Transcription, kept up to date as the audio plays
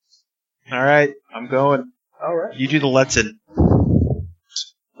All right, I'm going. All right. You do the Let's In.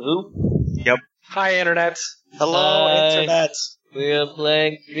 Who? Yep. Hi, Internet. Hello, Hi. Internet. We are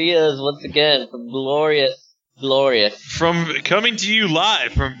playing Frida's once again from Glorious. Coming to you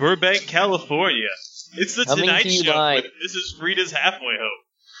live from Burbank, California. It's the Coming Tonight to you Show. live. This is Frieda's halfway home.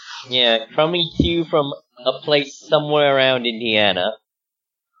 Yeah, coming to you from a place somewhere around Indiana.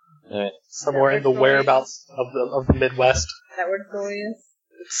 Alright. Somewhere in the whereabouts of the Midwest. That word glorious.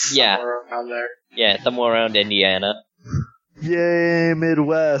 Yeah. Somewhere around there. Yeah, somewhere around Indiana. Yay,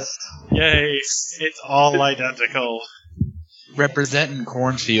 Midwest. Yay! It's all identical. Representing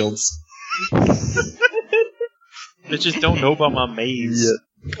cornfields. Bitches don't know about my maze. Yeah.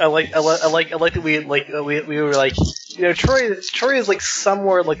 I like that we were like, you know, Troy is like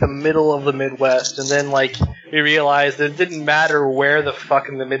somewhere like the middle of the Midwest, and then like we realized that it didn't matter where the fuck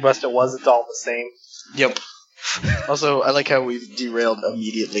in the Midwest it was, it's all the same. Yep. Also, I like how we've derailed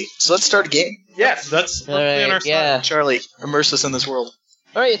immediately. So let's start a game. Yes. That's perfectly on our side. Yeah. Charlie, immerse us in this world.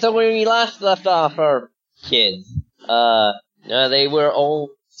 Alright, so when we last left off our kids, they were all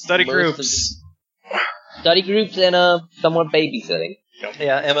Study most groups. study groups and somewhat babysitting.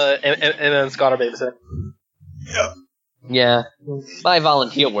 Yeah, Emma and Scott are babysitting. Yeah, by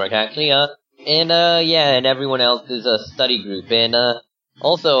volunteer work actually. And everyone else is a study group, and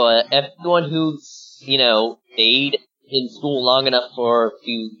also everyone who's stayed in school long enough to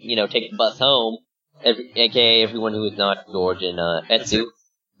take the bus home, aka everyone who is not George and Etsu.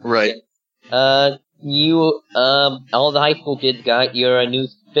 Right. You all the high school kids got your new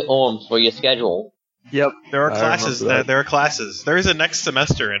forms for your schedule. Yep. There are I classes. remember that. There are classes. There is a next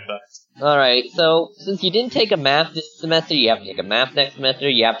semester, in fact. Alright, so since you didn't take a math this semester, you have to take a math next semester,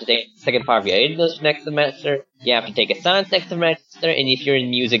 you have to take the second part of your English next semester, you have to take a science next semester, and if you're in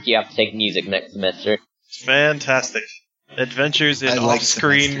music, you have to take music next semester. Fantastic. Adventures in I like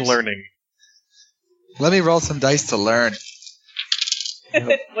off-screen semesters. learning. Let me roll some dice to learn.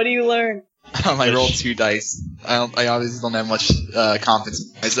 What do you learn? I rolled 2 dice. I obviously don't have much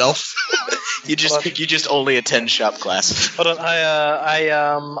confidence in myself. You just only attend shop class. Hold on, I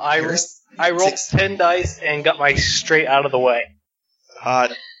rolled 10 dice and got my straight out of the way.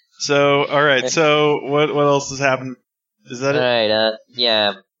 Hot. So, alright, so what else has happened? Is that it?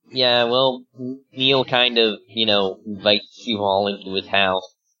 Alright, yeah, well, Neil kind of, invites you all into his house.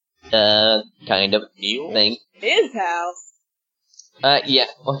 Kind of Neil? thing. His house. Yeah,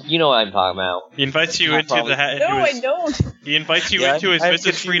 well, you know what I'm talking about. He invites you Not into probably. the No, I don't. He invites you Yeah, into his I'm Mrs.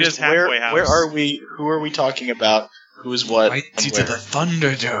 confused. Frieda's halfway house. Where are we? Who are we talking about? Who's what? Right and to where? the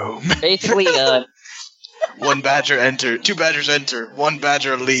Thunderdome. Basically, One badger enter. 2 badgers enter. 1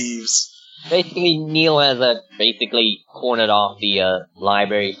 badger leaves. Neil has basically cornered off the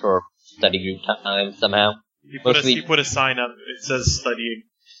library for study group time somehow. He Mostly- put a sign up. It says studying.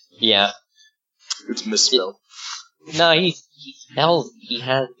 Yeah. It's misspelled. No, he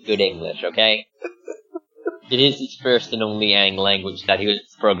has good English, okay? It is his first and only language that he was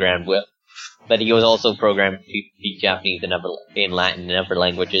programmed with. But he was also programmed to speak Japanese and in Latin and other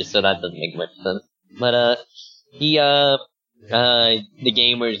languages, so that doesn't make much sense. But, the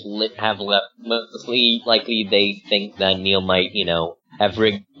gamers have left. Mostly likely they think that Neil might, have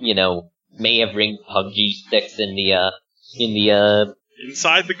rigged, may have rigged PUBG sticks in the,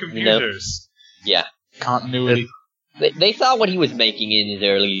 Inside the computers. yeah. Continuity. They saw what he was making in his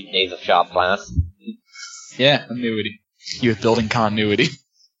early days of shop class. Yeah, continuity. He was building continuity.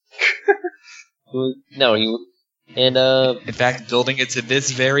 No, and In fact, building it to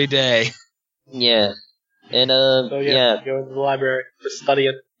this very day. yeah, and So yeah, go into the library for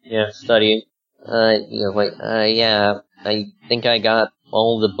studying. studying. I think I got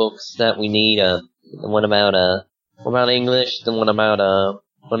all the books that we need. What about English? Then what about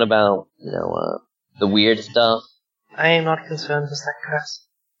the weird stuff? I am not concerned with that class.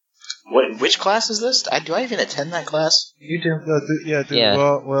 Which class is this? Do I even attend that class? You do. Yeah, dude. Yeah.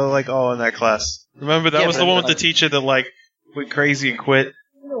 Well, like all in that class. Remember that Yeah, was but the one with like- the teacher that went crazy and quit.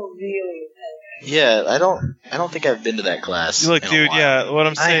 No, really. Yeah, I don't think I've been to that class. Look, in a dude. while. Yeah, what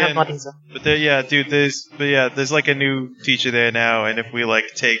I'm I saying. have not either. But there's like a new teacher there now, and if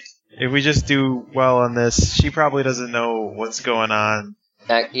we just do well on this, she probably doesn't know what's going on.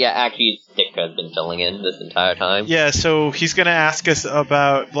 Actually, Dick has been filling in this entire time. Yeah, so he's gonna ask us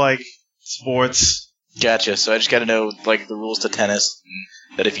about sports. Gotcha. So I just gotta know the rules to tennis.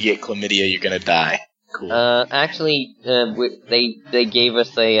 That if you get chlamydia, you're gonna die. Cool. Actually, they gave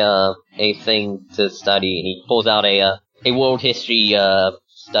us a thing to study, and he pulls out a world history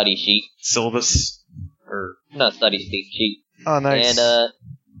study sheet. Syllabus. Not study sheet. Oh, nice.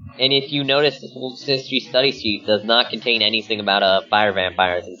 And if you notice, this world history study sheet does not contain anything about fire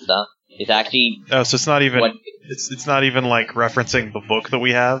vampires and stuff. It's actually Oh, so it's not even what. it's not even like referencing the book that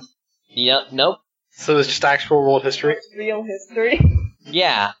we have. Yep. Nope. So it's just actual world history. Real history.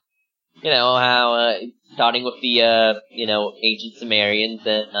 Yeah. You know how starting with the ancient Sumerians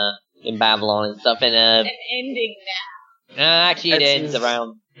and in Babylon and stuff, and And ending actually it It's- ends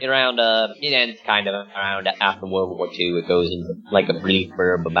it ends kind of around after World War II. It goes into like a brief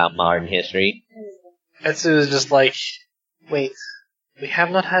blurb about modern history. Etsu is just like, wait, we have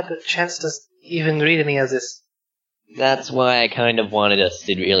not had the chance to even read any of this. That's why I kind of wanted us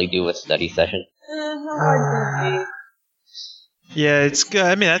to really do a study session. now. How hard can it Yeah, it's good.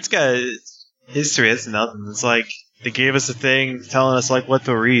 I mean, that's got history. It's nothing. It's like they gave us a thing telling us like what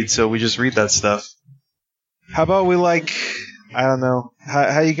to read, so we just read that stuff. How about we like, I don't know,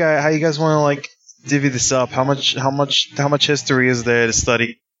 how you guys want to like divvy this up? How much history is there to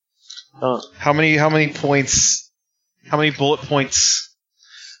study? How many points? How many bullet points?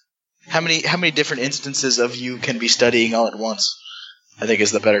 How many different instances of you can be studying all at once? I think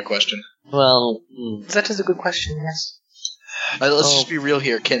is the better question. Well, That is a good question, yes. Let's just be real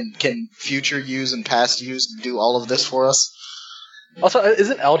here. Can future yous and past yous do all of this for us? Also,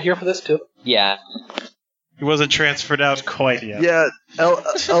 isn't Eld here for this too? yeah. He wasn't transferred out quite yet. Yeah,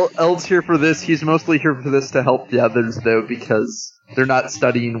 Eld's here for this. He's mostly here for this to help the others, though, because they're not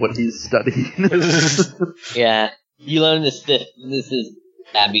studying what he's studying. Yeah. You learn this is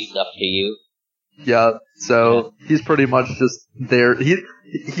Abby stuff to you. Yeah, so he's pretty much just there.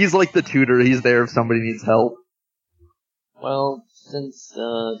 He's like the tutor. He's there if somebody needs help. Well, since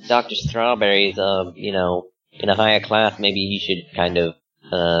Dr. Strawberry is in a higher class, maybe he should kind of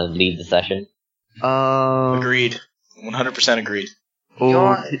lead the session. Agreed. 100% agreed. Go Oh,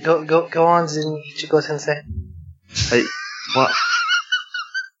 on, go on, Ichigo Sensei. hey, what?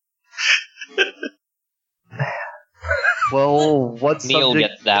 Well, what Neil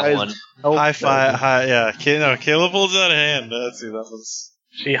subject gets that guys one. help High with? five. No, Caleb holds out a hand. Let's see, that was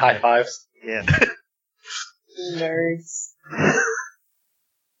She high fives. yeah. Nerds.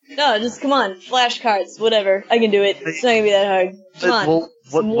 No, just come on. Flashcards, whatever. I can do it. It's not gonna be that hard. Come on. Well,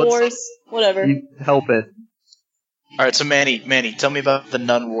 Some what wars, whatever. you help it? Alright, so Manny, tell me about the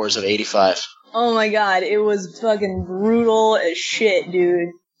Nun Wars of 85. Oh my god, it was fucking brutal as shit, dude.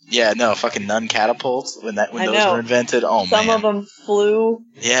 Yeah, no, fucking nun catapults when I those know. were invented. Oh Some man. of them flew,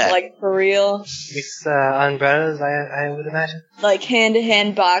 Yeah. like for real. With umbrellas, I would imagine. Like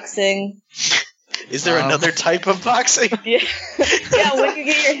hand-to-hand boxing. Is there another type of boxing? Yeah, yeah, when you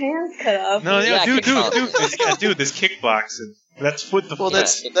get your hands cut off. No, yeah, Yeah, dude, kickboxing. dude, this kickboxing. That's foot the Well,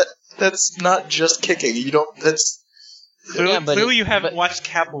 foot. that's not just kicking. You don't. That's Clearly, Yeah, but clearly you haven't but- watched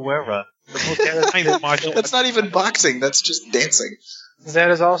Capoeira. The most kind of martial that's not even boxing. That's just dancing. There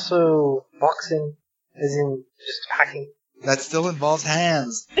is also boxing, as in just hacking. That still involves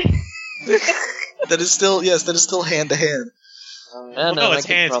hands. That is still hand to hand. I don't Well, know. no, it's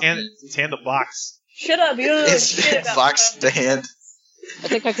hand to box. Shut up, you don't know It's shit about box to hand. I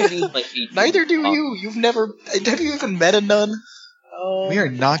think I could use like 18. Neither do you. Have you even met a nun? Oh. We are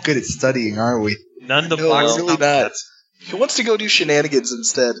not good at studying, are we? None the No, box. really not. He wants to go do shenanigans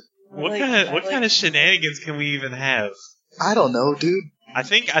instead. What Like- kind of what like- kind of shenanigans can we even have? I don't know, dude. I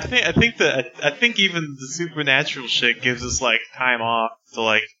think even the supernatural shit gives us like time off to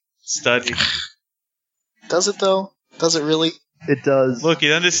like study. Does it though? Does it really? It does. Look,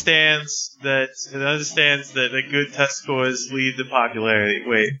 it understands that the good test scores lead to popularity.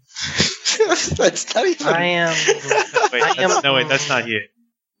 Wait, That's not even. I am. wait, that's not here.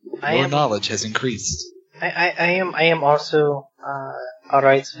 I Your am. knowledge has increased. I am also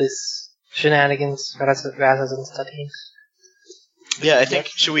alright with shenanigans rather than studying. Yeah, I think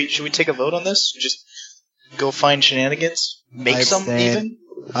should we take a vote on this? Just go find shenanigans, make I some abstain. even.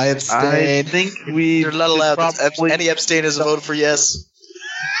 I I abstain. think we. You're not allowed. Probably, Any abstain is a vote for yes.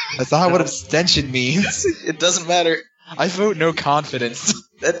 That's not what abstention means. It doesn't matter. I vote no confidence.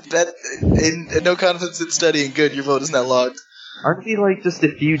 That in no confidence in studying. Good, your vote is not logged. aren't we like just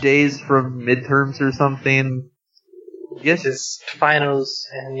a few days from midterms or something? Yes. Just finals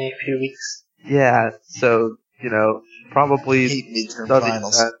in a few weeks. Yeah. So probably Hate midterm study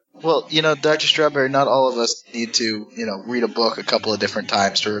finals. that. Well, Dr. Strawberry, not all of us need to, read a book a couple of different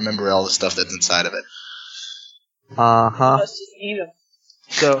times to remember all the stuff that's inside of it. Uh-huh. Let's just eat them.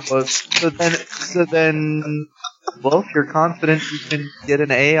 So then, well, if you're confident you can get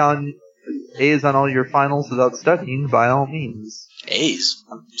an A's on all your finals without studying, by all means. A's.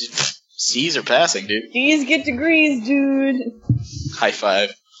 C's are passing, dude. These get degrees, dude. High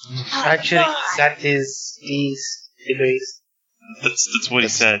five. Actually, that is these degrees. That's what he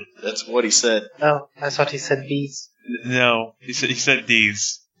said. That's what he said. Oh, I thought he said B's. No, he said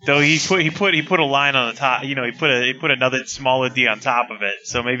D's. Though he put a line on the top. You know, he put another smaller D on top of it.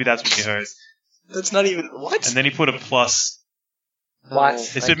 So maybe that's what you heard. That's not even what. And then he put a plus. What?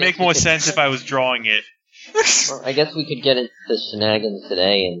 This would make more sense if I was drawing it. Well, I guess we could get into shenanigans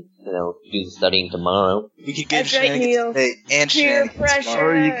today and, do the studying tomorrow. We could get That's right, shenanigans Neil. today and Peer shenanigans pressure.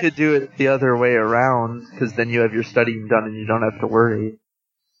 tomorrow. Or you could do it the other way around, because then you have your studying done and you don't have to worry.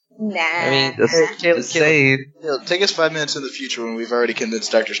 Nah. I mean, Just saying. Take us 5 minutes in the future when we've already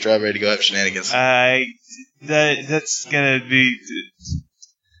convinced Dr. Strawberry to go have shenanigans. That's gonna be.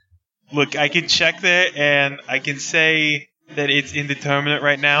 Look, I can check there and I can say that it's indeterminate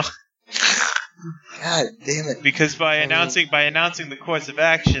right now. God damn it. Because by announcing the course of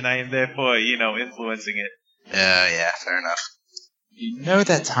action, I am therefore, influencing it. Yeah, fair enough. You know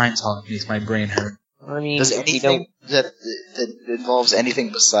that time talk makes my brain hurt. I mean, Does if we anything that involves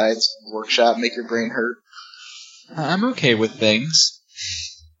anything besides workshop make your brain hurt I'm okay with things.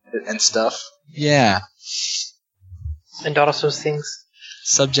 and stuff? Yeah, And also things.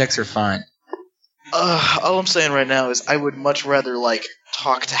 subjects are fine. All I'm saying right now is I would much rather,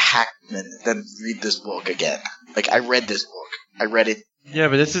 talk to Hackman than read this book again. I read this book. I read it. Yeah,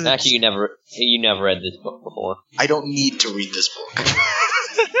 but this is actually, you never read this book before. I don't need to read this book.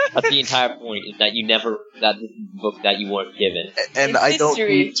 That's the entire point, is that that this is the book that you weren't given. And It's I don't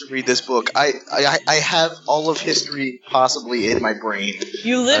history. need to read this book. I have all of history possibly in my brain.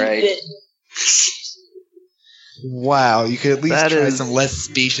 You lived Alright. it. Wow, you could at least That try is- some less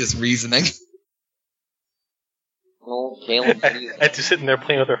specious reasoning. Well, Caleb, what do you And to sitting there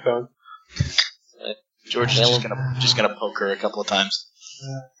playing with her phone. George is just gonna poke her a couple of times.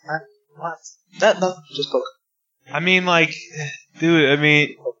 What? No, just poke. I mean,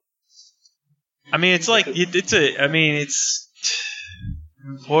 dude. It's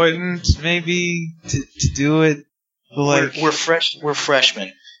important maybe to do it. But We're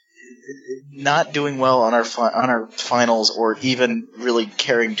freshmen. Not doing well on our finals or even really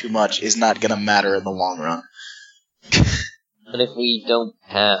caring too much is not gonna matter in the long run. But if we don't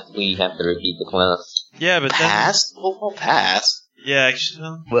pass, we have to repeat the class. yeah, but then Pass? We'll pass. yeah,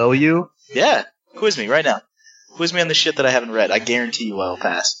 actually, Will you? Yeah, quiz me right now. Quiz me on the shit that I haven't read. I guarantee you I'll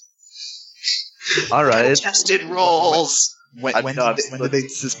pass. Alright. Contested rolls. When I'm done. did they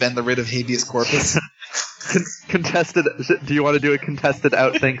suspend the writ of habeas corpus? Contested. Do you want to do a contested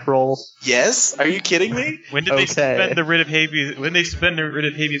outthink roll? Yes? Are you kidding me? when did they Okay. suspend the writ of habeas? When they suspend the writ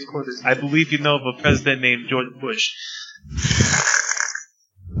of habeas corpus, I believe you know of a president named George Bush.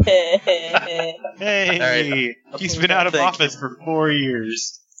 Hey, Alright. he's been out of Thank office for 4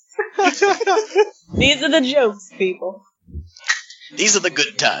 years. These are the jokes, people. These are the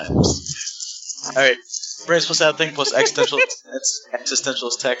good times. Alright. Brains plus outthink plus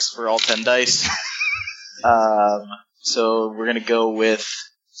existentialist text for all 10 dice. So we're gonna go with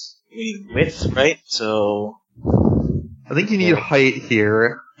width, right? So I think you need height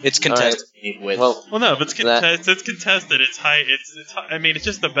here. it's contested. You need width. Well, Well, no, if it's contested, it's contested. It's high. It's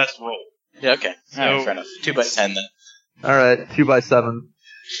just the best roll. yeah, okay. Alright, So- fair enough. 2 by 10 then. Alright, 2 by 7.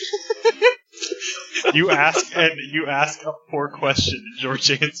 You ask a poor question, and George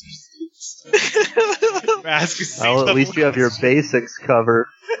answers. Well, at least you have your basics covered.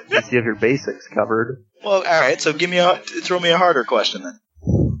 At least you have your basics covered. Well, alright, so throw me a harder question then.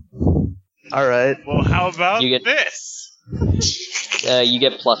 Alright. Well, how about You get- this? you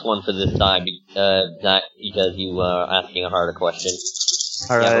get +1 for this time, Zach, because you are asking a harder question.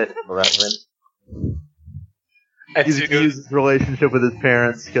 Alright. Yeah, for reference. And He's Sue gonna use his relationship with his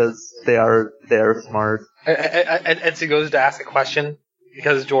parents because they are smart. Sue goes to ask a question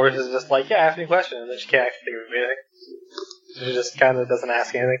because George is just like, yeah, ask me a question, and then she can't actually think of anything. She just kind of doesn't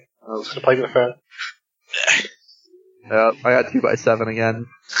ask anything. Just gonna play with her phone. Yeah, I got 2 by 7 again.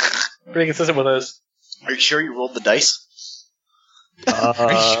 Pretty consistent with those. Are you sure you rolled the dice?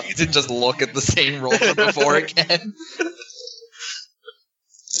 Are you sure you didn't just look at the same roll from before again?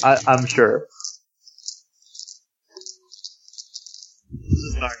 I'm sure.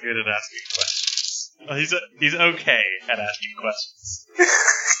 He's not good at asking questions. Well, he's okay at asking questions.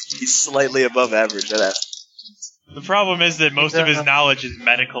 He's slightly above average at that. The problem is that most of his knowledge is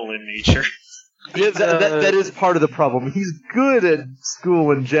medical in nature. Yeah, that is part of the problem. He's good at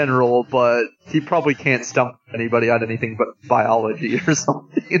school in general, but he probably can't stump anybody on anything but biology or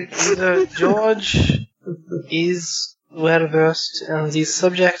something. George is well versed in these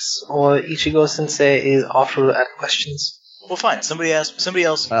subjects, or Ichigo Sensei is awful at questions. Well, fine. Somebody else.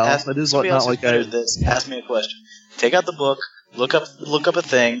 Well, ask, it is somebody not else like who's good I- at this. Ask me a question. Take out the book. Look up a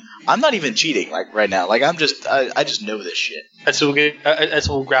thing. I'm not even cheating right now. I just know this shit. And so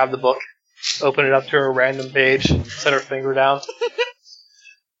we'll grab the book, open it up to a random page, set her finger down.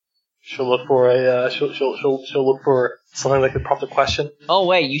 She'll look for she'll look for something that could prompt a question. Oh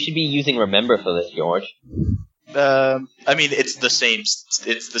wait, you should be using remember for this, George. I mean, it's the same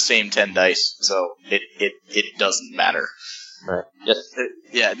 10 dice, so it doesn't matter. Right. Just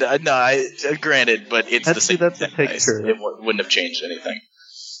granted, but it's the same. That's a 10 dice. picture. It wouldn't have changed anything.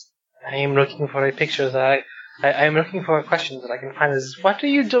 I am looking for a picture that I am looking for a question that I can find. Is what are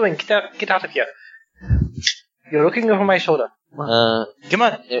you doing? Get out of here! You're looking over my shoulder. Come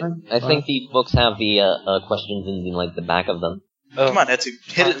on, I think these books have the questions in like the back of them. come on, Etsu,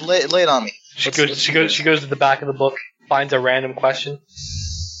 hit it, lay it on me. She goes to the back of the book, finds a random question.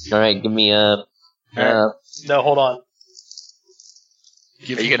 All right, give me a. No, hold on. Are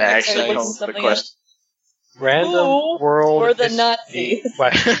you gonna actually Sorry, come what's up with a something question? Random Who world were the history Nazis?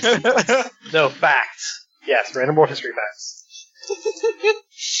 questions. No, facts. Yes, random world history facts.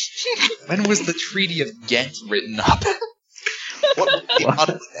 When was the Treaty of Ghent written up? What was the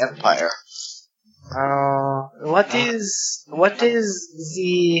Ottoman Empire? What is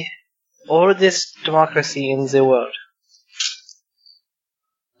the oldest democracy in the world?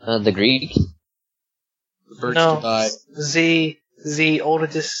 The Greeks. The first No, to die. the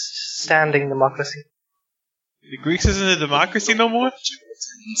oldest standing democracy. The Greeks isn't a democracy no more?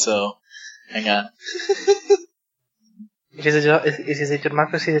 So, hang on. It is a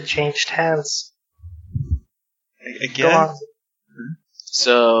democracy that changed hands. Go Again? on.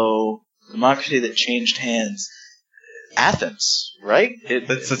 So, democracy that changed hands. Athens, right?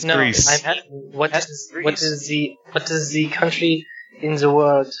 That's No, Greece. what is the country in the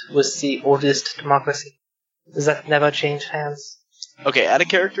world with the oldest democracy? Does that never change hands? Okay, out of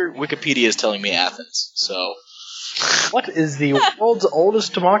character, Wikipedia is telling me Athens, so... What is the world's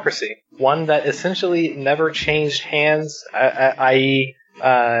oldest democracy? One that essentially never changed hands, i.e.,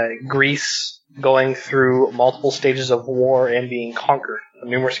 Greece going through multiple stages of war and being conquered on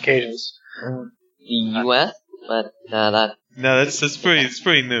numerous occasions. The U.S. But that. No, that's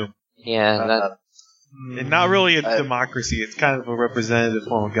pretty new. Yeah. That. And not really a democracy. It's kind of a representative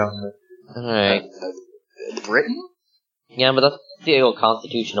form of government. All right. Britain? Yeah, but that's still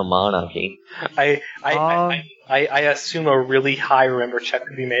constitutional monarchy. I assume a really high remember check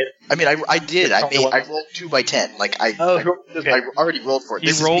could be made. I mean, I did. I rolled 2 by 10. Like, I already rolled for it.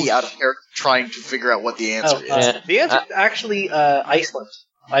 This is me out of character trying to figure out what the answer is. Yeah. The answer is actually Iceland.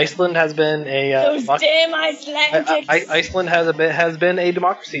 Iceland has been a Those damn Icelandics! Iceland has been a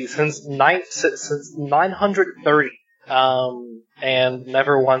democracy since 930, and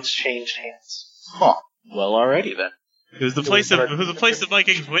never once changed hands. Huh. Well, alrighty then. It was the place the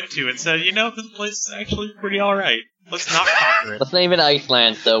Vikings went to and said, you know, this place is actually pretty alright. Let's not conquer it. Let's name it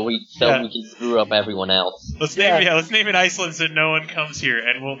Iceland so we can screw up everyone else. Let's name it Iceland so no one comes here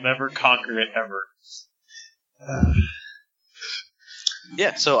and we'll never conquer it ever.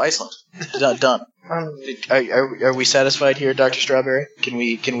 Yeah, so Iceland. Done. Are we satisfied here, Dr. Strawberry? Can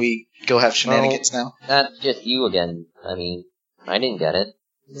we go have shenanigans now? That's just you again. I mean, I didn't get it.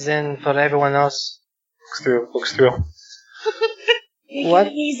 Then for everyone else, looks through. What?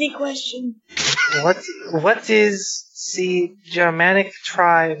 An easy question. What is the Germanic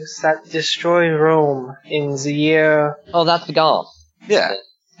tribes that destroyed Rome in the year? Oh, that's the golf. Yeah.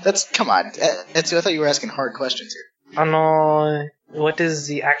 Come on. Etsu, I thought you were asking hard questions here. Oh no, what is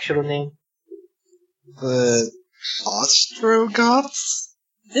the actual name? The Ostrogoths?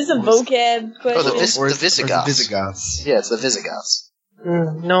 Is this a vocab question? Oh, the Visigoths. Visigoths. Yeah, it's the Visigoths.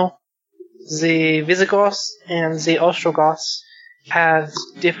 No. The Visigoths and the Ostrogoths have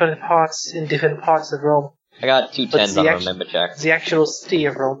different parts in different parts of Rome. I got 2 10s on remember check. The actual city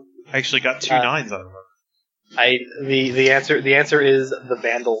of Rome. I actually got 2 9s on it. The answer is the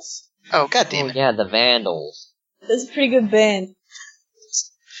Vandals. Oh, god damn it. Yeah, the Vandals. That's a pretty good band.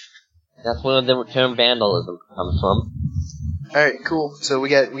 That's where the term vandalism comes from. Alright, cool. So we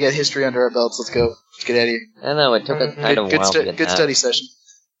got history under our belts. Let's go. Let's get out of here. I know, it took us kind of a while to get Good that. study session.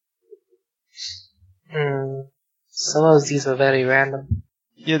 Some of these are very random.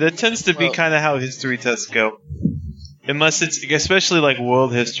 Yeah, that tends to be kind of how history tests go. Unless it's, especially like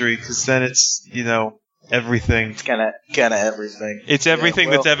world history, because then it's, you know, everything. It's kind of everything. It's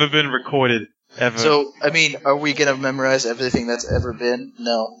everything that's ever been recorded. Ever. So, I mean, are we going to memorize everything that's ever been?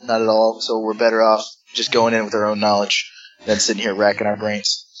 No, not at all. So we're better off just going in with our own knowledge than sitting here racking our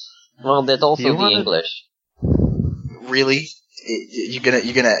brains. Well, there's also the English. Really? You're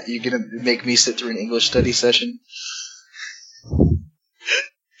gonna make me sit through an English study session?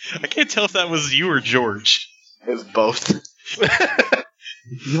 I can't tell if that was you or George. It was both.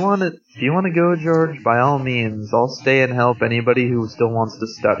 If you want to go, George, by all means, I'll stay and help anybody who still wants to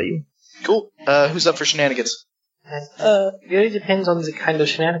study. Cool. Who's up for shenanigans? It really depends on the kind of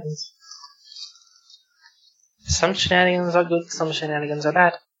shenanigans. Some shenanigans are good, some shenanigans are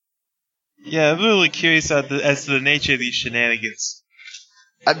bad. Yeah, I'm really curious as to the nature of these shenanigans.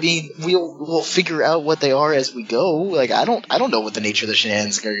 I mean, we'll figure out what they are as we go. Like, I don't know what the nature of the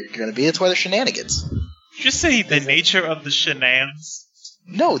shenanigans are going to be. That's why they're shenanigans. Did you just say the nature of the shenanigans?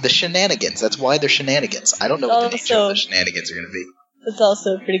 No, the shenanigans. That's why they're shenanigans. I don't know what the nature of the shenanigans are going to be. That's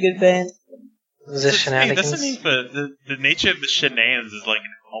also a pretty good band. The shenanigans. Doesn't mean the nature of the shenanigans is like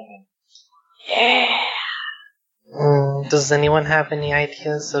an album. Yeah. Does anyone have any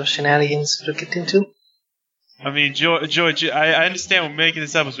ideas of shenanigans to get into? I mean, George, I understand we're making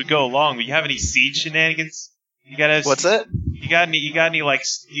this up as we go along, but you have any seed shenanigans? You gotta have. What's that? We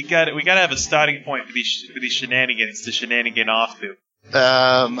gotta have a starting point for these shenanigans to shenanigan off to.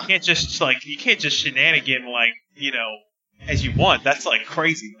 You can't just shenanigan as you want. That's like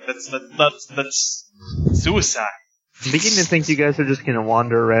crazy. That's suicide. I'm beginning to think you guys are just going to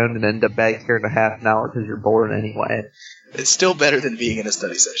wander around and end up back here in a half an hour because you're bored anyway. It's still better than being in a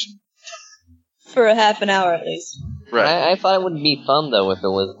study session. For a half an hour at least. Right. I thought it would be fun though if it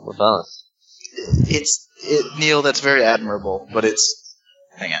was with us. Neil, that's very admirable, but it's...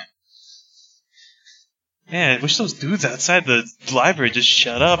 Hang on. Man, I wish those dudes outside the library just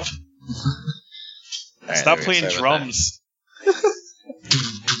shut up. Right, Stop playing drums.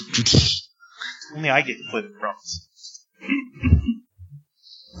 Only I get to play the drums.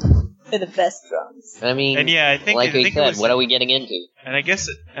 They're the best drums. I mean, And yeah, I think what are we getting into? And I guess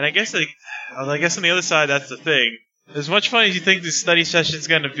on the other side, that's the thing. As much fun as you think this study session is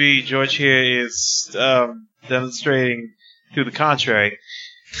going to be, George here is demonstrating to the contrary.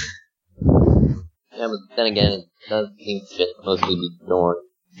 Yeah, but then again, it does seem to mostly be ignored.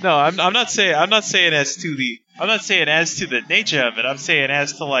 No, I'm not saying as to the nature of it. I'm saying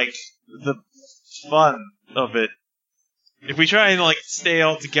as to like the fun of it. If we try and stay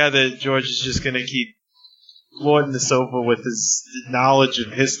all together, George is just gonna keep lording this over with his knowledge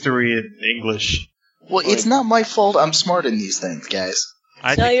of history and English. Well, it's not my fault I'm smart in these things, guys.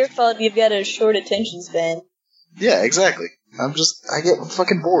 It's not your fault you've got a short attention span. Yeah, exactly. I get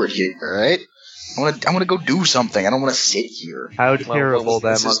fucking bored here, alright? I want to go do something. I don't want to sit here. How terrible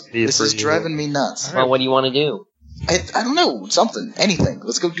that must be This for is you. driving me nuts. Well, what do you want to do? I don't know. Something. Anything.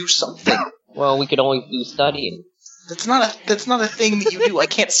 Let's go do something. Well, we could always do studying. That's not a thing that you do. I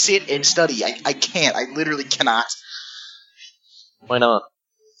can't sit and study. I can't. I literally cannot. Why not?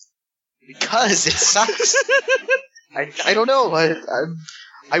 Because it sucks. I don't know.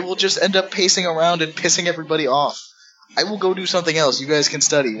 I will just end up pacing around and pissing everybody off. I will go do something else. You guys can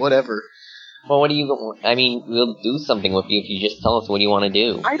study. Whatever. Well, we'll do something with you if you just tell us what you want to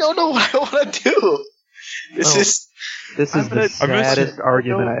do. I don't know what I want to do. This is the saddest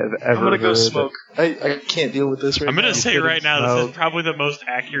argument I have ever I'm gonna go heard. smoke. I can't deal with this right now. I'm gonna say right now, smoke. this is probably the most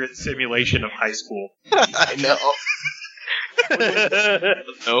accurate simulation of high school. I know.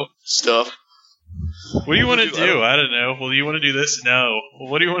 No. Stuff. What do you want to do? I don't know. Well, do you want to do this? No. Well,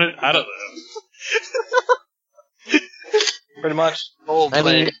 what do you want to? I don't know. Pretty much. I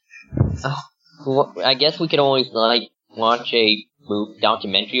mean, I guess we could always watch a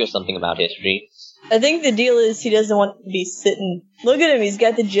documentary or something about history. I think the deal is he doesn't want to be sitting. Look at him, he's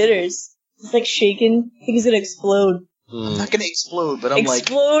got the jitters. He's shaking. I think he's gonna explode. I'm not gonna explode, but I'm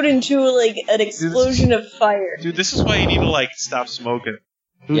explode into an explosion of fire. Dude, this is why you need to stop smoking.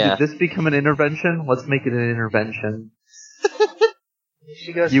 Ooh, Yeah. Did this become an intervention? Let's make it an intervention.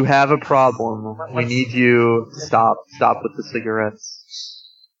 You have a problem. We need you to stop with the cigarettes.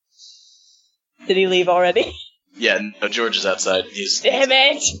 Did he leave already? Yeah, no, George is outside. Damn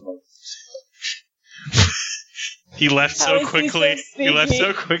it! He left How so is he quickly. so He left sneaky?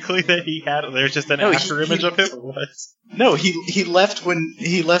 so quickly that there's just an No, after image of him. Or what? No, he left when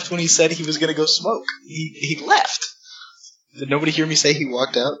he said he was gonna go smoke. He left. Did nobody hear me say he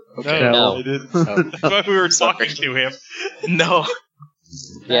walked out? Okay. No. I didn't. I thought we were talking to him. No.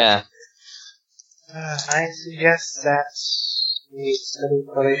 Yeah. I suggest that we study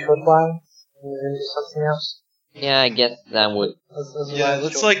for a short while and then do something else. Yeah, I guess that would. Yeah,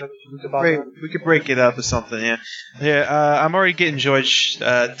 let's we could break it up or something. Yeah, yeah. I'm already getting George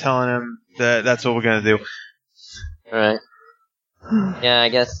telling him that that's what we're gonna do. Alright. Yeah, I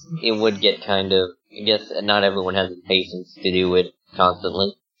guess it would get kind of. I guess not everyone has the patience to do it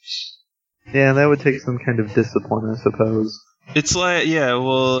constantly. Yeah, that would take some kind of discipline, I suppose. It's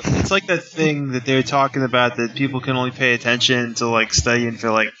it's like that thing that they're talking about that people can only pay attention to studying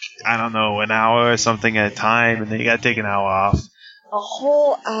for I don't know, an hour or something at a time, and then you gotta take an hour off. A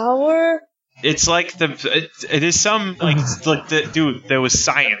whole hour? It's it is some dude. There was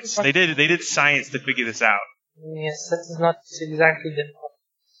science. They did science to figure this out. Yes, that is not exactly difficult.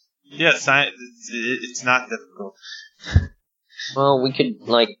 Yeah, science. It's not difficult. Well, we could,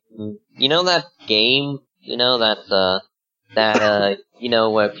 like, you know that game? You know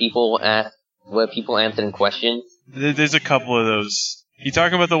where people answering questions? There's a couple of those. You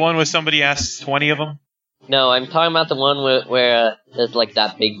talking about the one where somebody asks 20 of them? No, I'm talking about the one where there's, like,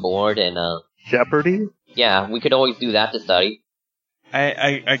 that big board and, Jeopardy? yeah, we could always do that to study.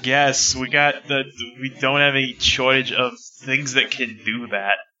 I guess we don't have any shortage of things that can do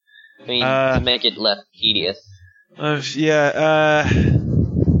that. I mean, to make it less tedious. All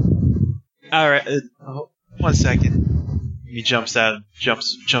right. 1 second. He jumps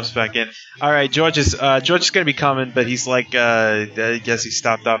back in. All right, George is gonna be coming, but he's like, I guess he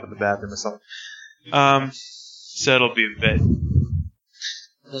stopped off in the bathroom or something. So it'll be a bit.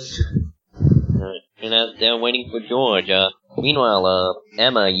 And as they're waiting for George, meanwhile,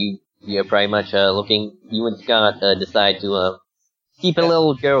 Emma, you're pretty much looking. You and Scott decide to keep a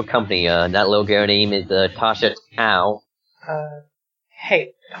little girl company. That little girl name is Tasha Tao.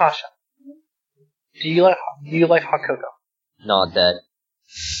 Hey, Tasha. Do you like hot cocoa? Not dead.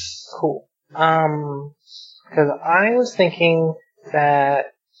 Cool. Because I was thinking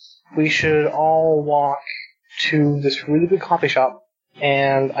that we should all walk to this really good coffee shop,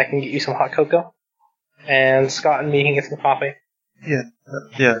 and I can get you some hot cocoa, and Scott and me can get some coffee. Yeah,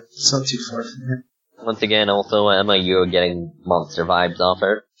 it's not too far from here. Once again, also, Emma, you're getting monster vibes off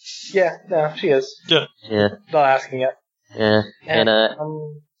her. Yeah, no, she is. Yeah. Yeah. Not asking yet. Yeah. And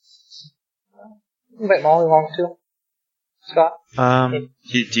invite Molly along too. Scott? Do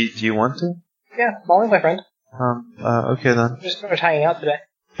you want to? Yeah, Molly's my friend. Okay then. We're just hanging out today.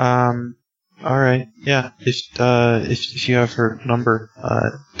 Alright, yeah. If you have her number,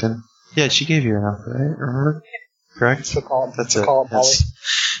 then yeah, she gave you her number, right? Remember? Correct? She'll call it. That's she'll it. call it Molly.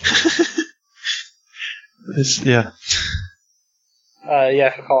 Yeah. Yeah,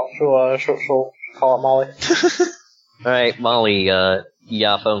 she'll call it Molly. alright, Molly, you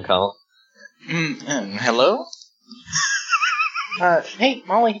got a phone call. Hello? Hey,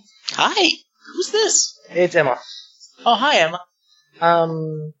 Molly. Hi. Who's this? It's Emma. Oh, hi, Emma.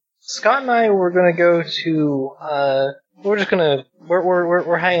 Scott and I were gonna go to,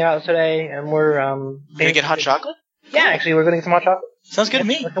 we're hanging out today, and we're, Gonna get hot chocolate? Yeah, actually, we're gonna get some hot chocolate. Sounds good to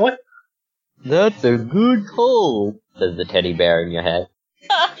me. What? That's a good call, says the teddy bear in your head.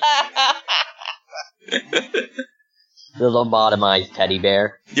 The lobotomized teddy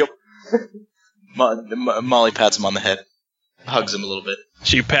bear. Yep. Molly pats him on the head. Hugs him a little bit.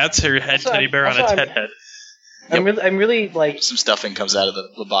 She pats her head Also, teddy bear on its head. I'm really like Some stuffing comes out of the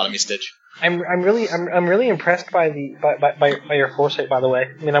lobotomy stitch. I'm really impressed by your foresight, by the way.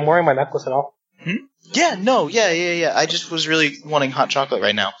 I mean, I'm wearing my necklace and all. Yeah. I just was really wanting hot chocolate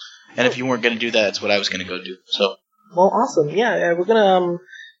right now. And if you weren't gonna do that, it's what I was gonna go do. So. Well, awesome. Yeah, we're gonna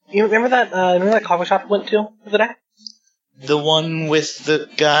you remember that coffee shop we went to the other day? The one with the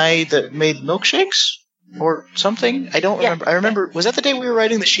guy that made milkshakes? Or something? I don't remember. I remember, was that the day we were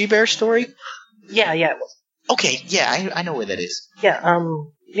writing the She-Bear story? Yeah, it was. Okay, yeah, I know where that is. Yeah,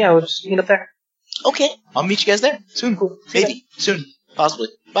 we'll just meet up there. Okay, I'll meet you guys there. Soon. Cool. Maybe. Soon. Possibly.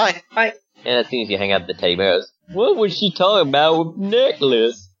 Bye. Bye. And as soon as you hang up, the teddy bear goes, what was she talking about with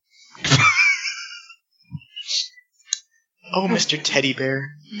necklace? Oh, Mr. Teddy Bear,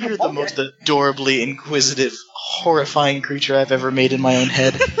 you're the most adorably inquisitive, horrifying creature I've ever made in my own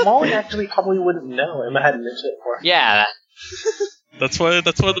head. Molly actually probably wouldn't know. Emma hadn't mentioned it before. Yeah. That's why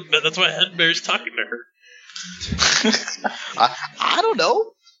Head Bear's talking to her. I don't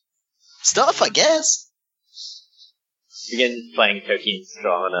know. Stuff, I guess. Begins playing Cookie and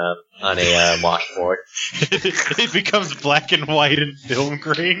Straw on a washboard. It becomes black and white and film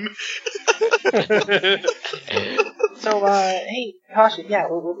green. So, hey, Tasha, yeah,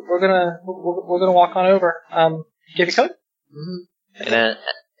 we're gonna walk on over. Do you have your coat? Mm-hmm.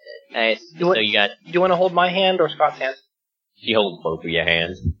 And so you got. Do you want to hold my hand or Scott's hand? You hold both of your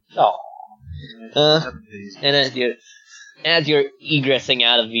hands. Oh. And as you're egressing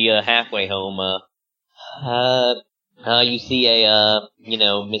out of the halfway home, you see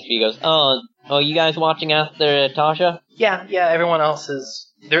Miss Frieda goes, oh, you guys watching after Tasha? Yeah, everyone else is.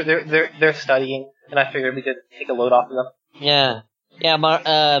 They're studying, and I figured we could take a load off of them. Yeah.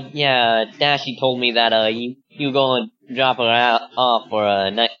 Dashy told me that, you go and drop her off for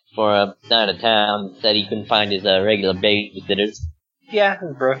a night out of town. Said he couldn't find his, regular babysitters. Yeah,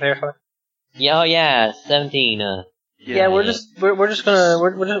 his birthday or something. Yeah, 17, Yeah, we're just going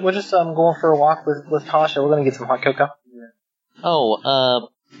for a walk with Tasha. We're gonna get some hot cocoa. Oh,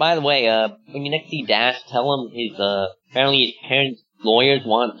 by the way, when you next see Dash, tell him apparently his parents' lawyers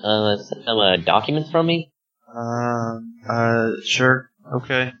want, some, documents from me. Sure.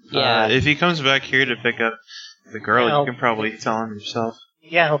 Okay. Yeah. If he comes back here to pick up the girl, Yeah, you can probably tell him yourself.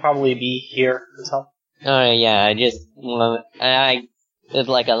 Yeah, he'll probably be here himself. Yeah, I just, there's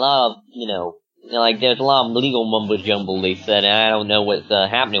like a lot of, like there's a lot of legal mumbo jumbo they said, and I don't know what's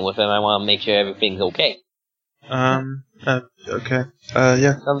happening with him. I want to make sure everything's okay. Okay.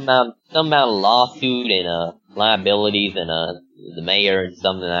 Yeah. Some amount of lawsuit and liabilities and the mayor and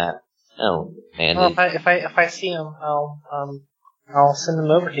something like that. Oh man. Well, if I see him, I'll send him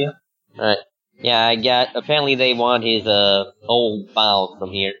over to you. Alright. Yeah, apparently they want his old files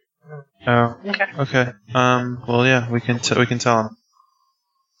from here. Oh. Okay. Okay. Well, yeah, we can tell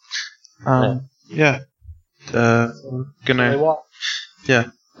him. Yeah. Really Gonna. well.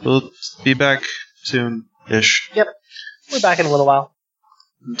 Yeah. We'll be back soon-ish. Yep. We're back in a little while.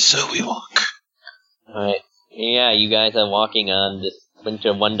 So we walk. Alright. Yeah, you guys are walking on this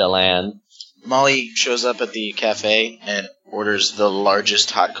winter wonderland. Molly shows up at the cafe and orders the largest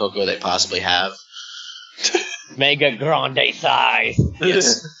hot cocoa they possibly have. Mega grande size.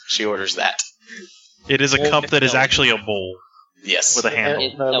 Yes, she orders that. It is a cup that is actually a bowl Yes. with a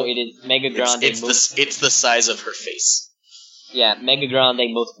handle. It is Mega Grande. It's the size of her face. Yeah, Mega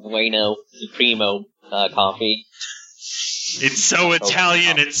Grande Most Bueno Supremo coffee. It's so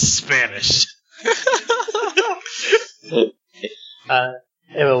Italian, it's Spanish.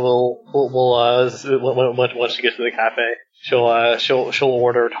 And we'll once she gets to the cafe, she'll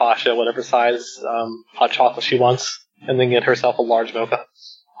order Tasha whatever size hot chocolate she wants, and then get herself a large mocha,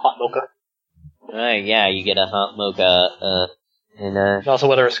 hot mocha. Alright, yeah, you get a hot mocha, And also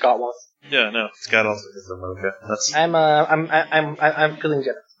whatever Scott wants. Yeah, no, Scott also gets a mocha. That's I'm feeling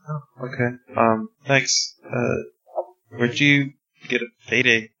generous. okay. Thanks. Where'd you get a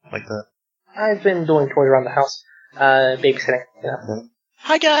payday like that? I've been doing chores around the house, babysitting. Yeah.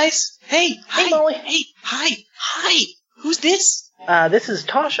 Hi guys. Hey. Hey, Molly. Hey. Hi. Who's this? This is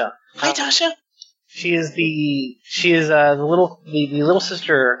Tasha. Hi, Tasha. She is the little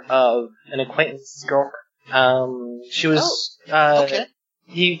sister of an acquaintance's girlfriend. She was Okay.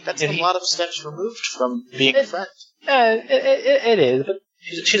 That's a lot of steps removed from being a friend. It is, but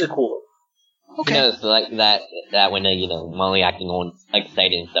she's a cool one. Okay. You know, so like that when Molly acting all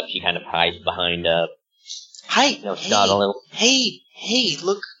excited and stuff, she kind of hides behind Hi. Scott a little. Hey.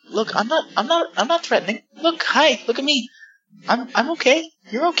 Look. I'm not threatening. Look. Hi. Look at me. I'm okay.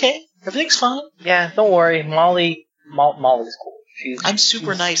 You're okay. Everything's fine. Yeah, don't worry. Molly's cool. I'm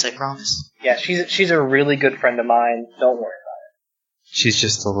super nice. I promise. Yeah, she's a really good friend of mine. Don't worry. She's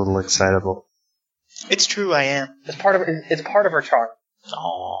just a little excitable. It's true. I am. It's part of her charm.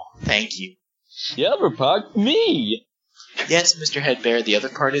 Oh, thank you. The other part, me. Yes, Mr. Headbear. The other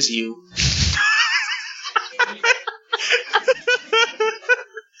part is you.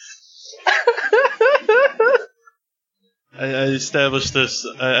 I established this.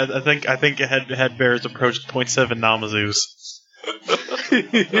 I think head bears approached 0.7 Namazus.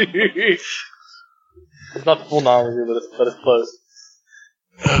 It's not full Namazu, but it's close.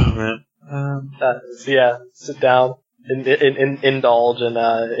 Oh man. Yeah, sit down and indulge in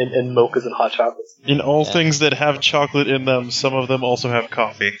mochas and hot chocolates. In all things that have chocolate in them, some of them also have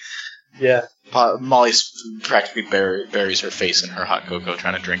coffee. Yeah. Molly's practically buries her face in her hot cocoa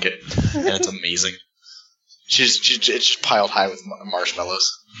trying to drink it, and it's amazing. It's just piled high with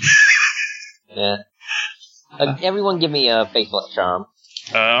marshmallows. Yeah. Everyone give me a faceless charm.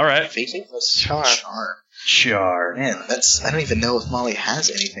 Alright. Faceless Charm. Char. Man, I don't even know if Molly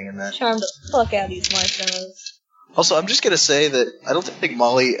has anything in that. Charm the fuck out of these marshmallows. Also, I'm just gonna say that I don't think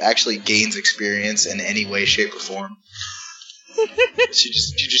Molly actually gains experience in any way, shape, or form. She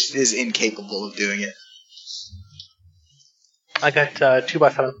just is incapable of doing it. I got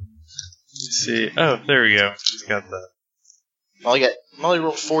 2x7. Let's see. Oh, there we go. She's got that. Molly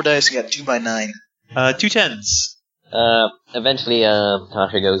rolled 4 dice and got 2 by 9. 2 tens. Eventually,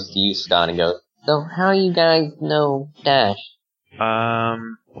 Tasha goes to you, Scott, and goes, so how you guys know Dash?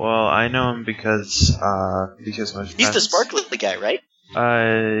 Well, I know him because my friends... He's the sparkly guy, right?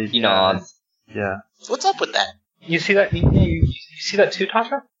 You nods. Yeah. What's up with that? You see that? You see that too,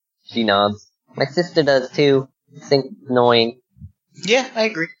 Tasha? She nods. My sister does too. I think it's annoying. Yeah, I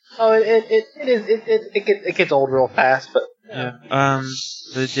agree. Oh, it gets old real fast, but Yeah.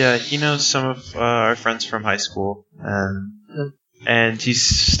 But yeah, he knows some of our friends from high school, and he's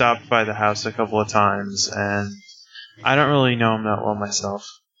stopped by the house a couple of times, and I don't really know him that well myself.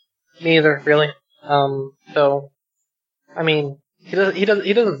 me either, really. So, I mean, he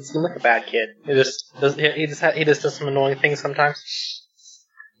doesn't seem like a bad kid. He just does some annoying things sometimes.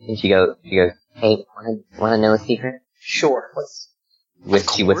 And she goes, hey, wanna know a secret? Sure.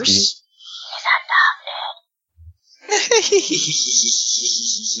 She whispers.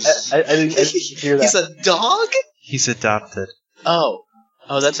 I didn't hear that. He's a dog? He's adopted. Oh,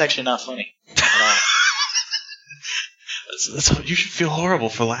 that's actually not funny at all. You should feel horrible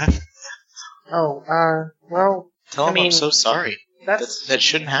for laughing. Oh, well, Tell him I mean, I'm so sorry. that's That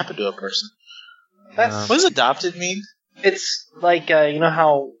shouldn't happen to a person. that's What does adopted mean? it's like you know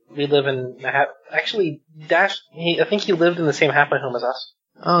how we live in actually I think he lived in the same halfway home as us.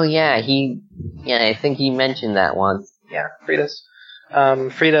 Oh yeah, I think he mentioned that once. Yeah, Frieda's.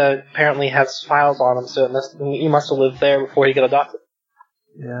 Frieda apparently has files on him, so he must have lived there before he got adopted.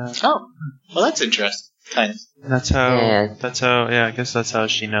 Yeah. Oh, well, that's interesting. Kind of. That's how. Yeah. That's how. Yeah, I guess that's how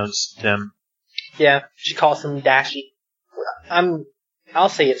she knows Tim. Yeah, she calls him Dashy. I'll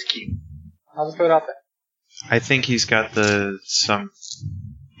say it's cute. I'll just throw it out there. I think he's got some.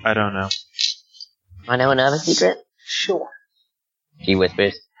 I don't know. I know another secret? Sure. She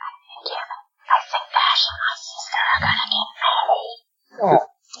whispers. Oh,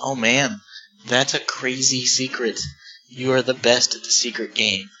 Oh man, that's a crazy secret. You are the best at the secret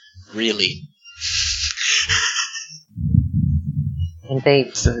game. Really. And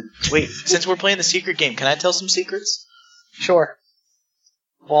they... Wait, since we're playing the secret game, can I tell some secrets? sure.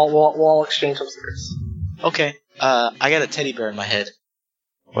 We'll exchange some secrets. Okay. I got a teddy bear in my head.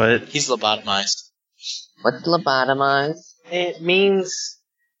 What? He's lobotomized. What's lobotomized? It means.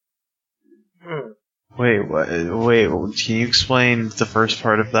 Wait. What? Wait. Can you explain the first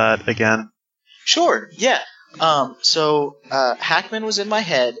part of that again? Sure, yeah. So Hackman was in my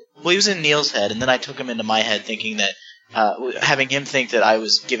head. Well, he was in Neil's head, and then I took him into my head thinking that, having him think that I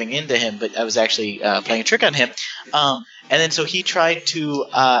was giving in to him, but I was actually playing a trick on him. And then so he tried to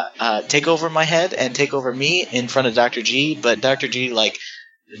take over my head and take over me in front of Dr. G, but Dr. G,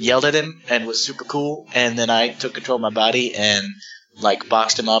 yelled at him and was super cool, and then I took control of my body and,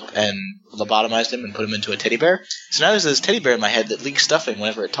 boxed him up and lobotomized him and put him into a teddy bear. So now there's this teddy bear in my head that leaks stuffing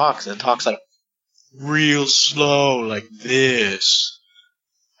whenever it talks, and it talks real slow, like this.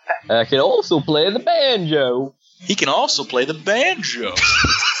 I can also play the banjo. He can also play the banjo.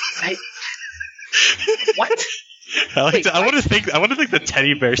 What? I want to think the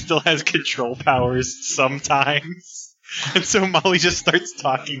teddy bear still has control powers sometimes, and so Molly just starts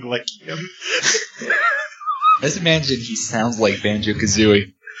talking like him. Let's imagine he sounds like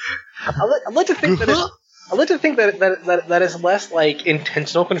Banjo-Kazooie. I'd like to think that it's, I'd like to think that is less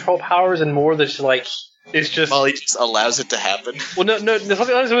intentional control powers and more that's it's just. Molly just allows it to happen. Well, no.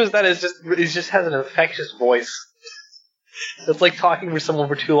 Something else is that it just has an infectious voice. It's like talking for someone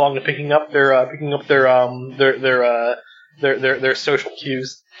for too long and picking up their social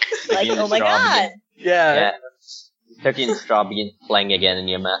cues. Like, oh my god. Yeah. Turkey and straw begins playing again in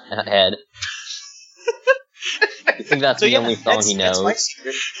your head. I think that's the only song he knows. That's my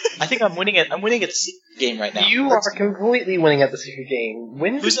secret. I think I'm winning it. I'm winning at the secret game right now. You are completely winning at the secret game.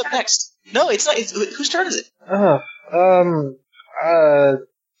 Who's up next? No, it's not. Whose turn is it?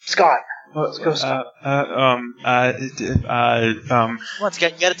 Scott. Let's go, Scott. Come on,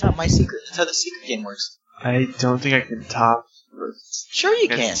 Scott. You gotta top my secret. That's how the secret game works. I don't think I can top Sure you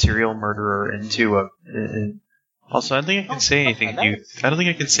a can. serial murderer into a. Also, I don't think I can say anything to you. I don't think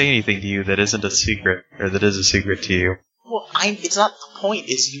I can say anything to you that isn't a secret, or that is a secret to you. Well, it's not the point.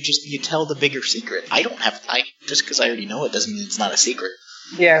 Is you tell the bigger secret. I don't have. Just because I already know it doesn't mean it's not a secret.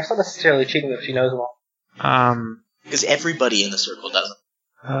 Yeah, it's not necessarily cheating if she knows them all. Because everybody in the circle doesn't.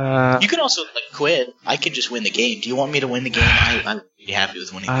 You can also quit. I could just win the game. Do you want me to win the game? I'm pretty happy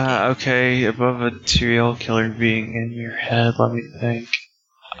with winning the game. Okay, above a serial killer being in your head, let me think.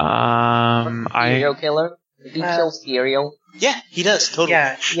 Serial killer? Does he kill cereal? Yeah, he does. Totally.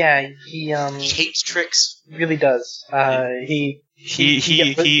 Yeah. He He hates tricks. really does. He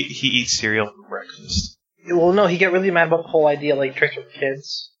eats cereal for breakfast. Well, no, he get really mad about the whole idea, tricks with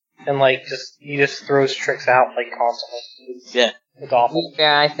kids, and he just throws tricks out constantly. Yeah. It's awful.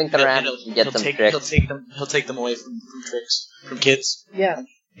 Yeah, I think the rabbit can get some tricks. He'll take them away from tricks from kids. Yeah.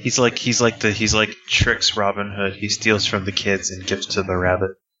 He's like Tricks Robin Hood. He steals from the kids and gives to the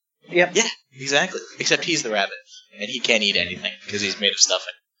rabbit. Yep. Yeah, exactly. Except he's the rabbit, and he can't eat anything because he's made of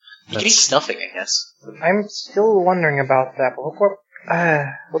stuffing. He can eat stuffing, I guess. I'm still wondering about that, but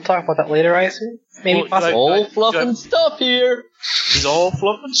we'll talk about that later, I assume. Maybe possibly. All fluff and stuff here. He's all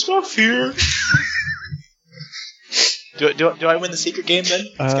fluff and stuff here. Do I win the secret game then?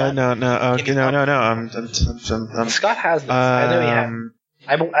 Scott? No. Okay, no. Scott has this. I know he has.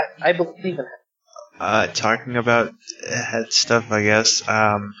 I believe in him. Talking about head stuff, I guess.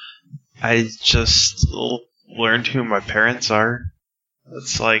 I just learned who my parents are.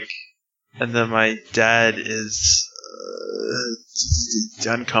 It's and then my dad is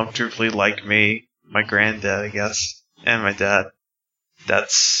uncomfortably like me. My granddad, I guess. And my dad.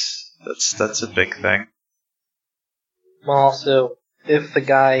 That's a big thing. Well, also, if the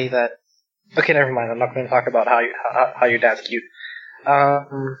guy that... Okay, never mind. I'm not going to talk about how your dad's cute.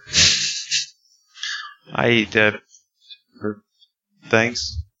 I eat for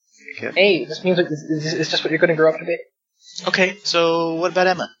things. Okay. Hey, this means it's just what you're going to grow up to be. Okay, so what about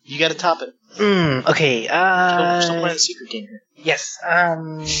Emma? You gotta top it. Okay, Still playing the secret game here. Yes,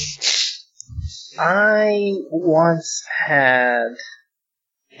 I once had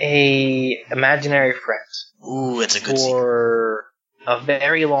a imaginary friend Ooh, that's a good secret. for a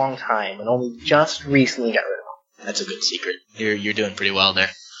very long time, and only just recently got rid of him. That's a good secret. You're doing pretty well there.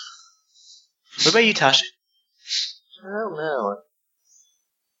 What about you, Tasha? I don't know.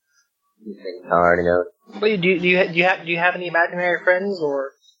 It's hard to know. Wait, do you have any imaginary friends,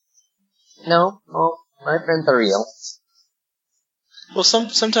 or? No, well, my friends are real. Well,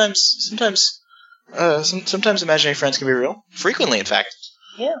 sometimes imaginary friends can be real. Frequently, in fact.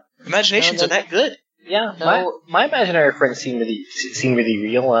 Yeah. Imaginations are that good. Yeah, No. my imaginary friend seemed really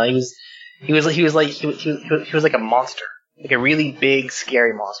real. He was like a monster, like a really big,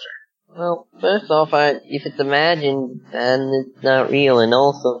 scary monster. Well, first off, if it's imagined, then it's not real, and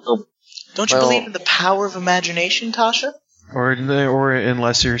also, Don't you Well- believe in the power of imagination, Tasha? Or in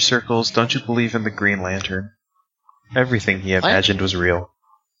lesser circles, don't you believe in the Green Lantern? Everything he imagined was real.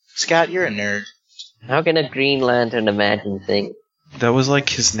 Scott, you're a nerd. how can a Green Lantern imagine things? That was like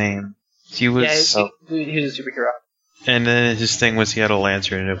his name. He was, He was a superhero. and then his thing was he had a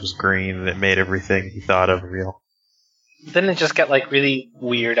lantern and it was green and it made everything he thought of real. Then it just got like really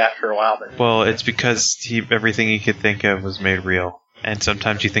weird after a while. Then. Well, it's because everything he could think of was made real, and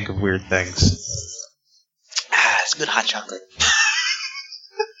sometimes you think of weird things. It's good hot chocolate.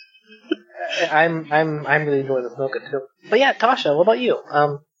 I'm really enjoying this milk too. But yeah, Tasha, what about you?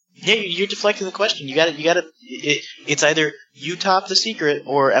 Yeah, you're deflecting the question. You gotta. It's either you top the secret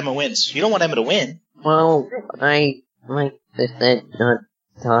or Emma wins. You don't want Emma to win. Well, I like said not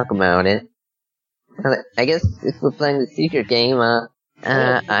talk about it. I guess if we're playing the secret game, We're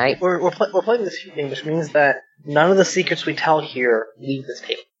playing this game, which means that none of the secrets we tell here leave this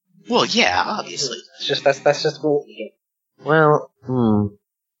table. Well, yeah, obviously. It's just that's just the rule of the game.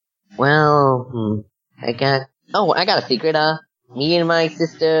 I got a secret, me and my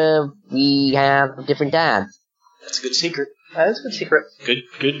sister, we have different dads. That's a good secret. That is a good secret.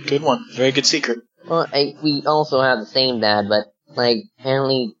 Good one. Very good secret. Well, we also have the same dad, but,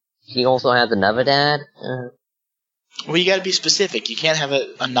 apparently she also has another dad. Well, you gotta be specific. You can't have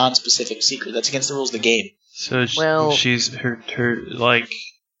a non-specific secret. That's against the rules of the game. So Well- she's her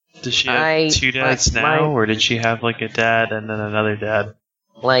does she have I- two dads my- now, or did she have like a dad and then another dad?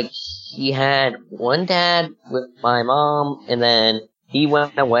 She had one dad with my mom, and then he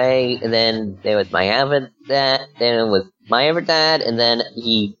went away, and then there was my other dad, then it was my other dad, and then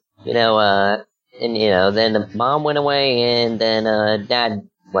then the mom went away, and then, dad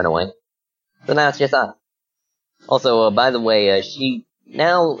went away. So now it's just us. Also, by the way,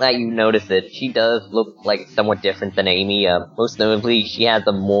 now that you notice it, she does look like somewhat different than Amy. Most notably, she has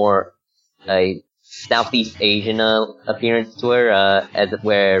a more, Southeast Asian, appearance to her,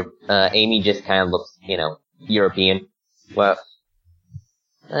 where Amy just kind of looks, European. Well,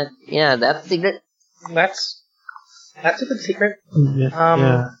 yeah, that's the secret. That's a good secret.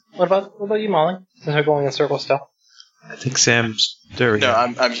 Yeah. What about you, Molly? Since we're going in circles still. I think Sam's. There we No,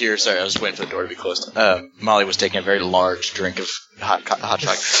 go. I'm here. Sorry, I was waiting for the door to be closed. Molly was taking a very large drink of hot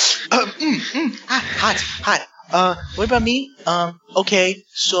chocolate. Hot. What about me? Okay,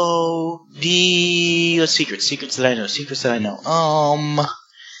 so secrets that I know.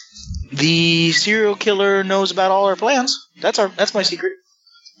 The serial killer knows about all our plans. That's my secret.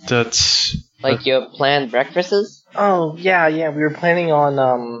 That's Your planned breakfasts? Oh yeah. We were planning on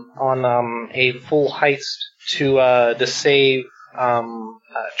a full heist to save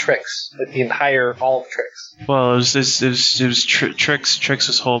Trix, like all of Trix. well. It was Trix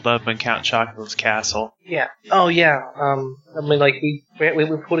was holed up in Count Chocolate's castle, Yeah. Oh yeah. We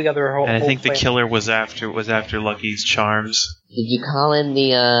put together a whole. and I think the plan. killer was after Lucky's charms. Did you call in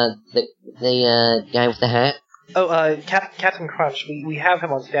the guy with the hat? Oh, Captain Crunch. We have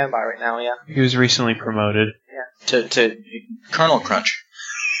him on standby right now. Yeah. He was recently promoted. To Colonel Crunch.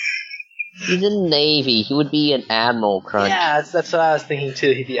 He's in the Navy. He would be an Admiral Crunch. Yeah, that's what I was thinking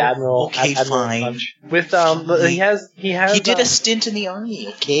too. He'd be Admiral. Okay, Admiral fine. Crunch. With he has. He did a stint in the army.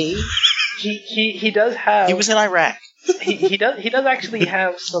 Okay. He does have. He was in Iraq. he does actually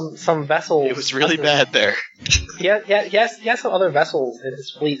have some vessels. It was really under- bad there. He has some other vessels in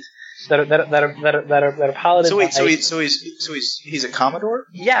his fleet. that are piloted. So wait, by, he's a Commodore?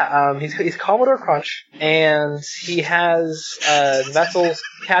 Yeah, he's Commodore Crunch, and he has vessels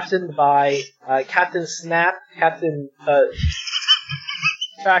captained by Captain Snap, Captain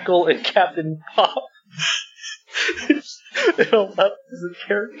Crackle, and Captain Pop. They don't have a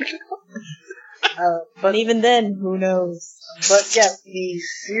character. But even then, who knows? But yeah, the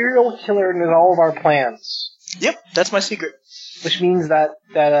serial killer knows all of our plans, Yep, that's my secret. which means that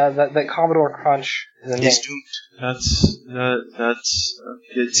Commodore Crunch is a name. He's doomed. That's a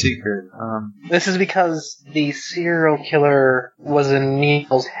good secret. This is because the serial killer was in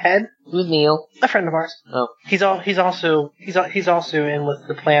Neil's head. Who's Neil? A friend of ours. Oh. He's also in with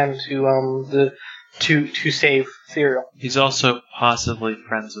the plan to save Serial. He's also possibly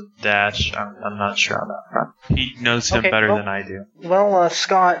friends with Dash. I'm not sure on that front. He knows him better than I do. Well,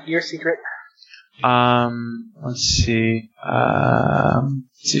 Scott, your secret. Let's see.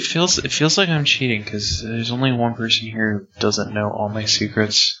 It feels like I'm cheating because there's only one person here who doesn't know all my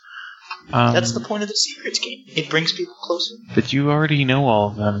secrets. That's the point of the secrets game. It brings people closer. But you already know all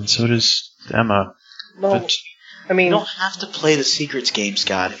of them, and so does Emma. Well, But I mean, You don't have to play the secrets game,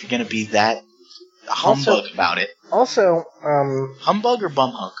 Scott, if you're going to be that humbug about it. also, Humbug or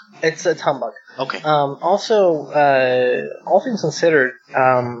bumhug? it's humbug. Okay. Also, all things considered,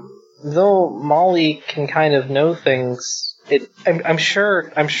 though Molly can kind of know things, I'm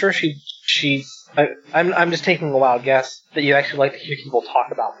sure I'm just taking a wild guess that you actually like to hear people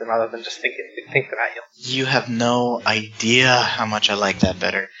talk about them rather than just think them at you. You have no idea how much I like that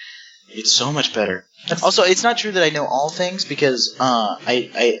better. It's so much better. Also, it's not true that I know all things because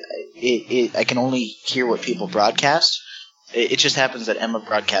I can only hear what people broadcast. It just happens that Emma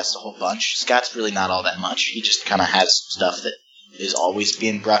broadcasts a whole bunch. Scott's really not all that much. He just kind of has stuff that is always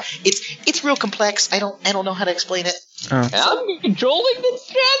being brought. It's real complex. I don't know how to explain it. I'm controlling the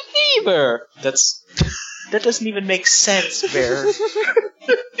transceiver. That doesn't even make sense, Bear.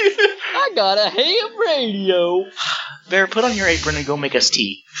 I got a ham radio. Bear, put on your apron and go make us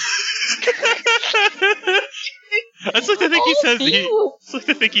tea. That's like the thing he says. It's like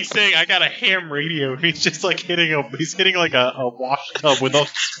the thing he's saying. I got a ham radio. He's just like hitting like a wash tub with a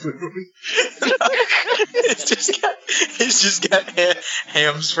spoon. It's just got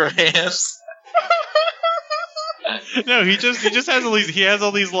hams for hands. No, he just has all these. He has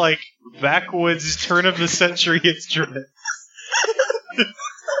all these like backwoods turn of the century instruments.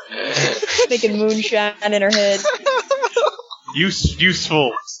 Making moonshine in her head.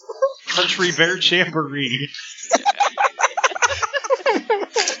 Useful country bear jamboree.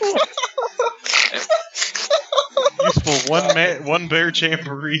 Useful one bear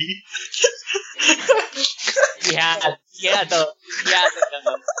jamboree. Yeah, the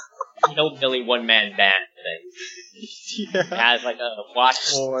hillbilly one-man band thing. Yeah. It has like a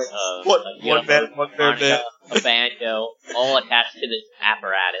washboard, One bear band. a banjo, all attached to this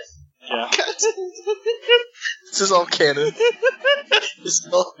apparatus. Yeah. This is all canon. This is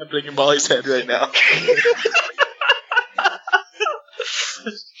all happening in Molly's head right now.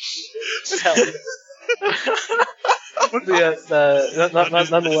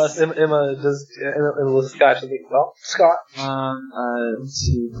 Nonetheless, Emma was Scott. She's like, well, Scott. Let's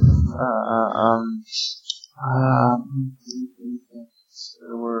see.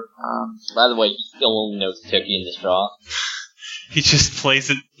 By the way, he still only knows Turkey in the Straw. He just plays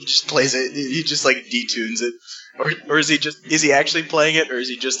it. He just plays it. He just like detunes it, or is he actually playing it, or is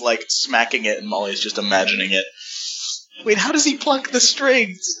he just like smacking it and Molly's just imagining it? Wait, how does he pluck the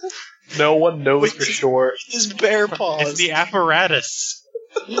strings? No one knows for sure. His bare paws. It's the apparatus.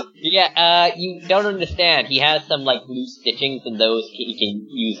 Yeah, you don't understand. He has some like loose stitchings, and those he can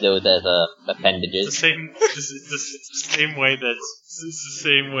use those as appendages. The same way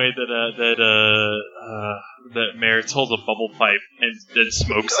that Merritt holds a bubble pipe and then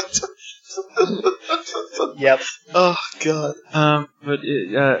smokes it. Yep. Oh god.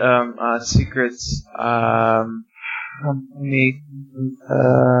 Secrets.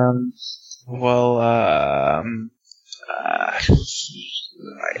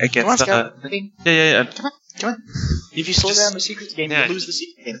 I guess. Come on, Scott. Yeah. Come on. If you slow down the secrets game, yeah. you lose the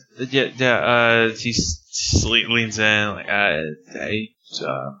secret game. He leans in like I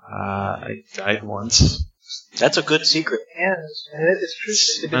died once. That's a good secret. Yeah, it's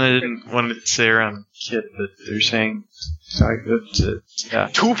true. And I didn't want to say around kid, but they're saying yeah.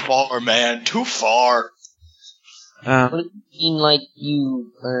 Too far, man. Too far. Would it mean like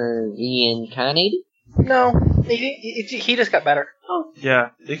you are reincarnated? No, he just got better. Yeah,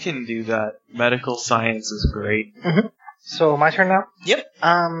 they can do that. Medical science is great. So my turn now. Yep.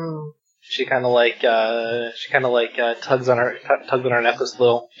 She kind of like tugs on her necklace a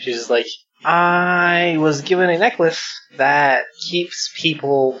little. She's just like, I was given a necklace that keeps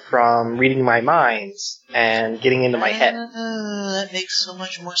people from reading my minds and getting into my head. That makes so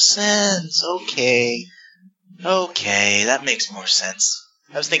much more sense. Okay, that makes more sense.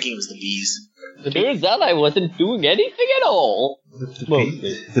 I was thinking it was the bees. Turns out I wasn't doing anything at all.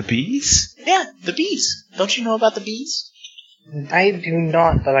 The bees? Yeah, the bees. Don't you know about the bees? I do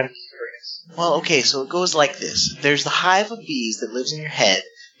not, but I'm curious. Well, okay, so it goes like this. There's the hive of bees that lives in your head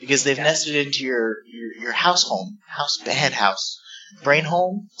because they've nested into your house home. Brain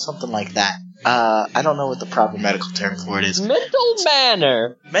home? Something like that. I don't know what the proper medical term for it is. Mental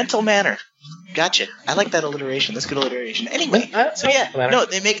manner. Mental manner. Gotcha. I like that alliteration. That's good alliteration. Anyway, so yeah, no,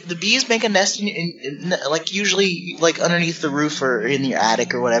 the bees make a nest in like usually like underneath the roof or in your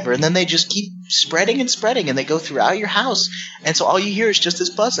attic or whatever, and then they just keep spreading and spreading, and they go throughout your house, and so all you hear is just this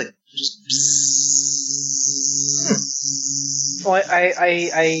buzzing, just. Well,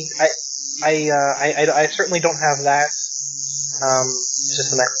 I certainly don't have that. It's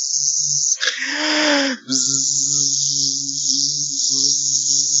just the next.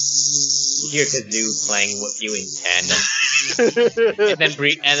 Hear kazoo playing with you in tandem,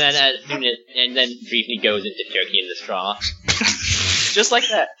 and then briefly goes into Turkey in the Straw. Just like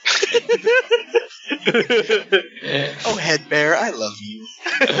that. Oh, Head Bear, I love you.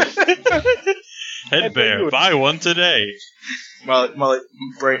 Head Bear, buy one today. Molly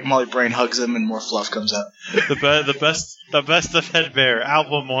Brain hugs him and more fluff comes out. The best of Head Bear,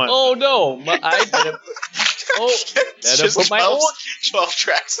 album 1. Oh no! I better. Better put my 12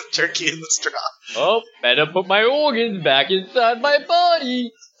 tracks of Turkey in the Straw. Oh, better put my organs back inside my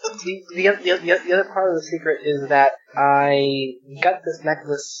body. The other part of the secret is that I got this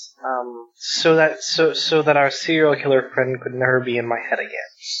necklace so that our serial killer friend could never be in my head again.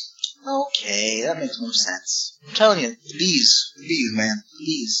 Okay, that makes more sense. I'm telling you, the bees, man, the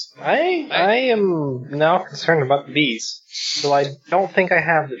bees. I am now concerned about the bees, so I don't think I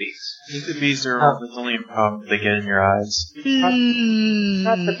have the bees. I think the bees are the only problem they get in your eyes.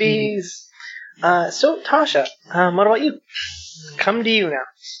 Not the bees. So Tasha, what about you? Come to you now.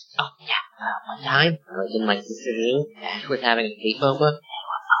 Oh yeah, one time I was in my sister's room. Dad was having a sleepover.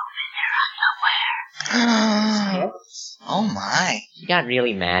 Oh my! She got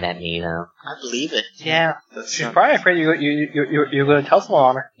really mad at me though. I believe it. Yeah, she's probably afraid you're going to tell someone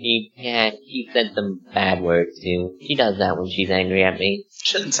on her. She said some bad words too. She does that when she's angry at me.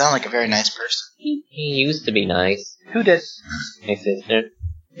 She doesn't sound like a very nice person. He used to be nice. Who did? My sister.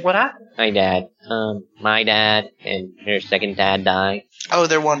 What happened? My dad. My dad and her second dad died. Oh,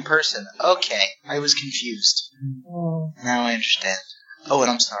 they're one person. Okay, I was confused. Now I understand. Oh,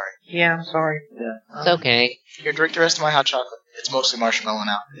 and I'm sorry. Yeah, I'm sorry. Yeah. It's okay. Here, drink the rest of my hot chocolate. It's mostly marshmallow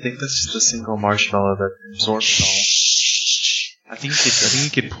now. I think that's just a single marshmallow that absorbs it all. I think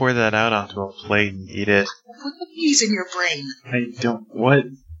you could pour that out onto a plate and eat it. Put the bees in your brain. I don't. What?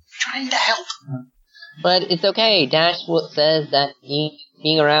 Trying to help. But it's okay. Dash says that him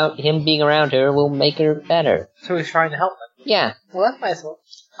being around her will make her better. So he's trying to help them. Yeah. Well, that's nice.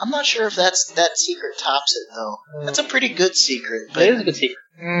 I'm not sure if that secret tops it though. That's a pretty good secret. But It is a good secret.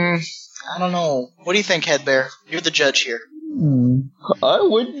 I don't know. What do you think, Head Bear? You're the judge here. I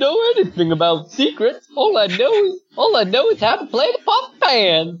wouldn't know anything about secrets. All I know is how to play the pop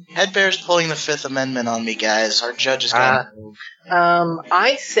band. Head Bear's pulling the Fifth Amendment on me, guys. Our judge is gonna move.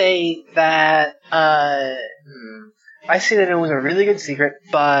 I say that it was a really good secret,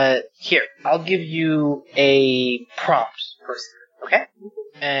 but here, I'll give you a prompt for secret, okay?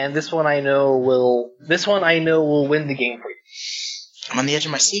 And this one I know will win the game for you. I'm on the edge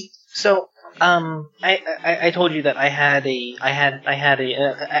of my seat. So, I told you that I had an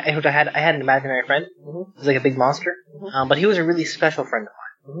imaginary friend. He was like a big monster. But he was a really special friend of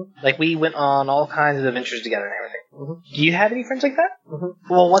mine. Like, we went on all kinds of adventures together and everything. Do you have any friends like that?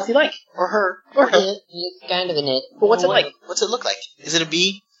 Well, what's he like? Or her. Or her. He's kind of an it. Well, what's it like? What's it look like? Is it a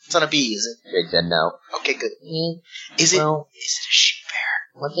bee? It's not a bee, is it? Jake said no. Okay, good. Is it a she-bear?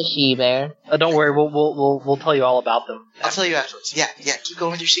 What's a she-bear? Don't worry, we'll tell you all about them. I'll tell you afterwards. Yeah, keep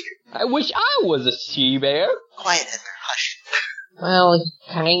going with your secret. I wish I was a she-bear. Quiet, Head Bear, hush. Well, he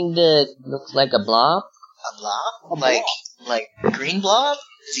kinda looks like a blob. A blob? Like green blob?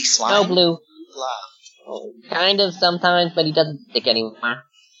 Is he slime? No, blue. Blob. Kind of sometimes, but he doesn't stick anymore.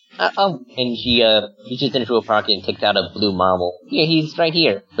 And she reaches into a pocket and takes out a blue marble. Here, he's right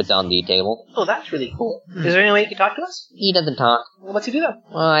here. Puts on the table. Oh, that's really cool. Is there any way you can talk to us? He doesn't talk. Well, what's he do then?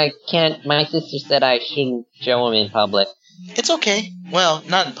 Well, I can't. My sister said I shouldn't show him in public. It's okay. Well,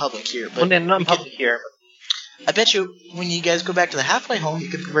 not in public here, but Well, not in public here. I bet you when you guys go back to the halfway home, you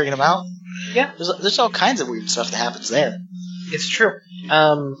could be bringing them out. Yeah. There's all kinds of weird stuff that happens there. It's true.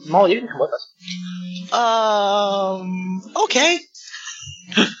 Molly, you can come with us. Okay.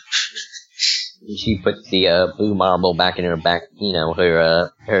 She puts the blue marble back in her back,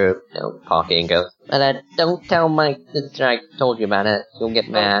 her pocket and goes, "But don't tell my sister I told you about it. She'll get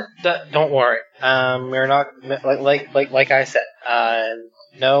mad." Don't worry. We're not like I said.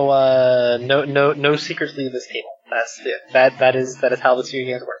 No secrets leave this table. That's it. That is how the studio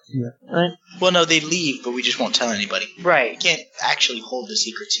games work. Yeah. Right. Well, no, they leave, but we just won't tell anybody. Right. We can't actually hold the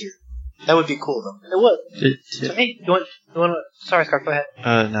secrets here. That would be cool, though. It would. So, hey, you want? Sorry, Scott. Go ahead.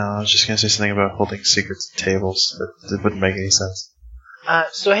 No, I was just gonna say something about holding secrets at tables. That wouldn't make any sense.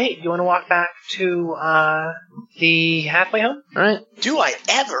 So hey, you want to walk back to the halfway home? All right. Do I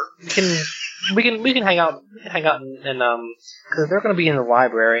ever? We can hang out and because they're going to be in the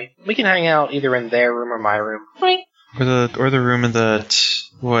library. We can hang out either in their room or my room. Right. Or the room in that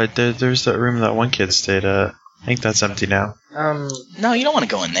there's that room that one kid stayed at. I think that's empty now. No, you don't want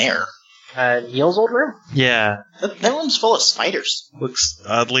to go in there. Neil's old room? Yeah. That room's full of spiders. Looks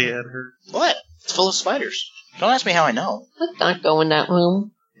oddly at her. What? It's full of spiders. Don't ask me how I know. Let's not go in that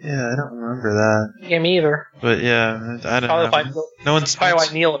room. Yeah, I don't remember that. Yeah, me either. But yeah, I don't know. No one's probably why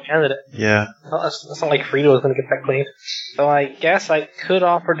Neil abandoned it. Yeah. Well, it's not like Frieda was going to get that cleaned. So I guess I could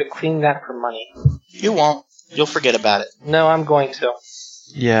offer to clean that for money. You won't. You'll forget about it. No, I'm going to.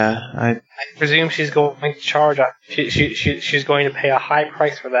 Yeah, I presume she's going to charge. She's going to pay a high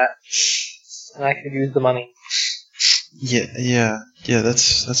price for that, and I could use the money. Yeah.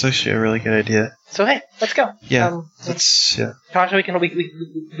 That's actually a really good idea. So hey, let's go. Yeah, Tasha, we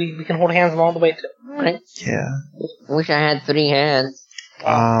can hold hands all the way to. Right? Yeah. Wish I had 3 hands.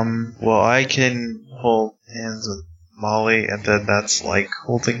 Well, I can hold hands with Molly, and then that's like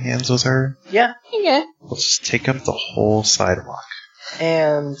holding hands with her. Yeah. We'll just take up the whole sidewalk.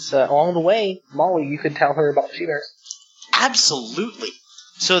 And along the way, Molly, you could tell her about the she-bears. Absolutely.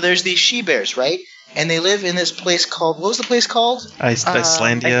 So there's these she-bears, right? And they live in this place called... What was the place called?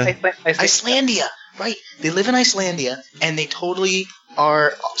 Icelandia. Icelandia, right. They live in Icelandia, and they totally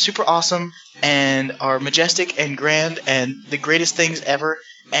are super awesome and are majestic and grand and the greatest things ever.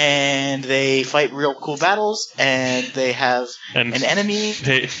 And they fight real cool battles, and they have an enemy.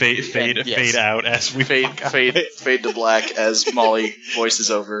 Fade out as we fade to black as Molly voices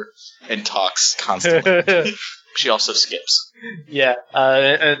over and talks constantly. She also skips. Yeah,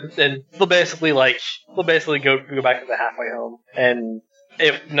 and they'll basically go back to the halfway home, and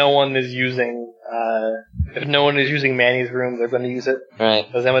if no one is using Manny's room, they're going to use it. Right.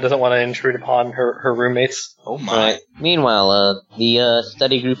 Because Emma doesn't want to intrude upon her roommates. Oh my. Right. Meanwhile, the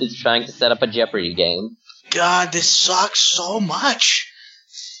study group is trying to set up a Jeopardy game. God, this sucks so much.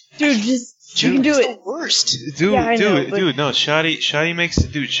 Dude, you can do it's it. The worst. Dude, No, Shoddy makes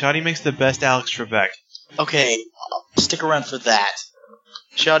the best Alex Trebek. Okay, I'll stick around for that.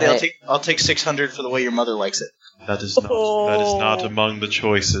 Shoddy, I'll take 600 for the way your mother likes it. That is not among the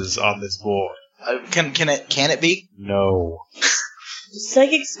choices on this board. Can it be? No.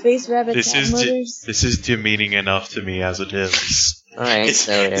 Psychic space rabbit This is demeaning enough to me as it is. Alright,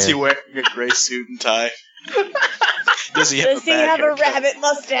 is he wearing a gray suit and tie? Does he have a rabbit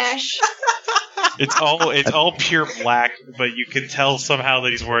mustache? It's all pure black, but you can tell somehow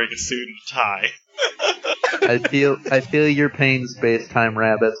that he's wearing a suit and tie. I feel your pain, space-time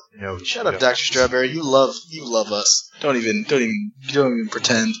rabbit. No, Shut up, Dr. Strawberry. You love us. Don't even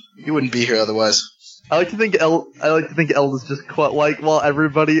pretend. You wouldn't be here otherwise. I like to think Elda's just while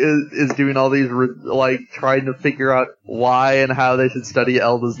everybody is doing all these trying to figure out why and how they should study.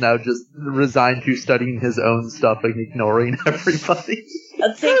 Elda's now just resigned to studying his own stuff and ignoring everybody.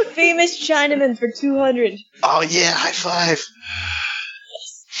 I'll take famous Chinaman for 200. Oh yeah, high five.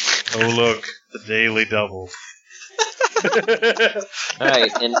 Oh look, the daily double.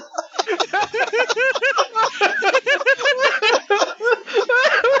 Alright, and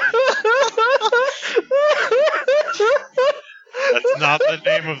That's not the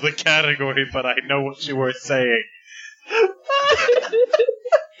name of the category, but I know what you were saying.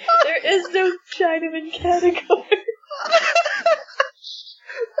 There is no Chinaman category.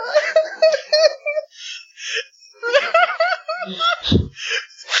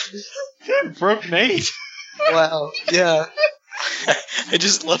 Broke Nate. Wow, yeah. I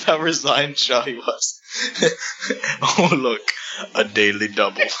just love how resigned Shoddy was. Oh look, a daily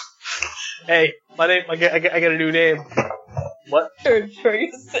double. Hey, my name. I got a new name. What?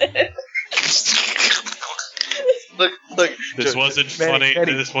 Ferguson. Look. This wasn't funny.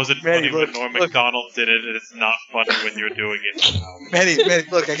 This wasn't funny when Norm Macdonald did it, and it's not funny when you're doing it. Manny,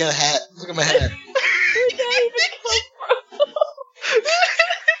 look, I got a hat. Look at my hat. We're not even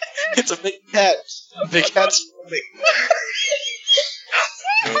It's a big cat. Big cat's swimming.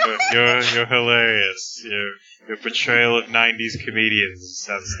 You're hilarious. Your portrayal of '90s comedians is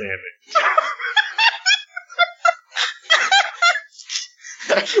outstanding.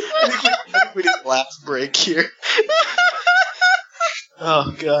 I think we need a laugh break here.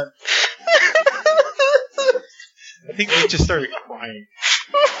 Oh god. I think we just started crying.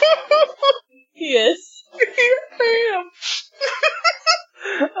 Yes. I am.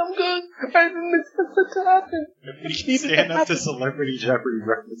 I'm good. I didn't expect that to happen. We can stand up to Celebrity Jeopardy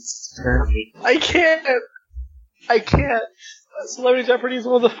references, apparently. I can't. Celebrity Jeopardy is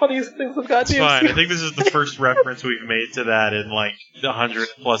one of the funniest things I've got It's fine. I think this is the first reference we've made to that in like the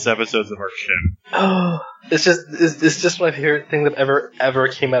 100+ episodes of our show. It's just my favorite thing that ever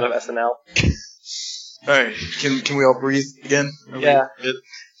came out of SNL. Alright, can we all breathe again? Yeah.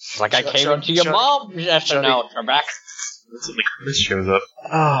 It's like I came into your mom's SNL, Trebek. That's when the Chris shows up.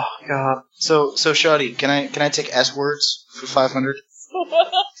 Oh god. So Shoddy, can I take S words for 500?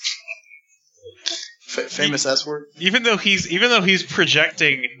 Famous S word? Even though he's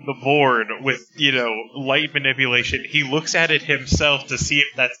projecting the board with, light manipulation, he looks at it himself to see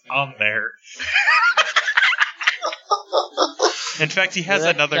if that's on there. In fact, he has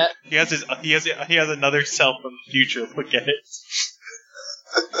another. He has another self in the future. Look at it.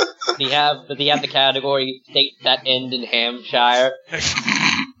 Does he have the category states that end in Hampshire?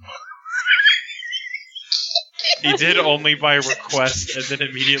 He did only by request and then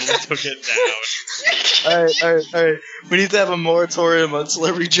immediately took it down. Alright. We need to have a moratorium on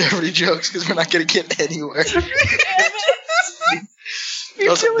Celebrity Jeopardy jokes because we're not going to get anywhere.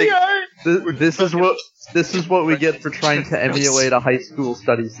 You really are. This is what we get for trying to emulate a high school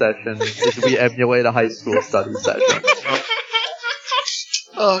study session. Is we emulate a high school study session.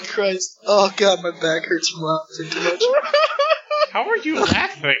 Oh Christ! Oh God, my back hurts from laughing too much. How are you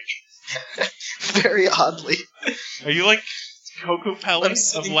laughing? Very oddly. Are you like Coco Pellet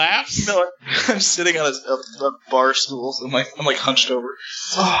of laughs? No, I'm sitting on a bar stool, so I'm like hunched over.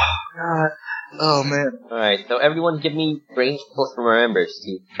 Oh god. Oh man. Alright, so everyone give me brains plus from our members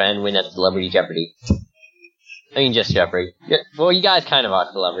to try and win at Celebrity Jeopardy. I mean, just Jeopardy. Yeah, well, you guys kind of are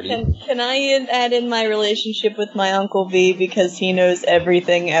celebrity. Can I add in my relationship with my Uncle V because he knows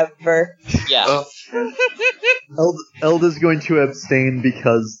everything ever? Yeah. Elda's going to abstain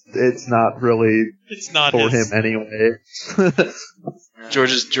because it's not really for him anyway.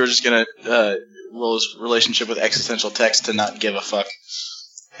 George is gonna roll his relationship with existential text to not give a fuck.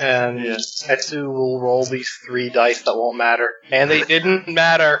 And Etsu will roll these 3 dice that won't matter. And they didn't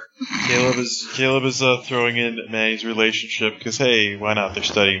matter. Caleb is throwing in Manny's relationship because, hey, why not? They're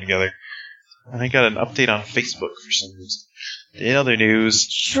studying together. And I got an update on Facebook for some reason. In other news,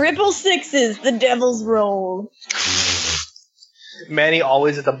 666, the devil's roll. Manny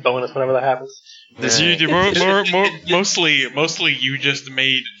always is a bonus whenever that happens. Mostly you just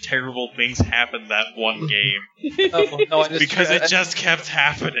made terrible things happen that one game. No, because it just kept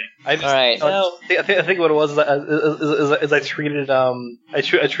happening. Alright. I think what it was is I treated I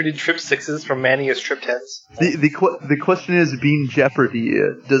treated trip 6s from Manny as trip 10s. The question is, being Jeopardy,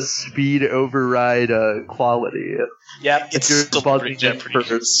 does speed override quality? Yeah, it's still Jeopardy,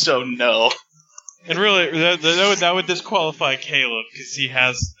 so no. And really, that would disqualify Caleb because he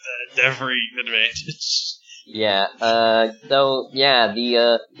has every advantage. Yeah.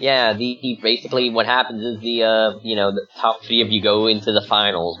 Basically what happens is the top 3 of you go into the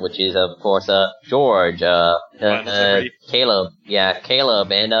finals, which is of course George, Caleb,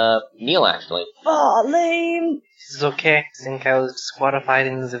 and Neil actually. Aw, lame. This is okay. I think I was disqualified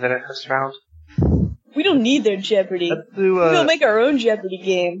in the very first round. We don't need their Jeopardy. We'll make our own Jeopardy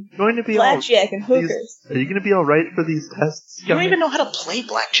game. Going to be blackjack and hookers. Are you going to be alright for these tests? You don't even know how to play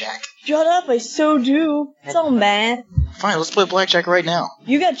blackjack. Shut up, I so do. It's all math. Fine, let's play blackjack right now.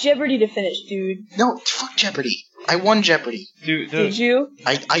 You got Jeopardy to finish, dude. No, fuck Jeopardy. I won Jeopardy. Did you?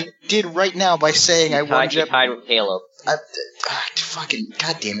 I did right now by saying I won Jeopardy. Tied with Caleb. Fucking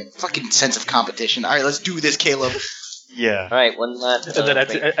goddamn it! Fucking sense of competition. All right, let's do this, Caleb. Yeah. All right, one last. And then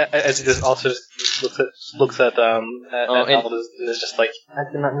as he just also looks at Aldous and is just like, I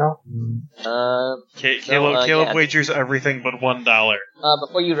did not know. Caleb wagers everything but $1.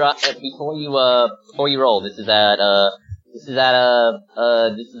 Before you roll, this is a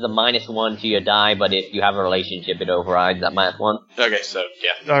 -1 to your die, but if you have a relationship, it overrides that -1. Okay, so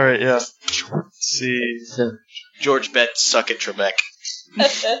yeah. All right, yeah. Let's see. George bet suck at Trebek.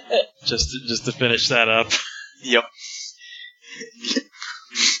 just to finish that up. Yep.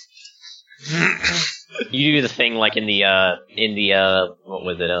 You do the thing like in the what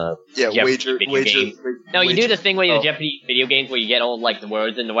was it Yeah, Jeopardy video game. No, you do the thing where Oh. the Jeopardy video games where you get all like the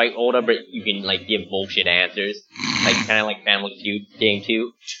words in the right order, but you can like give bullshit answers, like kind of like Family Feud game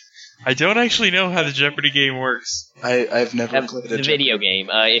 2. I don't actually know how the Jeopardy game works. I've never played The video game.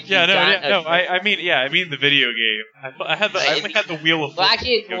 If you got I mean the video game. I only had the Wheel of Well, Fortune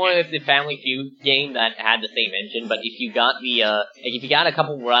actually, it's video more game. of the Family Feud game that had the same engine. But if you got the if you got a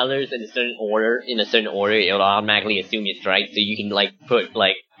couple brothers in a certain order, it'll automatically assume it's right. So you can like put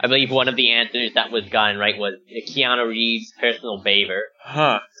like I believe one of the answers that was gotten right was Keanu Reeves' personal favor.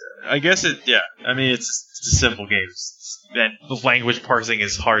 Huh. I guess it. Yeah. I mean, it's a simple game. And the language parsing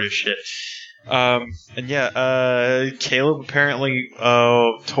is hard as shit. And yeah, Caleb apparently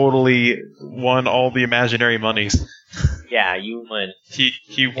totally won all the imaginary monies. Yeah, you won.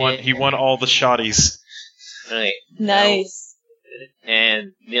 He won all the shotties. Right. Nice.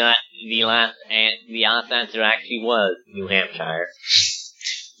 And the last answer actually was New Hampshire.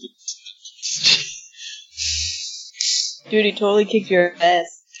 Dude, he totally kicked your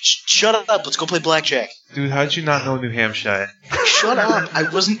ass. Shut up. Let's go play blackjack. Dude, how'd you not know New Hampshire? Shut up. I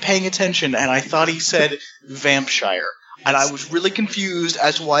wasn't paying attention, and I thought he said Vampshire. And I was really confused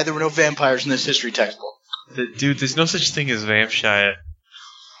as to why there were no vampires in this history textbook. Dude, there's no such thing as Vampshire.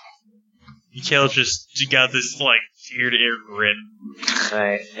 Caleb you got this, like, ear-to-ear grin.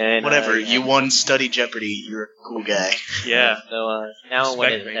 Right. And, Whatever, you won Study Jeopardy. You're a cool guy. Yeah. So now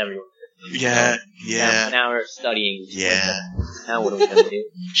what is Respect me. everyone? Yeah. Now we're studying. Yeah. Now what are we gonna do?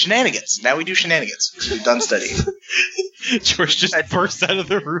 Shenanigans. Now we do shenanigans. Because we've done studying. George just burst out of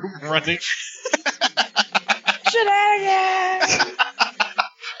the room running. Shenanigans!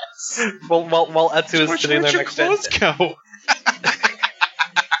 While Etsu is George, sitting where'd there your next to clothes go?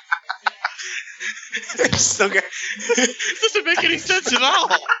 So good. This doesn't make any sense at all.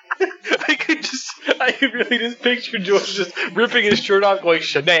 I could really just picture George just ripping his shirt off, going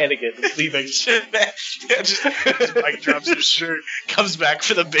shenanigans, and leaving. Yeah, just Mike drops his shirt, comes back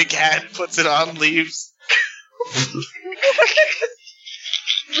for the big hat, puts it on, leaves.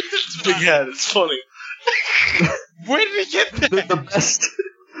 It's a big hat, it's funny. Where did he get that? The best.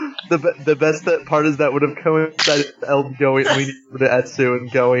 The best that part is that would have coincided with Eld going, leaning over to Etsu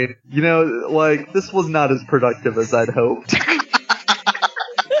and going, you know, like, this was not as productive as I'd hoped.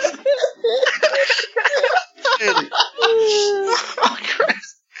 Oh,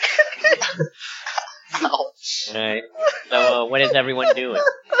 Christ. Alright. So what is everyone doing?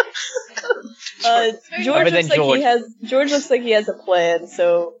 George Other than George looks like he has a plan,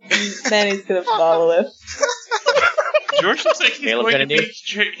 so Manny's gonna follow him. George looks like he's Caleb going gonna to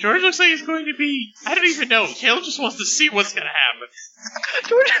be. George looks like he's going to be. I don't even know. Caleb just wants to see what's going to happen.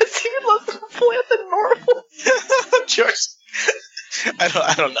 George has even less of a plan than normal. George.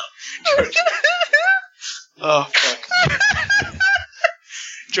 I don't know. George. Oh, fuck.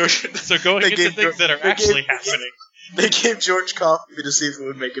 George. So going They into gave things that are they actually gave- happening. They gave George coffee to see if it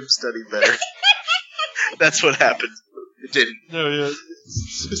would make him study better. That's what happened. It didn't. No, yeah.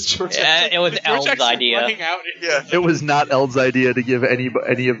 It's George. Yeah, it was George El's actually idea. running out. Yeah. It was not Eld's idea to give any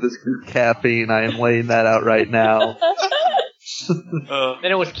of this group caffeine. I am laying that out right now.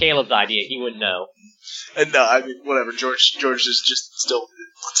 Then it was Caleb's idea. He wouldn't know. And no, I mean, whatever. George is just still.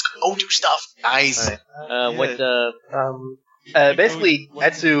 Let's go do stuff. Nice. What Basically,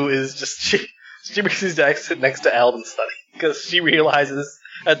 Etsu is just she brings his desk sit next to Eld and study because she realizes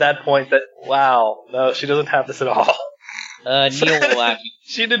at that point that wow, no, she doesn't have this at all. Neil will actually.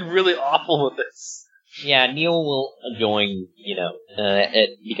 She did really awful with this. Yeah, Neil will join,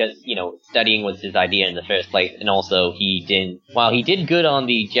 because, studying was his idea in the first place, and also while he did good on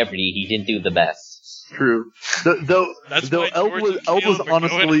the Jeopardy, he didn't do the best. True. Though why Eld George was and Caleb are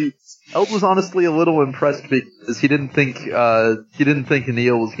going. Eld was honestly a little impressed because he didn't think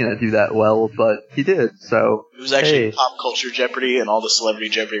Neil was gonna do that well, but he did. So It was actually hey. pop culture Jeopardy, and all the celebrity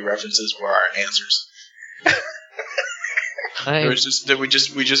Jeopardy references were our answers. It was just that we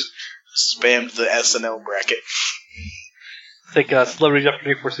just spammed the SNL bracket. Think Celebrity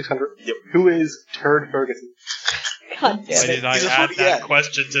Jeopardy for 600. Yep. Who is Turd Ferguson? God Why damn it. did I He's a add funny that guy.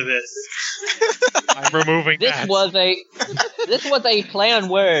 question to this? I'm removing This that. was a play on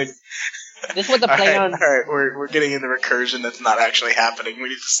words. This was a play on. Alright, we're getting in the recursion that's not actually happening. We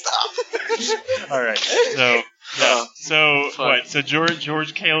need to stop. All right. So, yeah. So Fine. what? So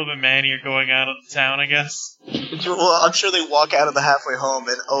George, Caleb, and Manny are going out of the town, I guess. Well, I'm sure they walk out of the halfway home,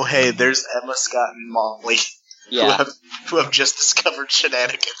 and oh hey, there's Emma, Scott, and Molly Yeah. who have just discovered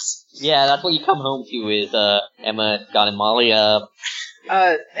shenanigans. Yeah, that's what you come home to is Emma, Scott, and Molly.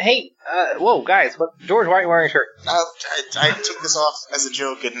 Hey, whoa, guys, George, why are you wearing a shirt? I took this off as a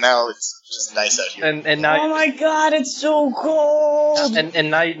joke, and now it's just nice out here. And now, Oh my god, it's so cold!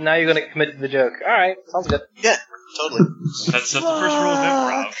 and now you're gonna commit to the joke. All right, sounds good. Yeah, totally. That's the first rule of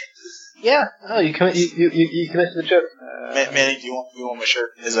improv. Yeah. Oh, you commit to the joke. Manny, do you want my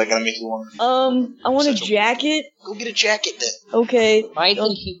shirt? Is that gonna make you warm? I want a jacket. Go get a jacket then. Okay. I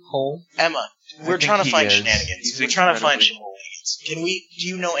think he's home. Emma, we're think trying to he find is. shenanigans. He's We're trying to find incredibly shenanigans. Do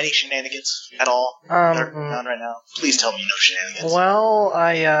you know any shenanigans at all? that are going on right now? Please tell me you know shenanigans. Well,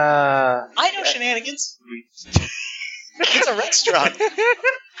 I know shenanigans. It's a restaurant.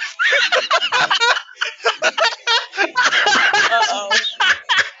 Uh-oh.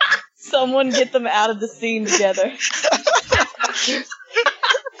 Someone get them out of the scene together.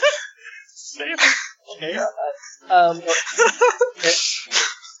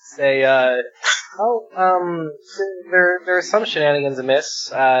 Say, there's some shenanigans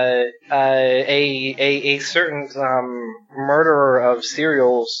amiss. A certain murderer of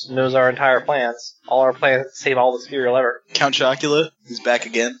cereals knows our entire plans. All our plans to save all the cereal ever. Count Chocula is back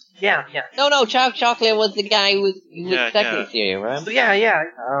again. Yeah. No, Chocolate was the guy who was Yeah, second series, right? So yeah.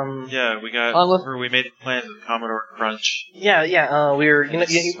 Yeah, we made the plans with Commodore Crunch. We were,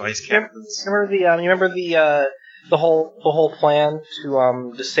 Spice Captains. remember the whole plan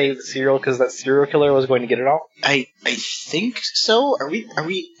to save the cereal because that serial killer was going to get it all. I think so. Are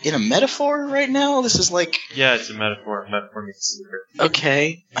we in a metaphor right now? This is like Yeah, it's a metaphor. Metaphor means secret.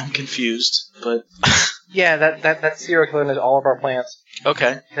 okay. I'm confused, but Yeah, that serial killer knows all of our plans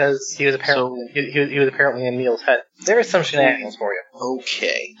okay. because he was apparently he was apparently in Neil's head. There is some shenanigans for you.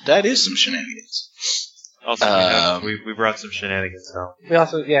 Okay, that is some shenanigans. Also, we brought some shenanigans home. We brought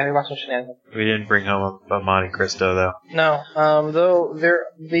some shenanigans. We didn't bring home a Monte Cristo, though. No, though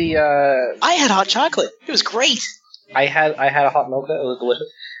I had hot chocolate. It was great. I had a hot mocha. It was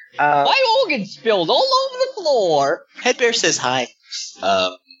delicious. My organ spilled all over the floor. Headbear says hi.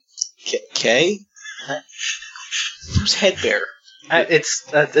 Kay? Who's Headbear?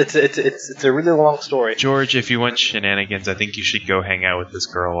 It's a really long story. George, if you want shenanigans, I think you should go hang out with this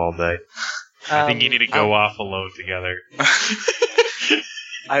girl all day. I think you need to go off alone together.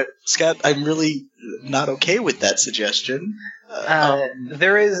 Scott, I'm really not okay with that suggestion.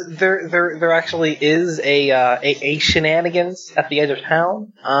 There actually is a shenanigans at the edge of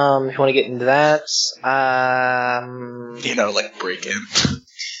town. If you want to get into that, Like break in.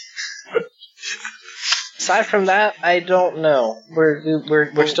 aside from that, I don't know. We're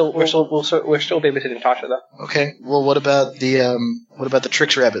still babysitting Tasha though. Okay. Well, what about the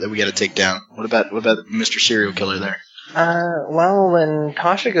Tricks Rabbit that we got to take down? What about Mr. Serial Killer there? Well, when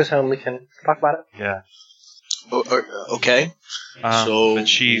Tasha goes home, we can talk about it. Yeah. Okay. So, but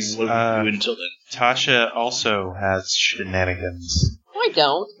she's what do we do until then? Tasha also has shenanigans. I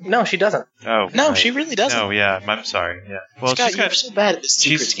don't. No, she doesn't. Oh No, right. she really doesn't. No, yeah, I'm sorry. Yeah. Well, Scott, she's got. you're so bad at this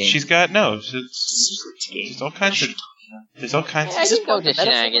secret game. She's got There's all kinds of. There's all kinds. I of... didn't go to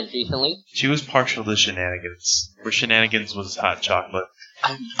shenanigans recently. She was partial to shenanigans. Where shenanigans was hot chocolate.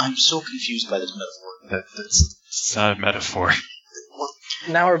 I'm so confused by this metaphor. It's not a metaphor.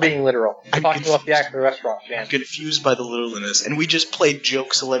 Now we're being literal. We're I'm talking about the actual restaurant. I'm confused by the literalness, and we just played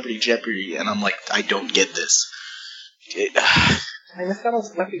Joke Celebrity Jeopardy, and I'm like, I don't get this. I missed out on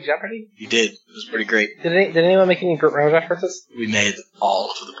Celebrity Jeopardy. You did. It was pretty great. Did anyone make any Burt Reynolds references? We made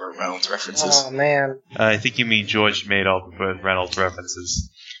all of the Burt Reynolds references. Oh man. I think you mean George made all the Burt Reynolds references.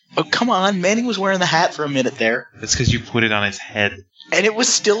 Oh, come on. Manning was wearing the hat for a minute there, That's because you put it on his head. and it was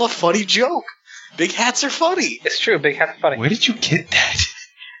still a funny joke. Big hats are funny. It's true. Big Hat's funny. Where did you get that?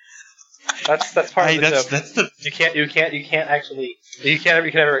 That's part of the joke. That's the. You can't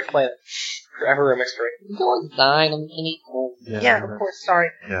ever explain it. Forever a mystery. Go inside. I'm gonna go. Yeah, of course. Sorry.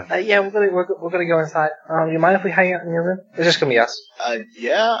 Yeah. We're gonna go inside. You mind if we hang out in your room? It's just gonna be us.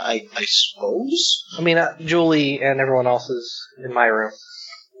 Yeah, I suppose. I mean, Julie and everyone else is in my room.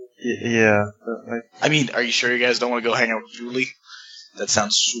 Yeah. I mean, are you sure you guys don't want to go hang out with Julie? That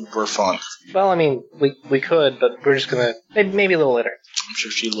sounds super fun. Well, I mean, we could, but we're just gonna maybe a little later. I'm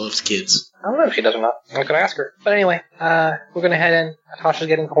sure she loves kids. I don't know if she does or not. I'm gonna ask her. But anyway, we're gonna head in. Tasha's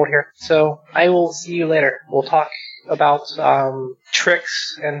getting cold here, so I will see you later. We'll talk about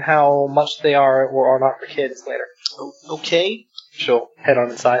tricks and how much they are or are not for kids later. Okay. She'll head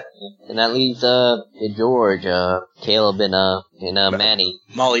on inside. And that leaves George, Caleb, and Manny.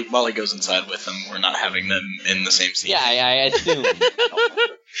 Molly goes inside with them. We're not having them in the same scene. Yeah, I assume.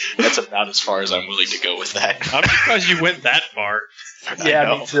 That's about as far as I'm willing to go with that. I'm surprised you went that far.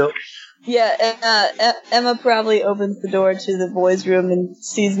 Yeah, me too. Yeah, Emma probably opens the door to the boys' room and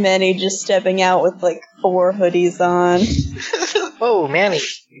sees Manny just stepping out with like 4 hoodies on. Oh, Manny,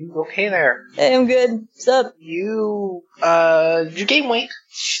 you okay there? Hey, I'm good. What's up? You gain weight?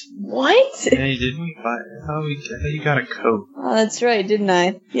 What? Hey, didn't we buy? How you got a coat? Oh, that's right, didn't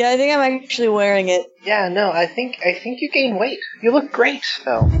I? Yeah, I think I'm actually wearing it. Yeah, no, I think you gained weight. You look great,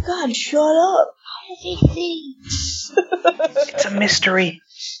 though. Oh my god, shut up. It's a mystery.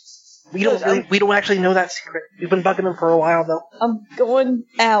 We don't actually know that secret. We've been bugging him for a while, though. I'm going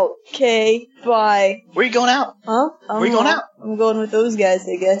out, okay? Bye. Where are you going out? Huh? Where you going out? I'm going with those guys,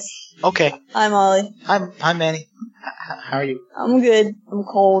 I guess. Okay. Hi, Molly. Hi, Manny. How are you? I'm good. I'm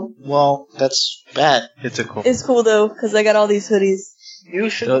cold. Well, that's bad. It's a cool. It's cool, though, because I got all these hoodies. You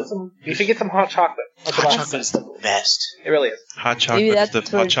should get some hot chocolate. Hot chocolate's the best. It really is. Hot Maybe chocolate's that's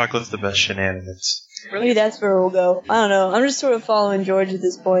the hot chocolate's the best shenanigans. Maybe that's where we'll go. I don't know. I'm just sort of following George at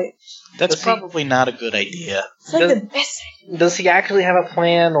this point. That's Does he- probably not a good idea. It's like Does- the best. Does he actually have a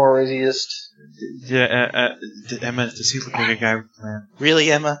plan, or is he just... Yeah, Emma, does he look like a guy with a plan?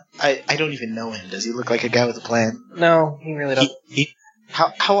 Really, Emma? I don't even know him. Does he look like a guy with a plan? No, he really doesn't.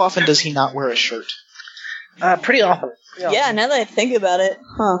 How often does he not wear a shirt? Pretty often. Yeah, now that I think about it.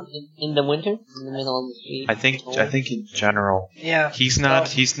 Huh. In the winter, in the middle of the street. I think in general, Yeah. he's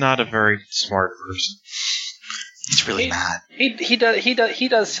not a very smart person. He's really not. He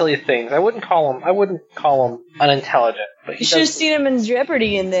does silly things. I wouldn't call him unintelligent, but he You should have does. seen him in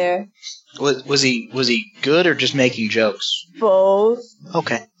Jeopardy in there. Was he good or just making jokes? Both.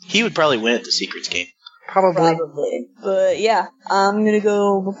 Okay. He would probably win at the secrets game. Probably. But yeah, I'm gonna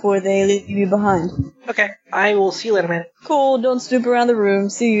go before they leave me behind. Okay, I will see you later, man. Cool, don't snoop around the room.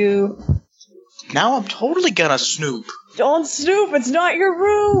 See you. Now I'm totally gonna snoop. Don't snoop, it's not your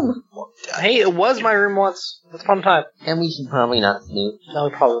room! Hey, it was my room once. It's a fun time. And we should probably not snoop. No,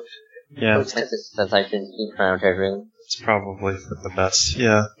 we probably. Yeah, Since I shouldn't snoop around her room. it's probably for the best.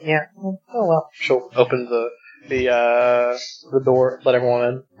 Yeah. Yeah. Oh well. She'll open the door, let everyone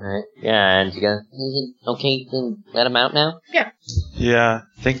in. Alright. Yeah, and she goes, is it okay to let him out now? Yeah.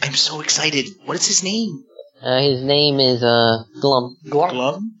 Think. I'm so excited. What is his name? His name is, Glum. Glump.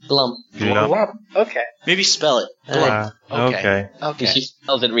 Glum? Glum. Glump. Okay. Maybe spell it. Glum. Okay. Okay. She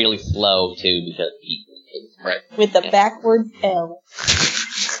spells it really slow, too, because he... Right. With the backwards L.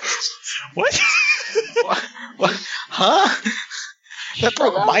 What? What? Huh? That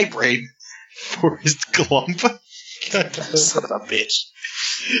broke my brain. Forrest Glump. Son of a bitch.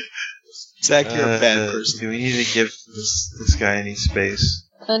 Zach, you're a bad person. Do we need to give this guy any space?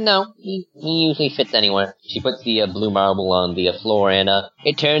 No, he usually fits anywhere. She puts the blue marble on the floor, and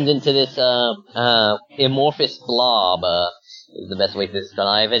it turns into this amorphous blob. Is the best way to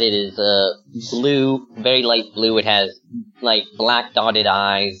describe it. It is blue, very light blue. It has like black dotted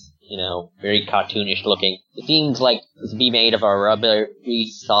eyes. You know, very cartoonish looking. It seems like to be made of a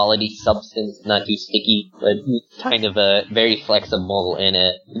rubbery, solidy substance, not too sticky, but kind of very flexible, and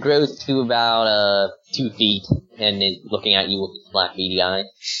it grows to about 2 feet, and is looking at you with its black beady eyes.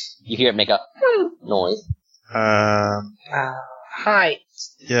 You hear it make a noise. Hi.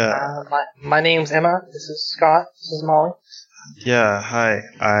 Yeah. My name's Emma. This is Scott. This is Molly. Yeah. Hi.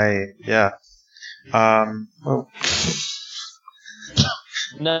 Yeah. Well,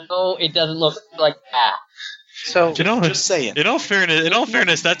 No, it doesn't look like that. So, you know, Just saying. in all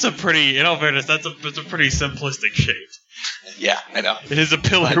fairness, that's a pretty simplistic shape. Yeah, I know. It is a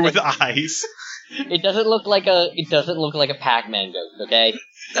pillar with eyes. It doesn't look like a Pac-Man ghost, okay?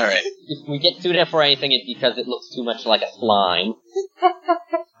 Alright. If we get sued for anything, it's because it looks too much like a slime.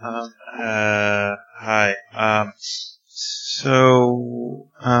 Hi. So,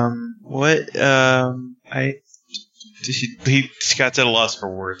 what, Scott's at a loss for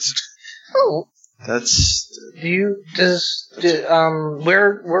words. Oh. we're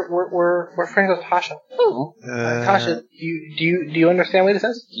friends with Tasha. Oh. Tasha, do you understand what he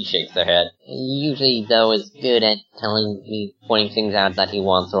says? He shakes her head. He usually, though, is good at telling me, pointing things out that he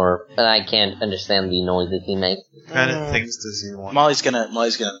wants, but I can't understand the noises he makes. What kind of things does he want? Molly's gonna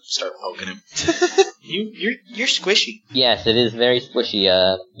start poking him. You're squishy. Yes, it is very squishy.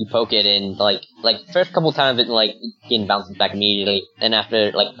 You poke it and like first couple times it skin bounces back immediately, and after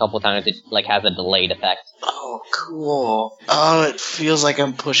a couple times it has a delayed effect. Oh, cool. Oh, it feels like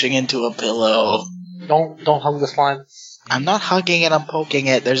I'm pushing into a pillow. Don't hug the slime. I'm not hugging it, I'm poking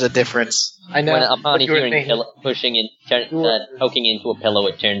it. There's a difference. I know. When upon what you were hearing thinking. pushing and poking into a pillow,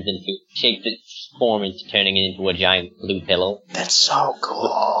 it shapes its form into turning it into a giant blue pillow That's so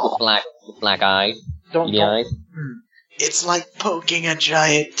cool. with black eyes, Don't. beady eyes. It's like poking a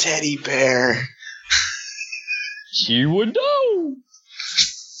giant teddy bear. She would know.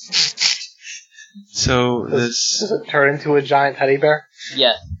 So this. Does it turn into a giant teddy bear?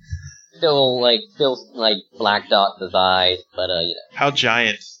 Yes. Still black dots as eyes, but How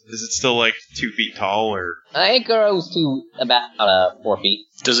giant? Is it still like 2 feet tall or? it grows to about 4 feet.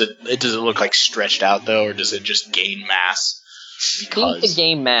 Does it look like stretched out though, or does it just gain mass? Seems to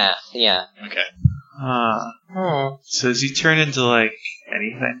gain mass, yeah. Okay. So does he turn into like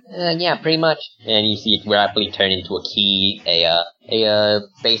anything? Yeah, pretty much. And you see it rapidly turn into a key, a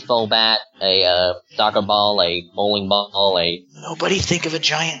baseball bat, a soccer ball, a bowling ball, Nobody think of a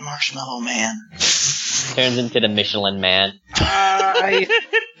giant marshmallow man. turns into the Michelin Man. I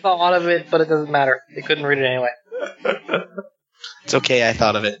thought of it, but it doesn't matter. They couldn't read it anyway. It's okay. I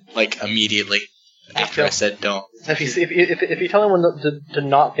thought of it like immediately after I said don't. If you tell anyone to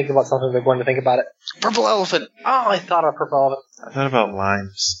not think about something, they're going to think about it. Purple elephant. Oh, I thought of purple elephant. I thought about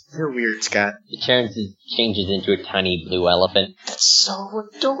limes. You're weird, Scott. It changes into a tiny blue elephant, That's so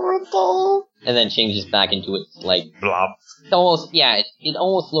adorable. and then changes back into its Blob. It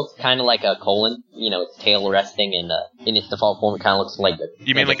almost looks kind of like a colon. Its tail resting, and in its default form, it kind of looks like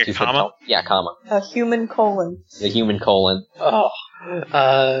You mean like a 2 foot comma? tall- Yeah, comma. A human colon. The human colon. Oh.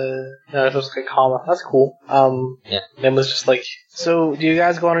 No, it was like a comma. That's cool. Yeah. Then was just like, so do you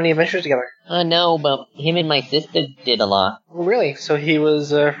guys go on any adventures together? No, but him and my sister did a lot. Oh, really? So he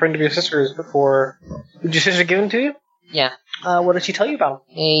was a friend of your sister's before. Did your sister give him to you? Yeah. What did she tell you about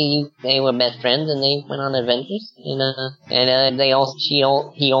him? They were best friends, and they went on adventures, and he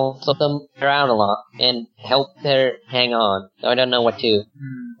also took her out a lot and helped her hang on. So I don't know what to.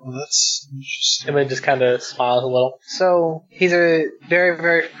 Well, that's interesting. Emma just kind of smiles a little. So he's a very,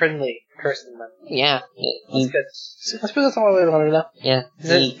 very friendly person then. Yeah, That's good. I suppose that's all I really wanted to know. yeah.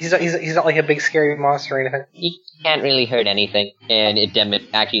 He's not like a big scary monster or anything. He can't really hurt anything, and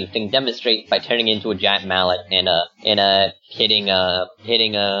the thing demonstrates by turning into a giant mallet and hitting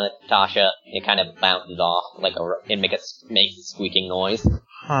Tasha. It kind of bounces off and makes a squeaking noise.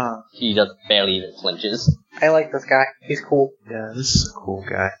 Huh. She just barely even flinches. I like this guy. He's cool. Yeah, this is a cool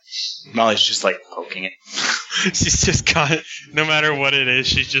guy. Molly's just like poking it. She's just got, no matter what it is,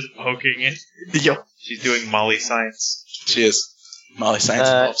 she's just poking it. Yo. She's doing Molly science. She is. Molly Science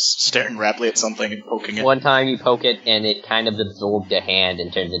involves staring rapidly at something and poking it. One time you poke it, and it kind of absorbs your hand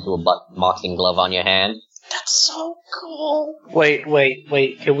and turns into a boxing glove on your hand. That's so cool. Wait.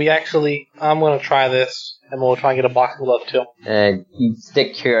 Can we actually... I'm going to try this, and we'll try and get a boxing glove too. You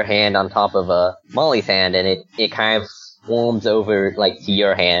stick your hand on top of Molly's hand, and it kind of swarms over to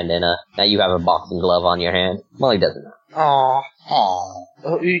your hand, and now you have a boxing glove on your hand. Molly doesn't know. Aww. Aww.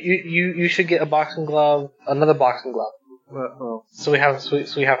 Oh, you should get a boxing glove, another boxing glove. So we have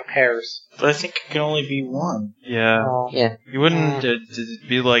pairs. But I think it can only be one. Yeah. Yeah. You wouldn't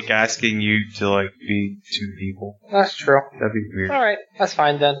be like asking you to like be 2 people. That's true. That'd be weird. All right, that's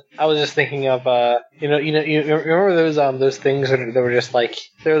fine then. I was just thinking of you remember those things that were just like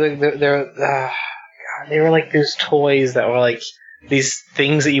they were like those toys that were like these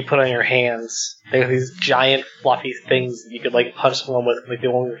things that you put on your hands. They were these giant fluffy things that you could like punch someone with, like they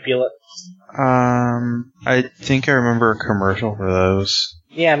won't even feel it. I think I remember a commercial for those.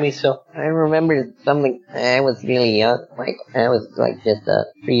 Yeah, me too. I remember something. I was really young. I was just a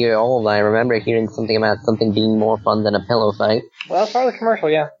 3-year-old. I remember hearing something about something being more fun than a pillow fight. Well, that's part of the commercial,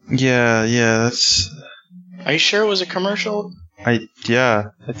 yeah. Yeah, that's... Are you sure it was a commercial? I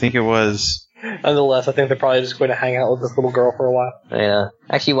think it was. Nonetheless, I think they're probably just going to hang out with this little girl for a while. Yeah.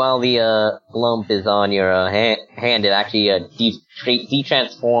 Actually, while the lump is on your hand, it actually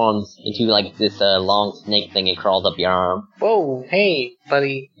de-transforms into this long snake thing and crawls up your arm. Whoa, hey,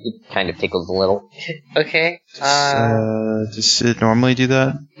 buddy. It kind of tickles a little. Okay. Does it normally do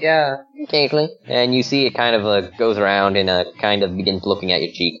that? Yeah. Occasionally. And you see it kind of goes around and kind of begins looking at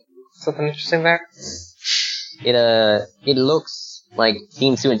your cheek. Something interesting there? It looks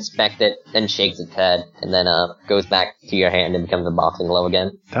seems to inspect it, then shakes its head, and then goes back to your hand and becomes a boxing glove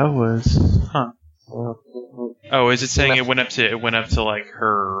again. That was... Huh. Oh, is it saying it went up to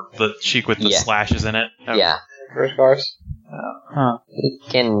the cheek with the slashes in it? Okay. Yeah. First scars. Huh. It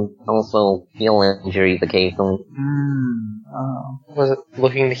can also heal injuries occasionally. Oh. Was it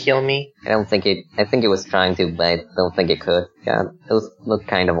looking to heal me? I think it was trying to, but I don't think it could. God, those look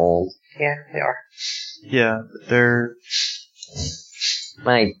kind of old. Yeah, they are. Yeah, they're...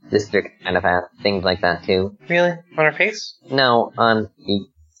 My sister kind of has things like that too. Really? On her face? No, on her, it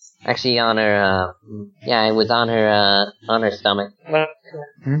was on her stomach. What?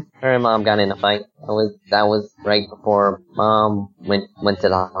 Her and Mom got in a fight. That was right before Mom went to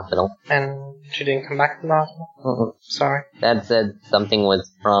the hospital. And she didn't come back from the hospital? Uh-uh. Sorry. Dad said something was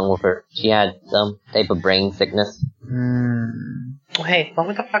wrong with her. She had some type of brain sickness. Well, hey, let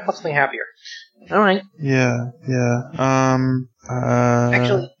me talk about something happier. All right. Yeah.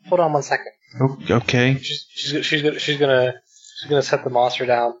 Actually, hold on 1 second. Okay. She's gonna set the monster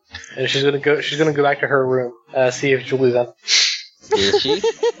down, and she's gonna go back to her room, see if Julie's up. Is she?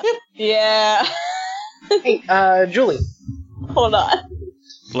 Yeah. Hey, Julie. Hold on.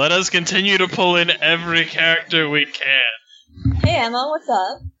 Let us continue to pull in every character we can. Hey Emma, what's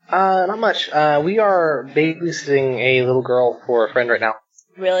up? Not much. We are babysitting a little girl for a friend right now.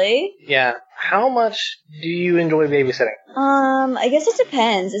 Really? Yeah. How much do you enjoy babysitting? I guess it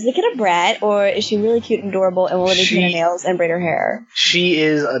depends. Is the kid a brat, or is she really cute and adorable and will let me paint her nails and braid her hair? She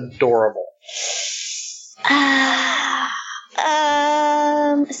is adorable.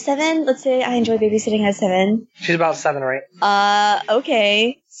 7. Let's say I enjoy babysitting at 7. She's about 7, right?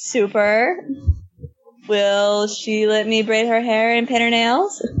 Okay. Super. Will she let me braid her hair and paint her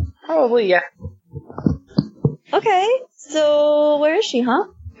nails? Probably, yeah. Okay. So, where is she, huh?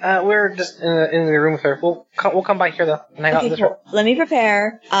 We're just in the room with her. We'll come by here, though, and hang out in this room. Let me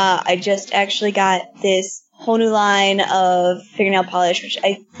prepare. I just actually got this whole new line of fingernail polish, which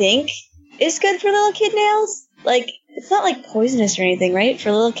I think is good for little kid nails. Like, it's not, like, poisonous or anything, right?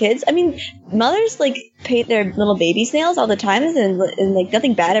 For little kids. I mean, mothers, like, paint their little babies' nails all the time, and like,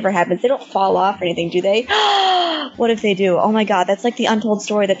 nothing bad ever happens. They don't fall off or anything, do they? What if they do? Oh, my God. That's, like, the untold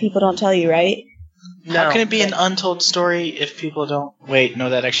story that people don't tell you, right? No. How can it be an untold story if people don't? Wait, no,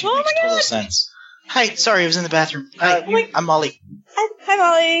 that actually makes total sense. Hi, sorry, I was in the bathroom. Hi, I'm Molly. Hi,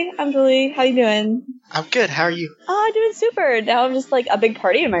 Molly. I'm Julie. How you doing? I'm good. How are you? Oh, doing super. Now I'm just, like, a big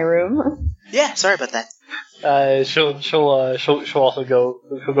party in my room. Yeah, sorry about that. She'll also go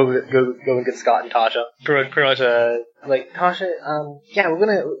and get Scott and Tasha. Pretty much, like, Tasha, yeah, we're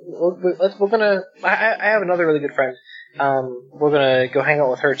gonna, I have another really good friend. We're gonna go hang out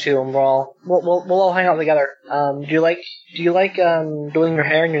with her too, and we'll all hang out together. Do you like doing your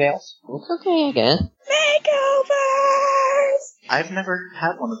hair and your nails? It's okay, I guess. Makeovers! I've never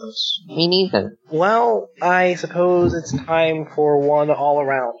had one of those. Me neither. Well, I suppose it's time for one all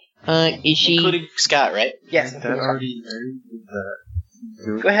around. Is she? Including Scott, right? Yes. That already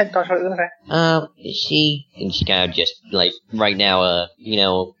Go ahead, Tasha. What are you gonna say? Is she? And she kind of just, like, right now,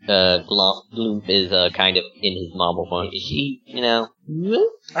 Gloomp is, kind of in his marble form. Is she,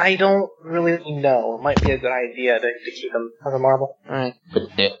 I don't really know. It might be a good idea to keep him as a marble. Alright.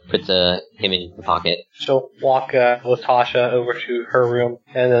 Puts him in the pocket. She'll walk with Tasha over to her room,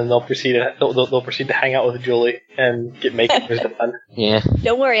 and then they'll proceed to hang out with Julie and get makeovers done. Yeah.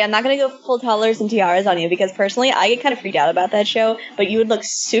 Don't worry, I'm not gonna go full toddlers and tiaras on you, because personally, I get kind of freaked out about that show, but you would look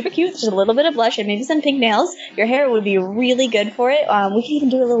super cute, just a little bit of blush and maybe some pink nails. Your hair would be really good for it. We can even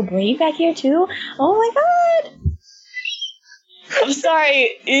do a little braid back here, too. Oh my god! I'm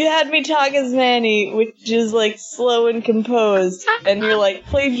sorry, you had me talk as Manny, which is, like, slow and composed, and you're like,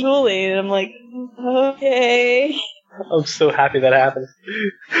 play Julie, and I'm like, okay. I'm so happy that happened.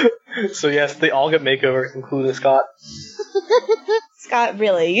 So yes, they all get makeovers, including Scott. Scott,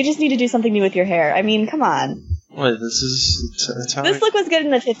 really, you just need to do something new with your hair. I mean, come on. What, it's how This look was good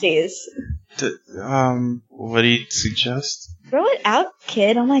in the 50s. what do you suggest? Throw it out,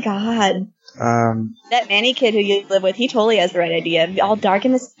 kid. Oh my god. That Manny kid who you live with, he totally has the right idea. All dark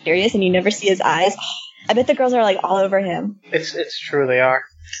and mysterious, and you never see his eyes. I bet the girls are, like, all over him. It's true, they are.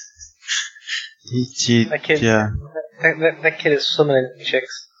 That kid, yeah. That kid is swimming in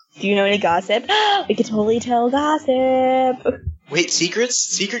chicks. Do you know any gossip? We could totally tell gossip. Wait, secrets?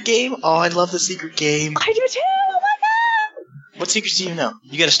 Secret game? Oh, I love the secret game. I do too! Oh my god! What secrets do you know?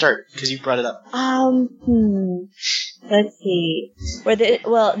 You gotta start, because you brought it up. Let's see.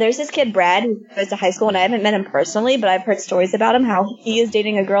 There's this kid, Brad, who goes to high school, and I haven't met him personally, but I've heard stories about him, how he is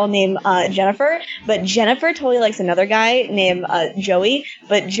dating a girl named Jennifer, but Jennifer totally likes another guy named Joey,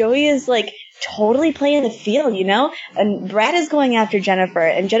 but Joey is, like, totally playing the field, you know? And Brad is going after Jennifer,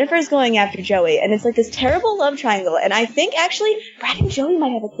 and Jennifer is going after Joey, and it's like this terrible love triangle, and I think, actually, Brad and Joey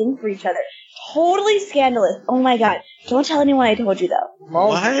might have a thing for each other. Totally scandalous. Oh my god. Don't tell anyone I told you, though.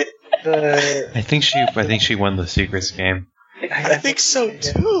 What? I think she won the secrets game. I think so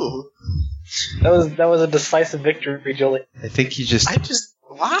too. That was a decisive victory, Julie. I think he just.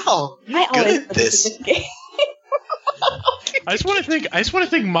 Wow. You're I good always at this. I just want to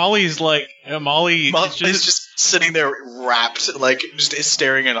think Molly's like Molly. Molly's just sitting there rapt, like just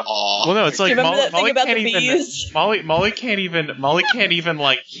staring in awe. Well, no, it's like Do you remember that thing Molly about can't the even. bees? Molly can't even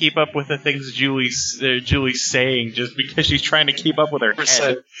like keep up with the things Julie's saying just because she's trying to keep up with her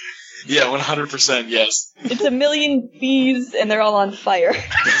head. Yeah, 100%. Yes. It's a million bees, and they're all on fire.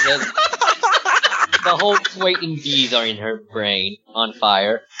 The whole Clayton bees are in her brain, on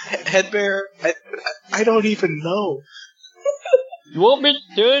fire. Headbear, I don't even know. You want me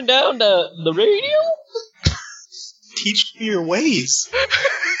to turn down the radio? Teach me your ways.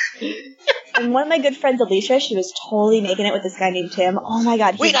 And one of my good friends, Alicia, she was totally making it with this guy named Tim. Oh my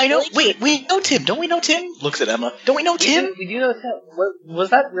god. Wait, I know. Wait, we know Tim. Don't we know Tim? Looks at Emma. Don't we know Tim? We do know Tim. Was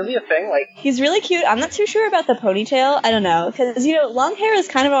that really a thing? Like, He's really cute. I'm not too sure about the ponytail. I don't know. Because, long hair is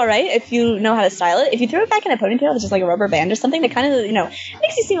kind of alright if you know how to style it. If you throw it back in a ponytail with just like a rubber band or something, it kind of,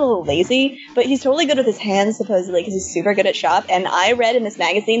 makes you seem a little lazy. But he's totally good with his hands, supposedly, because he's super good at shop. And I read in this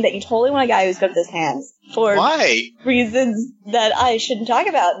magazine that you totally want a guy who's good with his hands. For Why? reasons that I shouldn't talk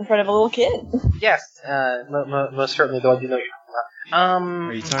about in front of a little kid. yes, most certainly, though I do know you're talking about.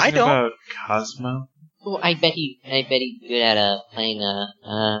 Are you talking about Cosmo? Oh, I bet he's good at playing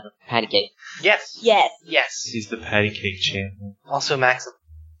patty cake. Yes. Yes. He's the patty cake champion. Also Maxim.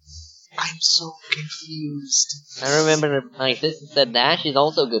 I'm so confused. I remember my sister said Dash is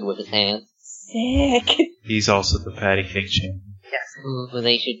also good with his hands. Sick. He's also the patty cake champion. Yes. Well,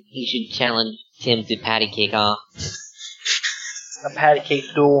 he should challenge Tim to patty cake off. A patty cake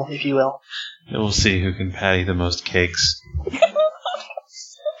duel, if you will. And we'll see who can patty the most cakes.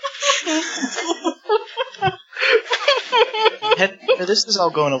 This is all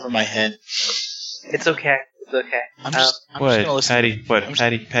going over my head. It's okay. I'm just gonna listen.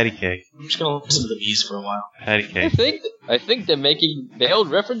 Patty cake. I'm just gonna listen to the bees for a while. Patty cake. I think they're making veiled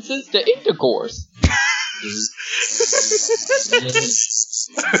references to intercourse.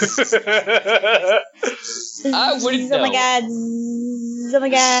 I wouldn't know. Oh my god. Oh my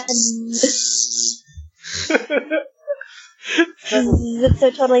god. That's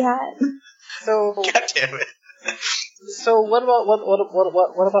so totally hot. So, God damn it. so what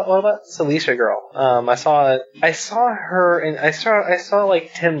about this Alicia girl? I saw her and I saw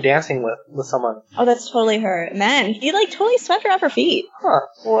like Tim dancing with someone. Oh, that's totally her. Man, he totally swept her off her feet. Huh.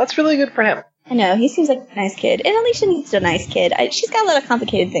 Well, that's really good for him. I know, he seems like a nice kid. And Alicia needs a nice kid. She's got a lot of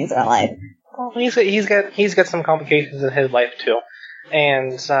complicated things in her life. Well, he's got some complications in his life too,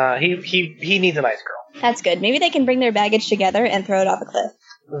 and he needs a nice girl. That's good. Maybe they can bring their baggage together and throw it off a cliff.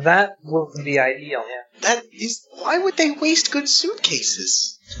 That would be ideal, yeah. That is. Why would they waste good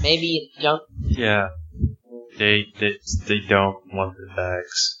suitcases? Maybe it's junk. Yeah. They don't want the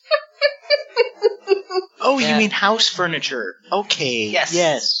bags. Oh, Yeah. you mean house furniture? Okay.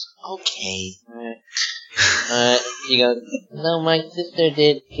 Yes. Okay. She goes, no, my sister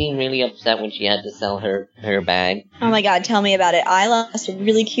did seem really upset when she had to sell her bag. Oh my god, tell me about it. I lost a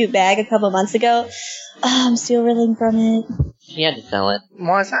really cute bag a couple months ago. Oh, I'm still reeling from it. She had to sell it.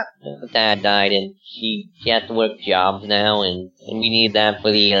 Why is that? Her dad died, and she has to work jobs now, and we need that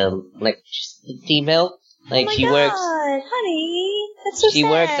for the electricity bill. Like, oh my she god, works. honey. That's so She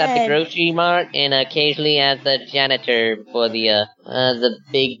sad. works at the grocery mart and occasionally as the janitor for the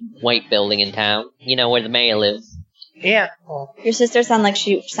big white building in town. You know, where the mayor lives. Yeah. Well, Your sister sounds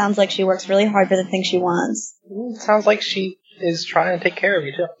like she works really hard for the thing she wants. sounds like she is trying to take care of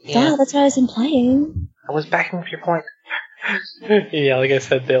you too. Yeah. Yeah, that's what I was implying. I was backing up your point. Yeah, like I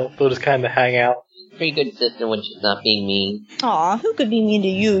said, they'll just kind of hang out. Pretty good sister when she's not being mean. Aw, who could be mean to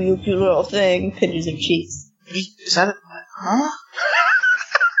you, you cute little thing? Pinches of cheeks. Is that huh?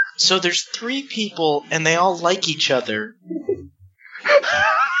 So there's 3 people and they all like each other.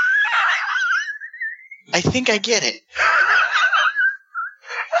 I think I get it.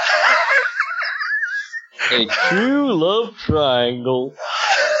 A true love triangle.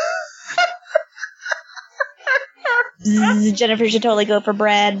 Bzz, Jennifer should totally go for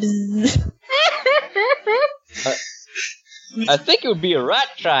Brad. Bzz. I think it would be a rat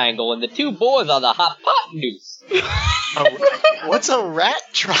triangle, and the 2 boys are the hypotenuse. What's a rat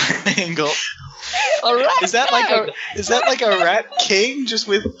triangle? A rat Is that triangle. like a rat king just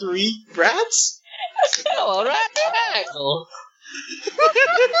with 3 rats? No, a rat triangle.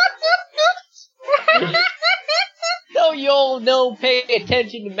 So you all know pay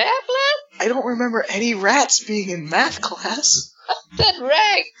attention to math class? I don't remember any rats being in math class. I said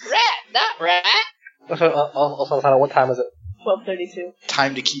rat, not rat. Also, what time is it? 12:32.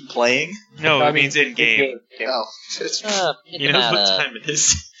 Time to keep playing? No, it means in game. Oh. It's You know about, what time it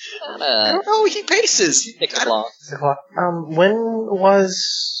is. about, I don't know, he paces. 6 I don't- o'clock. 6 o'clock. When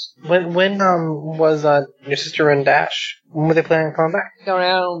was your sister and Dash? When were they planning on coming back? Go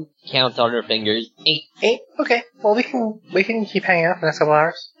around, count on her fingers. 8. 8. Okay. Well, we can keep hanging out for the next couple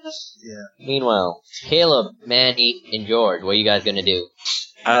hours. Meanwhile, Caleb, Manny, and George, what are you guys gonna do?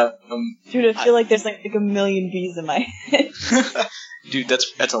 Dude, I feel like there's like a million bees in my head. Dude,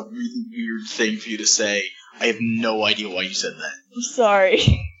 that's a really weird thing for you to say. I have no idea why you said that. I'm sorry.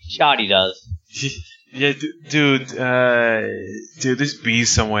 Shoddy does. Yeah, dude, there's bees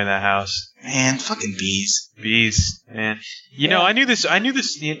somewhere in that house. Man, fucking bees. Bees, man. You know, I knew this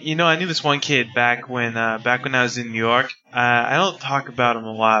one kid back when I was in New York. I don't talk about him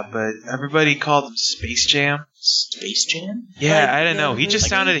a lot, but everybody called him Space Jam. Space Jam? Yeah, Like I don't know. the He just movie?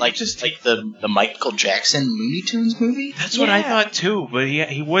 sounded Like the Michael Jackson Looney Tunes movie? That's what I Yeah. thought too. But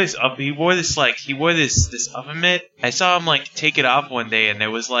he wore this oven mitt. I saw him like take it off one day, and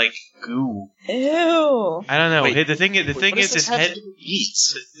there was like goo. Ew. I don't know. Wait, The thing What is, does his this have to head, do with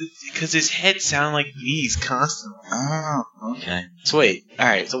bees? because his head sounded like bees constantly. Oh, okay. So wait,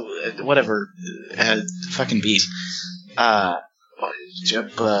 alright, so whatever. Fucking bees.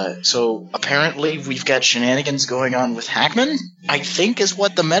 So apparently we've got shenanigans going on with Hackman, I think is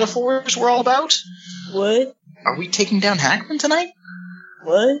what the metaphors were all about. What? Are we taking down Hackman tonight?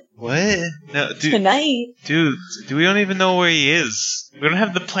 What? What? No, Tonight? dude, we don't even know where he is. We don't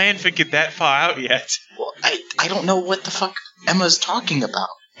have the plan figured that far out yet. Well, I don't know what the fuck Emma's talking about.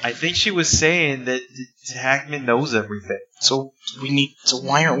 I think she was saying that Hackman knows everything. So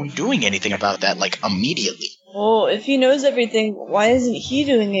why aren't we doing anything about that, like, immediately? Well, if he knows everything, why isn't he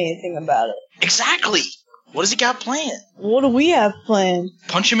doing anything about it? Exactly! What has he got planned? What do we have planned?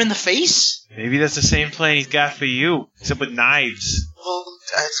 Punch him in the face? Maybe that's the same plan he's got for you, except with knives. Well,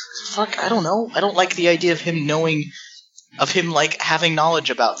 fuck, I don't know. I don't like the idea of him like, having knowledge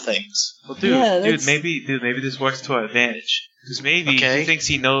about things. Well, dude, Yeah, that's- maybe this works to our advantage. Because maybe Okay. he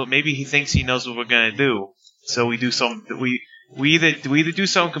thinks he knows what we're gonna do. So we do something. We either do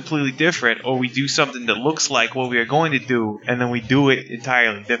something completely different, or we do something that looks like what we are going to do, and then we do it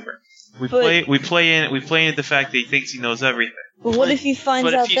entirely different. We But- play into the fact that he thinks he knows everything. But what if he finds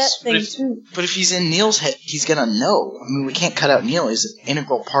but if out he's- that thing but if- too? But if he's in Neil's head, he's gonna know. I mean, we can't cut out Neil. He's an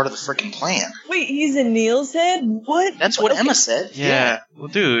integral part of the freaking plan. Wait, he's in Neil's head? What? That's what Okay. Emma said. Yeah. Well,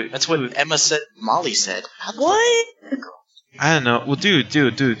 dude. That's what dude, Emma said. Molly said. How the fuck- What? I don't know. Well, dude. Me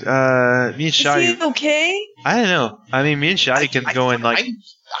and Is Shadi. he okay? I don't know. I mean, me and Shadi can go and like.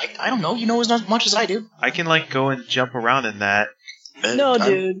 I don't know. You know as much as I do. I can like go and jump around in that. No,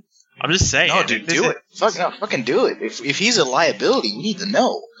 dude. I'm just saying. No, dude, do it. Fucking do it. If he's a liability, we need to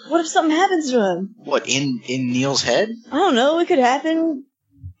know. What if something happens to him? What in Neil's head? I don't know. It could happen.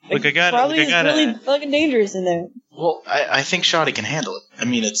 Look, I got. Probably Look, I got. is really fucking dangerous in there. Well, I think Shoddy can handle it. I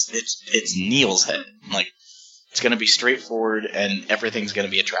mean, it's Neil's head. Like, it's gonna be straightforward, and everything's gonna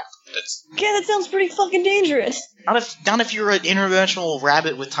be a trap. That's Yeah, that sounds pretty fucking dangerous. not if you're an interdimensional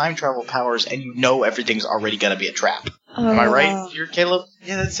rabbit with time travel powers, and you know everything's already gonna be a trap. Am I right here, Caleb?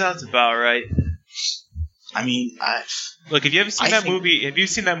 Yeah, that sounds about right. I mean, Look, have you ever seen I that think- movie? Have you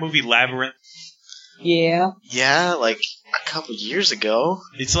seen that movie Labyrinth? Yeah. yeah, like a couple years ago.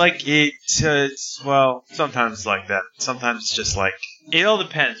 It's like well, sometimes it's like that. Sometimes it's just like it all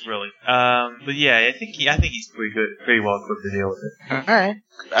depends, really. But yeah, I think he's pretty well equipped to deal with it. All right.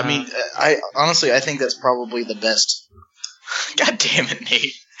 I mean, I honestly, I think that's probably the best. God damn it,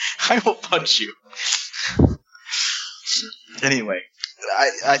 Nate! I will punch you. Anyway,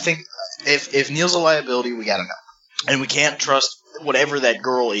 I think if Neil's a liability, we gotta know, and we can't trust whatever that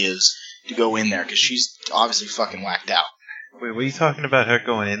girl is to go in there because she's obviously fucking whacked out. Wait, what are you talking about? Her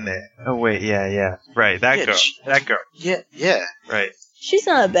going in there? Oh wait, yeah, right, that Yeah, girl, that girl. Yeah. right? She's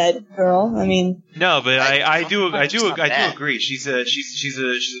not a bad girl. I mean, No, but I do She's not bad. agree. She's a few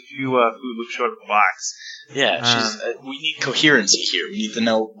food short of the box. Yeah, we need coherency here. We need to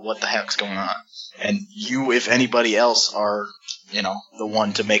know what the heck's going on. And you, if anybody else, are, the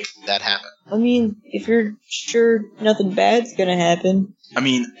one to make that happen. I mean, if you're sure nothing bad's gonna happen. I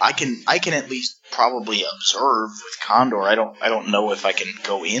mean, I can at least probably observe with Condor. I don't know if I can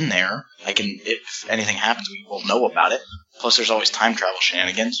go in there. If anything happens, we will know about it. Plus, there's always time travel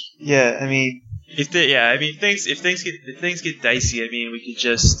shenanigans. Yeah, I mean, if things get dicey, I mean, we could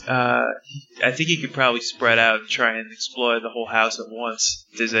just, I think you could probably spread out and try and explore the whole house at once.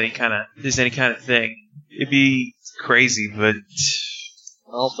 If there's any kind of thing, it'd be crazy, but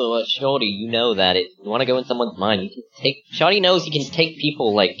Also, Shorty, you know that if you want to go in someone's mind, you can take. Shorty knows he can take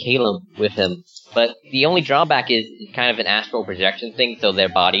people like Caleb with him, but the only drawback is kind of an astral projection thing, so their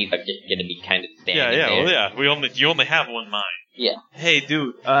bodies are just going to be kind of standing there. you only have one mind. Yeah. Hey,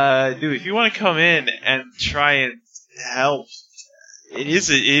 dude, if you want to come in and try and help, it is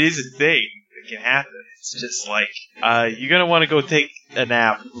a thing that can happen. It's just like, you're gonna want to go take a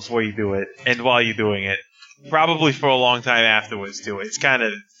nap before you do it, and while you're doing it. Probably for a long time afterwards too. It's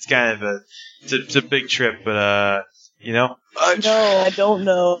a big trip, but No, I don't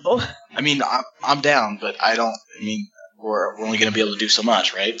know. I mean, I'm down, but I don't. I mean, we're only going to be able to do so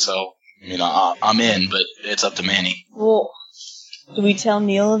much, right? So, I mean, I'm in, but it's up to Manny. Well, do we tell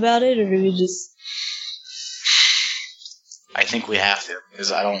Neil about it, or do we just... I think we have to,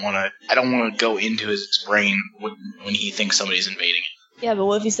 because I don't want to go into his brain when he thinks somebody's invading it. Yeah, but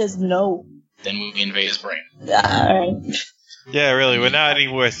what if he says no? Then we invade his brain. Alright. Yeah, really, we're not any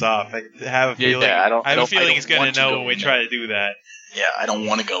worse off. I have a feeling. I have a don't feeling he's gonna want to know go when we in try there. to do that. Yeah, I don't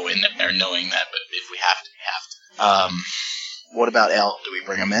want to go in there knowing that, but if we have to, we have to. What about El? Do we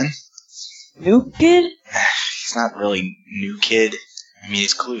bring him in? New kid? He's not really new kid. I mean,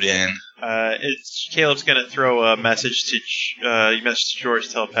 he's clued in. Caleb's gonna throw a message to George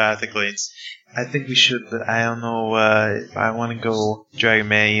telepathically. I think we should, but I don't know if I want to go Dragon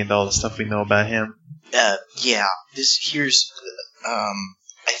Man and all the stuff we know about him. Yeah.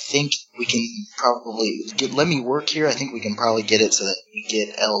 I think we can probably let me work here. I think we can probably get it so that we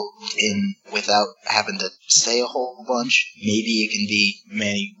get El in without having to say a whole bunch. Maybe it can be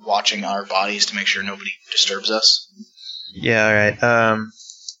Manny watching our bodies to make sure nobody disturbs us. Yeah, all right. I'm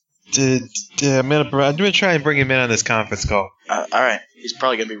gonna try and bring him in on this conference call. All right. He's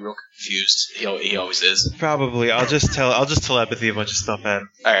probably gonna be real confused. He always is. Probably. I'll just telepathy a bunch of stuff at him.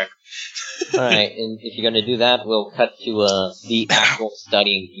 All right. Alright, and if you're gonna do that, we'll cut to the actual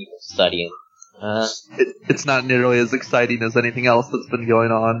people studying. It's not nearly as exciting as anything else that's been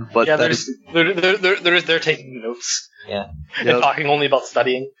going on, but Yeah, that is, they're taking notes. Yeah. And Yep. talking only about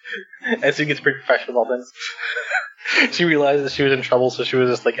studying. And so he gets pretty professional about things. She realized that she was in trouble, so she was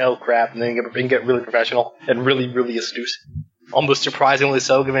just like, oh crap, and then get really professional and really, really astute. Almost surprisingly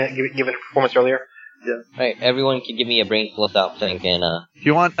so, given her performance earlier. Alright, everyone can give me a brain full of thought think, and do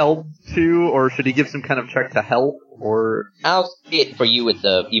you want Eld to, or should he give some kind of check to help, or... I'll see it for you with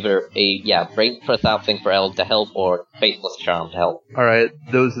either a brain full of thought think for Eld to help, or faceless charm to help. Alright,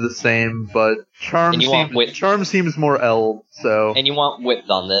 those are the same, but And you want wit. Charm seems more Eld, so... And you want wits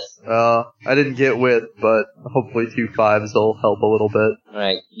on this. I didn't get wit, but hopefully 2 5s will help a little bit.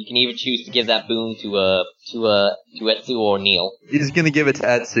 Alright, you can either choose to give that boon to Etsu or Neil. He's gonna give it to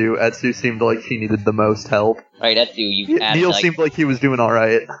Etsu. Etsu seemed like she needed the most help. Alright, Etsu, you add Neil a dice. seemed like he was doing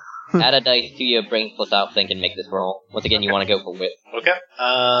alright. Add a dice to your brain full of thought think and make this roll. Once again, you want to go for wit. Okay.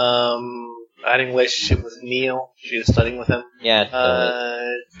 Adding relationship with Neil. She was studying with him. Yeah,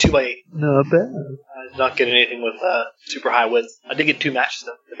 2 by 8. Not bad. I did not get anything with super high wins. I did get 2 matches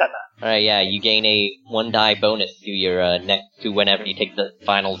though. Did that matter? Alright, yeah, you gain a 1 die bonus to your to whenever you take the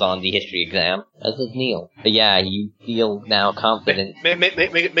finals on the history exam. As does Neil. But yeah, you feel now confident. Make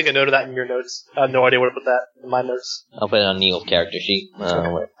a note of that in your notes. I have no idea where to put that in my notes. I'll put it on Neil's character sheet.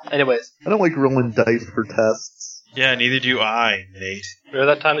 Anyways, I don't like rolling dice for tests. Yeah, neither do I, Nate.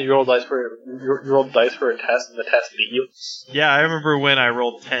 remember that time that you rolled dice for a test and the test beat you? Yeah, I remember when I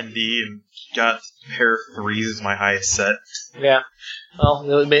rolled 10D and got a pair of 3s as my highest set. Yeah. Well,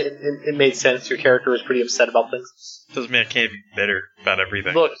 it made sense. Your character was pretty upset about things. Doesn't mean I can't be bitter about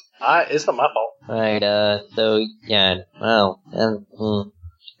everything. Look, it's not my fault. Alright, so, yeah, well,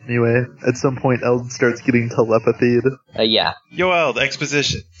 Anyway, at some point Eld starts getting telepathied. yeah. Yo, Eld,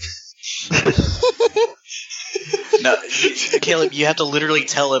 exposition. No, Caleb, you have to literally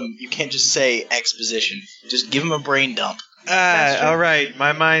tell him. You can't just say exposition. Just give him a brain dump. Alright,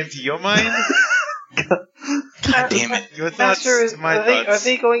 my mind to your mind? God damn it. Your thoughts to my thoughts. Are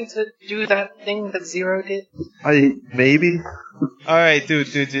they going to do that thing that Zero did? Maybe? Alright, dude.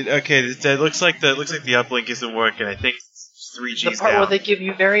 Okay, it looks like the uplink isn't working. I think 3G's The part down. where they give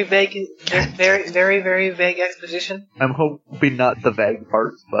you very vague exposition? I'm hoping not the vague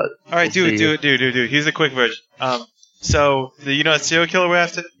parts, but... Alright, we'll see. dude. Here's a quick version. So, you know that serial killer we're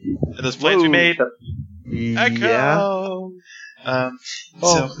after? And those plans we made? Yeah. Echo!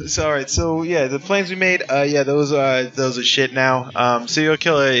 Alright, so yeah, the plans we made, those are shit now. Serial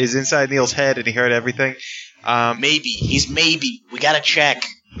killer is inside Neil's head and he heard everything. Maybe. He's maybe. We gotta check.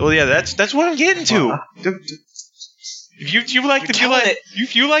 Well, yeah, that's what I'm getting to. If you like it so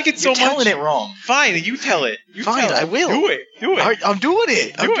You're much, telling it wrong. fine, you tell it. Fine, tell it. I will. Do it. All right, I'm doing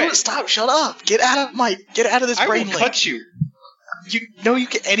it. Do it. Stop. Shut up. Get out of this I brain will link. cut you. You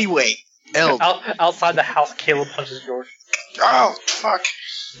can anyway. Eld. Outside the house, Caleb punches George. Oh, fuck.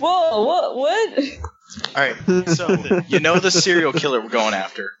 Whoa, what? Alright, so, you know the serial killer we're going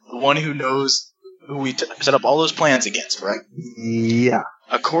after. The one who knows who we set up all those plans against, right? Yeah.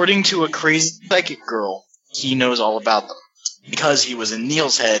 According to a crazy psychic girl, he knows all about them. Because he was in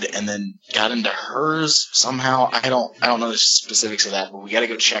Neil's head and then got into hers somehow. I don't know the specifics of that, but we gotta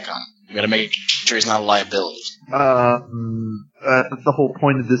go check on him. We gotta make sure he's not a liability. The whole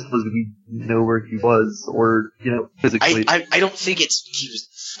point of this was we know where he was, or, physically. I don't think he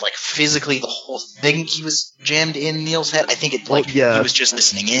was, like, physically the whole thing he was jammed in Neil's head. I think he was just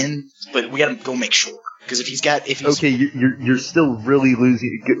listening in, but we gotta go make sure. Because if he's Okay, you're still really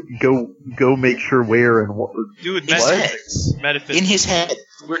losing. Go make sure where and what. Dude, What? metaphysics. in his head,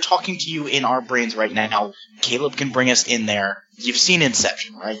 we're talking to you in our brains right now. Caleb can bring us in there. You've seen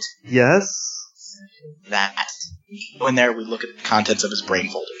Inception, right? Yes. That. We go in there, we look at the contents of his brain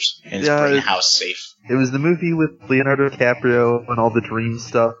folders in his Yeah, brain house safe. It was the movie with Leonardo DiCaprio and all the dream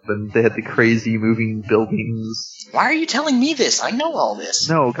stuff, and they had the crazy moving buildings. Why are you telling me this? I know all this.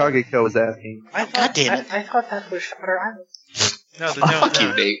 No, Kageko was asking. God damn it. I thought that was Shutter Island. Fuck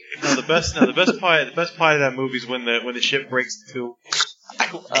you, Nate. No, the best part of that movie is when the ship breaks in two. I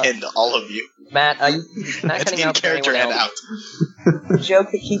will end all of you. Matt, are you not That's cutting in out for character anyone and else? out.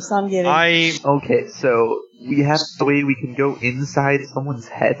 Joke that keeps on giving. Okay, so we have a way we can go inside someone's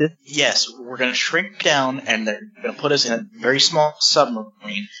head? Yes, we're going to shrink down, and they're going to put us in a very small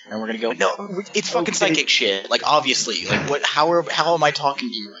submarine, and we're going to go, no, it's fucking psychic shit. Like, obviously. Like, what? How am I talking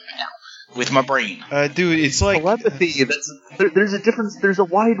to you right now? With my brain. Dude, it's like Telepathy. There's a difference. There's a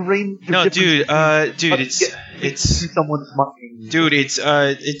wide range. no, of dude, it's to someone's mind. dude, it's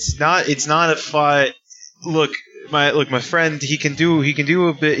not a fight. Look, my friend, he can do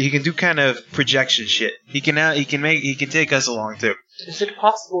a bit. He can do kind of projection shit. He can take us along too. Is it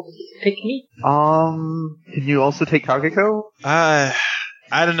possible that he can take me? Can you also take Kageko?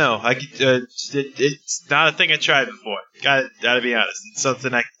 I don't know. It's not a thing I tried before. Gotta be honest. It's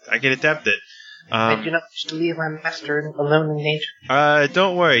something I can attempt it. I do not wish to leave my master alone in nature.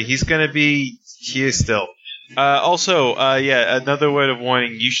 Don't worry. He's gonna be here still. Also, another word of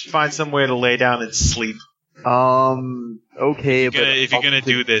warning. You should find somewhere to lay down and sleep. Okay, If you're gonna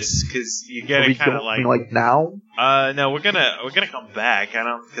do this, because you're getting kind of like now. No, we're gonna come back.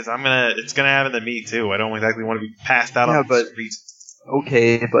 Because it's gonna happen to me too. I don't exactly want to be passed out on the streets.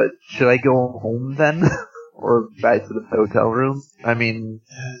 Okay, but should I go home then? Or back to the hotel room? I mean...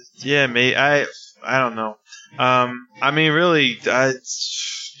 Yeah, mate, I don't know. I mean, really,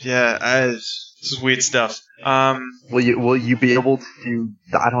 this is weird stuff. Will you be able to,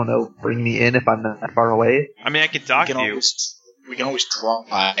 I don't know, bring me in if I'm not that far away? I mean, I can talk to you. We can always drop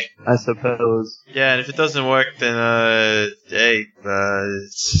by. I suppose. Yeah, and if it doesn't work, then,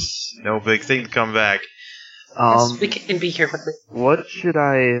 it's no big thing to come back. Yes, we can be here with me. What should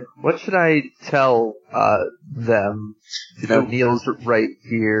I tell them? You know, Neil's right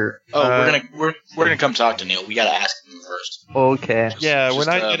here. Oh, we're gonna come talk to Neil. We gotta ask him first. Okay. Yeah, we're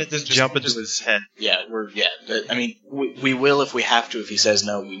not gonna just jump into his head. Yeah, I mean, we will if we have to. If he says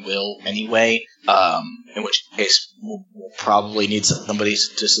no, we will anyway. In which case, we'll probably need somebody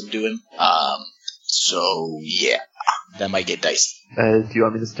to subdue him. So yeah, that might get dicey. Do you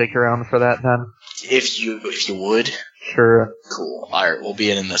want me to stick around for that then? If you would. Sure. Cool. Alright, we'll be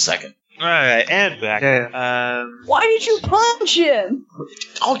in a second. Alright, and back. Yeah. Why did you punch him?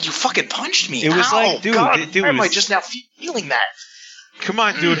 Oh, you fucking punched me. It was Ow, like, dude, God, dude, why am I it was- just now feeling that? Come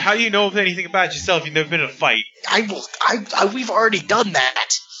on, dude, how do you know anything about yourself? You've never been in a fight. We've already done that.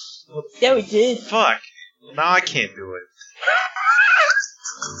 Yeah, we did. Fuck. Now I can't do it.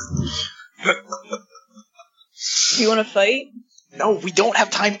 Do you want to fight? No, we don't have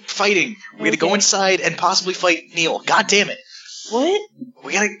time fighting. We gotta go inside and possibly fight Neil. God damn it. What?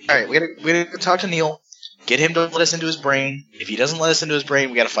 We gotta go talk to Neil. Get him to let us into his brain. If he doesn't let us into his brain,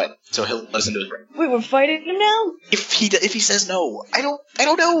 we gotta fight him. So he'll let us into his brain. Wait, we're fighting him now? If he says no, I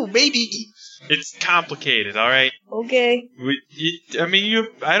don't know. Maybe. It's complicated, alright? Okay.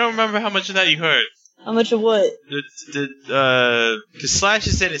 I don't remember how much of that you heard. How much of what? The slash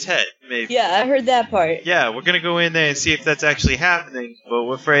is in his head, maybe. Yeah, I heard that part. Yeah, we're gonna go in there and see if that's actually happening, but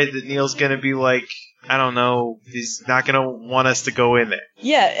we're afraid that Neil's gonna be like, I don't know, he's not gonna want us to go in there.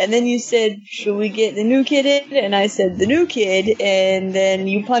 Yeah, and then you said, should we get the new kid in? And I said, the new kid, and then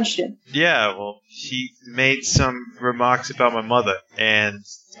you punched him. Yeah, well, he made some remarks about my mother, and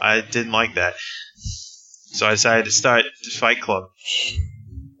I didn't like that. So I decided to start the Fight Club.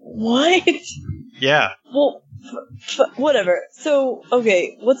 What? Yeah. Well, whatever. So,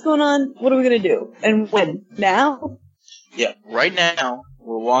 okay, what's going on? What are we gonna do? And when? Now? Yeah, right now,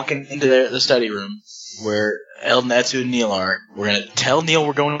 we're walking into the study room where El Natsu and Neil are. We're going to tell Neil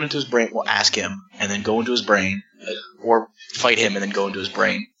we're going into his brain. We'll ask him, and then go into his brain. Or fight him and then go into his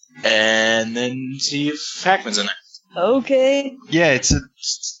brain. And then see if Hackman's in there. Okay. Yeah, it's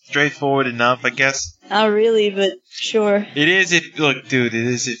straightforward enough, I guess. Not really, but sure. It is if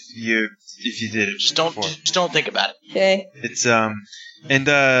you did it. Just don't think about it. Okay. It's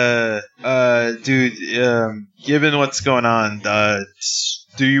dude, given what's going on,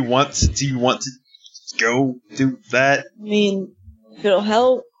 do you want to go do that? I mean, if it'll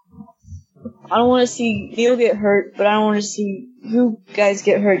help. I don't want to see Neil get hurt, but I don't want to see you guys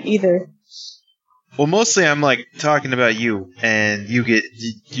get hurt either. Well, mostly I'm like talking about you, and you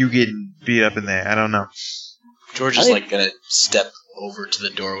getting beat up in there. I don't know. George is like gonna step over to the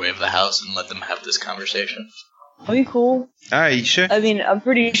doorway of the house and let them have this conversation. I'll be cool. All right, you sure? I mean, I'm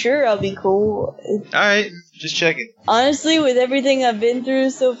pretty sure I'll be cool. All right, just checking. Honestly, with everything I've been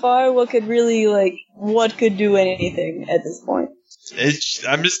through so far, what could do anything at this point?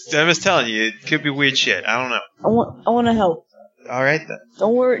 I'm just telling you, it could be weird shit. I don't know. I want to help. All right then.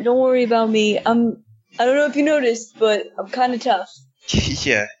 Don't worry about me. I don't know if you noticed, but I'm kind of tough.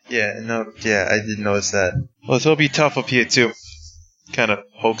 yeah, I did notice that. Well, let's hope you're tough up here too. Kind of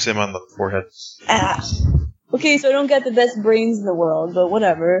pokes him on the forehead. Ah. Okay, so I don't got the best brains in the world, but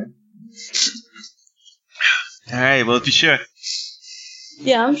whatever. All right, well, if you're sure.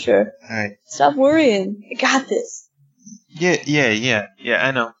 Yeah, I'm sure. All right. Stop worrying. I got this. Yeah.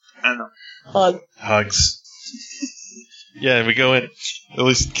 I know. Hug. Hugs. Yeah, we go in. At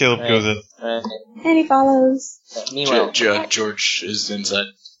least Caleb goes in. And he follows. Meanwhile, George is inside.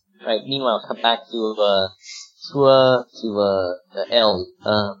 Meanwhile, come back to Elm,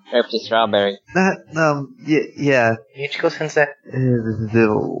 Herb to Strawberry. Yeah. Ichigo Sensei.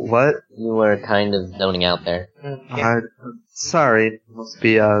 What? You were kind of zoning out there. Sorry, must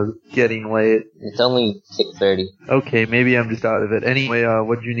be getting late. It's only 6:30. Okay, maybe I'm just out of it. Anyway,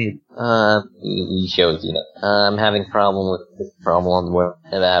 what'd you need? He shows you that. I'm having a problem with this problem on the world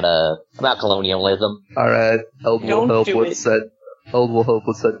about colonialism. Alright, Eld will Don't help do with it. said. Eld will help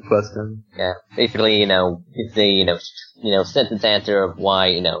with said question. Yeah, basically, it's a, sentence answer of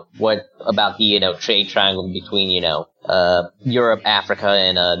why, what about the, trade triangle between, Europe, Africa,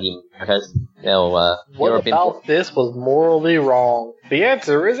 and, the Americas. What Europe about this was morally wrong? The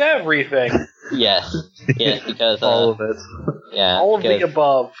answer is everything. Yes, because, All of it. yeah, All of the because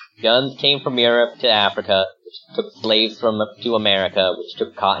above. guns came from Europe to Africa, which took slaves to America, which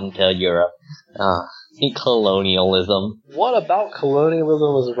took cotton to Europe. Colonialism. What about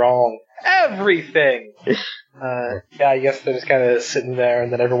colonialism was wrong? Everything! Yeah, I guess they're just kind of sitting there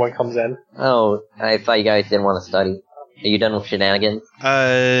and then everyone comes in. Oh, I thought you guys didn't want to study. Are you done with shenanigans?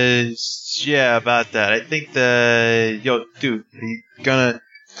 Yeah, about that. I think yo, dude, are you gonna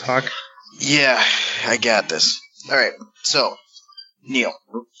talk? Yeah, I got this. Alright, so, Neil,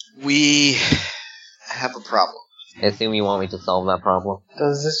 we have a problem. I assume you want me to solve that problem.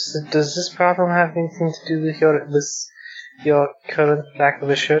 Does this problem have anything to do with your current lack of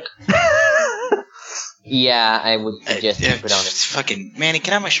a shirt? Yeah, I would suggest you put on it. Fucking Manny,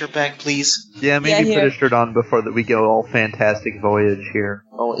 can I have my shirt back, please? Yeah, maybe Yeah, put here. a shirt on before that we go all fantastic voyage here.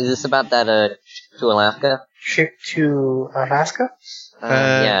 Oh, is this about that, to Alaska? Ship to Alaska?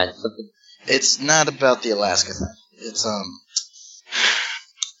 Yeah, it's something. It's not about the Alaska thing. It's, so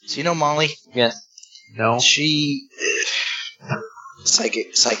you know Molly? Yes. No? She,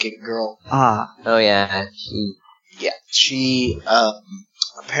 psychic girl. Ah. Oh, yeah, She,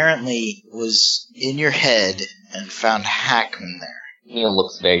 apparently was in your head and found Hackman there. Neil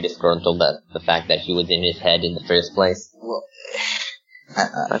looks very disgruntled at the fact that she was in his head in the first place. Well, I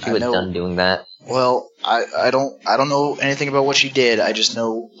thought she was know. done doing that. Well, I don't know anything about what she did. I just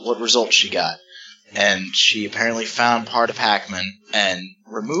know what results she got. And she apparently found part of Hackman and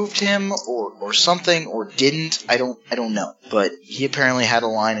removed him or something or didn't. I don't know. But he apparently had a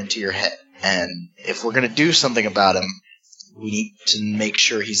line into your head. And if we're gonna do something about him, we need to make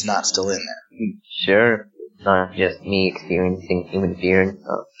sure he's not still in there. Sure. It's not just me experiencing human fear and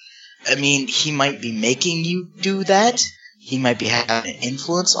stuff. I mean, he might be making you do that. He might be having an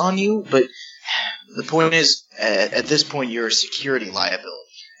influence on you, but the point is, at this point, you're a security liability.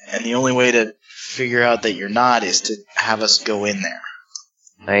 And the only way to figure out that you're not is to have us go in there.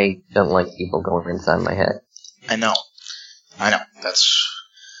 I don't like people going inside my head. I know.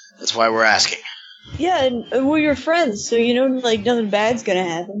 That's why we're asking. Yeah, and we're your friends, so nothing bad's gonna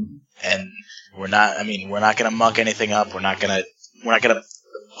happen. And we're not gonna muck anything up. We're not gonna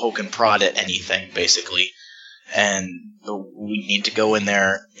poke and prod at anything, basically. And we need to go in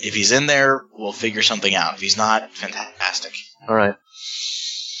there. If he's in there, we'll figure something out. If he's not, fantastic. Alright.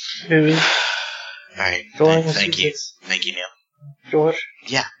 Who's Alright, going thank to you. this? Thank you, Neil. George?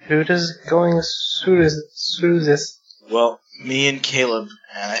 Yeah. Who's this? Well, me and Caleb,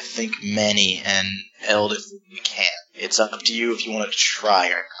 and I think Manny and Eld if we can. It's up to you if you want to try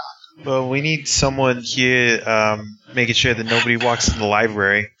or not. Well, we need someone here making sure that nobody walks in the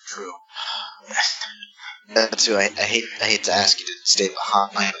library. True. That's who I hate to ask you to stay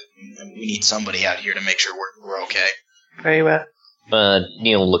behind. We need somebody out here to make sure we're okay. Very well.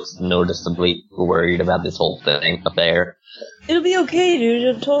 Neil looks noticeably worried about this whole affair. It'll be okay, dude.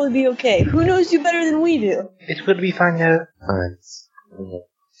 It'll totally be okay. Who knows you better than we do? It will be fine now. Alright.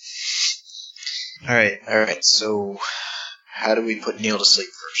 Alright, so how do we put Neil to sleep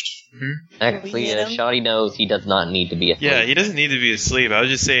first? Actually, hit him? Shoddy knows he does not need to be asleep. Yeah, he doesn't need to be asleep. I was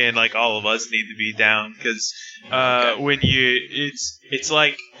just saying, like, all of us need to be down because when it's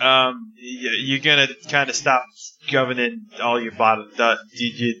like you're gonna kind of stop governing all your bottom.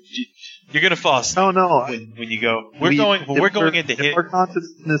 You're gonna fall asleep. Oh no, when you go. We're going into if hit. our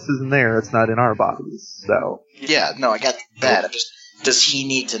consciousness isn't there, it's not in our bodies. So Yeah, no, I got that. Does he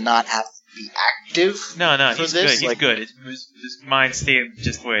need to not have to be active? No, for he's this? good. He's good. His mind's staying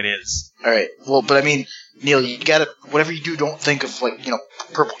just the way it is. Alright, well, but I mean, Neil, you gotta, whatever you do, don't think of, like,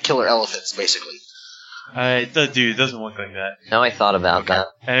 purple killer elephants, basically. It doesn't look like that. Now I thought about that.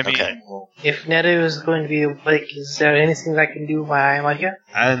 I mean, Okay. If Nedu is going to be awake, is there anything I can do while I'm out here?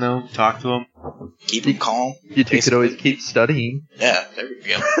 I don't know. Talk to him. Keep him calm. you two could always keep studying. Yeah, there we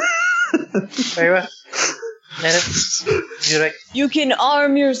go. Very well. Nedu, you like, You can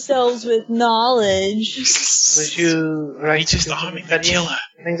arm yourselves with knowledge. would you like He's just to arming the study killer.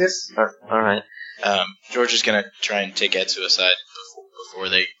 Like this? Alright. George is gonna try and take Etsu aside before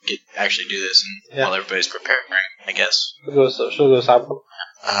they actually do this, and while everybody's preparing, I guess. She'll go stop him.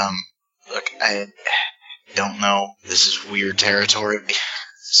 Look, I don't know. This is weird territory.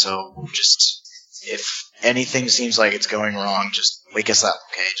 So, just, if anything seems like it's going wrong, just wake us up,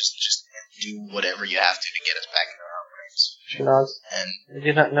 okay? Just do whatever you have to get us back in our own ways. She nods. And, I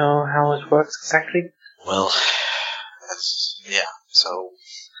do not know how it works exactly. well, yeah, so,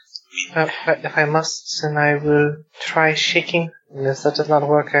 If I must, then I will try shaking. And if that does not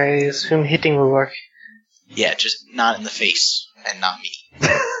work, I assume hitting will work. yeah, just not in the face, and not me.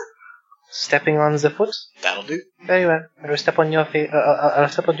 Stepping on the foot? That'll do. Very well. I will step on your I'll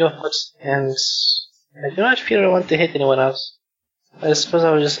step on your foot, and I do not feel I want to hit anyone else. I suppose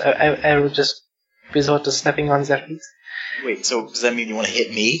I will just resort to stepping on their feet. Wait, so does that mean you want to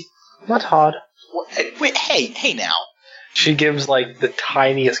hit me? Not hard. What? Wait, hey now. She gives like the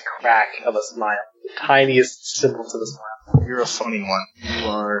tiniest crack of a smile, the tiniest symbol to the smile. You're a funny one. You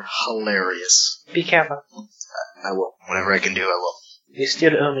are hilarious. Be careful. I will. Whatever I can do, I will. You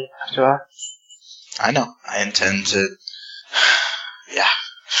still owe me, after all. I know. I intend to. Yeah.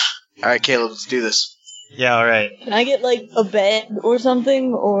 Alright, Caleb, let's do this. Yeah, all right. Can I get like a bed or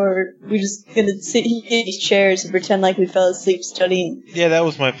something, or we just gonna sit here in these chairs and pretend like we fell asleep studying? Yeah, that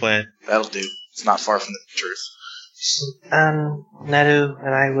was my plan. That'll do. It's not far from the truth. Nadu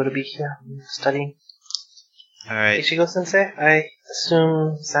and I will be here studying. All right. Ichigo Sensei, I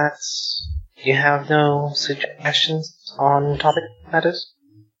assume that you have no suggestions on topic matters?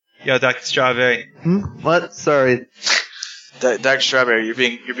 Yo, Dr. Strawberry. What? Sorry. Dr. Strawberry, you're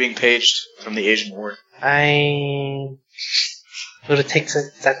being paged from the Asian ward. I will take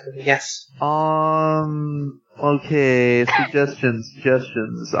that, yes. Okay,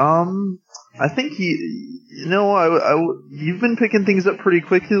 suggestions. I think you've been picking things up pretty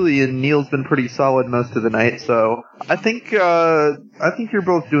quickly, and Neil's been pretty solid most of the night, so I think you're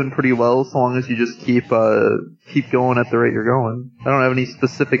both doing pretty well, so long as you just keep going at the rate you're going. I don't have any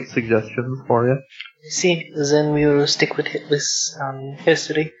specific suggestions for you. See, then we will stick with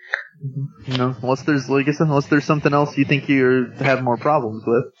history. Unless there's something else you think you have more problems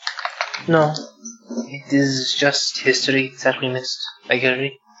with. No, it is just history that we missed. I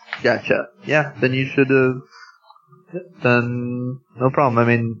agree. Gotcha. Yeah, then you should then no problem. I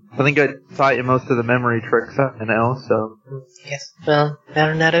mean, I think I taught you most of the memory tricks so. Yes. Well,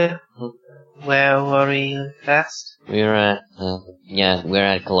 Nadu, where were we last? We're at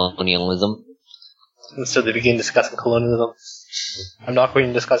colonialism. And so they begin discussing colonialism. I'm not going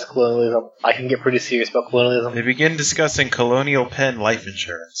to discuss colonialism. I can get pretty serious about colonialism. They begin discussing Colonial Penn life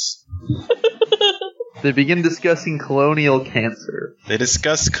insurance. They begin discussing colonial cancer. They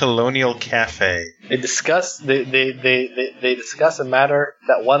discuss Colonial Cafe. They discuss they discuss a matter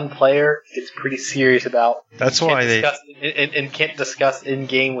that one player gets pretty serious about. That's why they and can't discuss in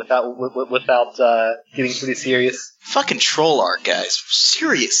game without getting pretty serious. Fucking troll art, guys.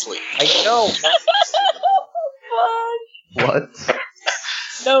 Seriously. I know. What?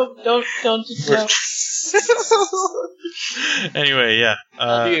 No, don't just no. Anyway, yeah.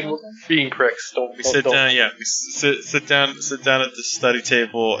 Being pricks. We sit down. Yeah, we sit down at the study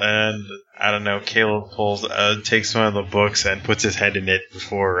table, and I don't know. Caleb takes one of the books and puts his head in it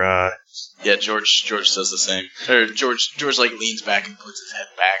before. Yeah, George does the same. Or George like leans back and puts his head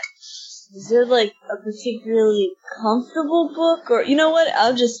back. Is there like a particularly comfortable book, or you know what?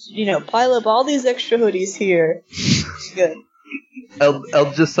 I'll just pile up all these extra hoodies here. Good. El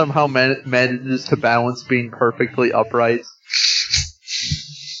just somehow manages to balance being perfectly upright.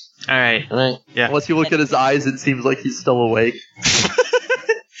 All right. Right. Yeah. Unless you look at his eyes, it seems like he's still awake.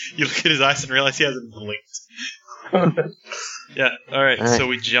 You look at his eyes and realize he hasn't blinked. Yeah. All right. So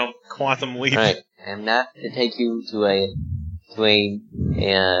we jump quantum leap. Alright, I'm not to take you to a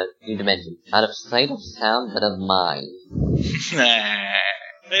new dimension. Out of sight of sound, but of mind.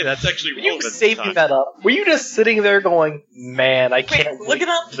 Hey, that's actually Were you relevant. saving that up? Were you just sitting there going, man, I can't look wait it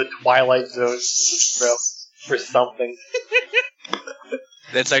up. for the Twilight Zone bro, for something.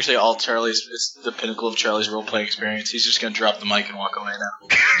 That's actually all Charlie's. It's the pinnacle of Charlie's role playing experience. He's just gonna drop the mic and walk away now.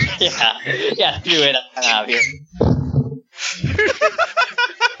 Yeah, screw it, I'm out of here.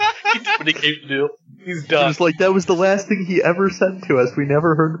 He did what he came to do. He's done. Just like that was the last thing he ever said to us. We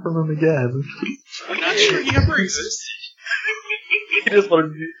never heard from him again. I'm not sure he ever existed. He just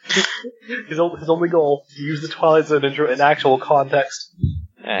wanted his only goal to use the Twilight Zone in actual context.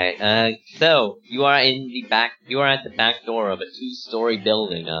 Alright, so, you are at the back door of a 2-story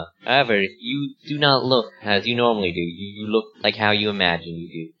building, however, you do not look as you normally do. You look like how you imagine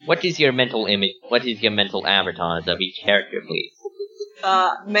you do. What is your mental image, what is your mental avatar of each character, please?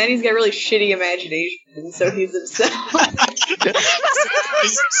 Manny's got really shitty imagination, so he's himself.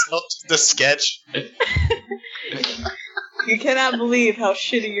 The sketch. You cannot believe how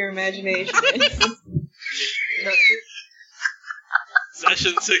shitty your imagination is.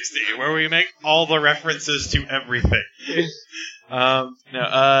 Session 60, where we make all the references to everything. Caleb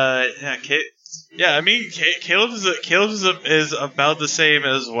is about the same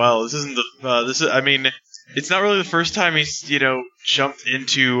as well. This isn't it's not really the first time he's, jumped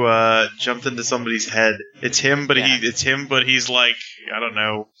into somebody's head. It's him, but he's like, I don't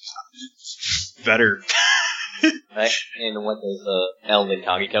know, better. Right? And what does Elven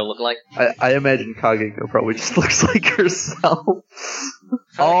Kageko look like? I imagine Kageko probably just looks like herself.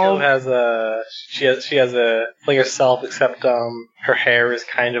 Kageko she has a like herself, except her hair is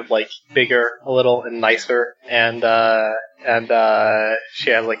kind of like bigger a little and nicer, and she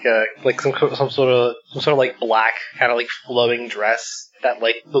has some sort of like black kind of like flowing dress that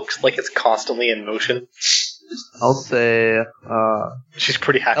like looks like it's constantly in motion. I'll say, she's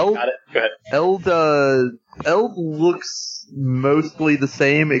pretty happy about it. Go ahead. Eld looks mostly the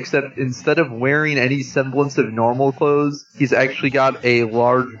same, except instead of wearing any semblance of normal clothes, he's actually got a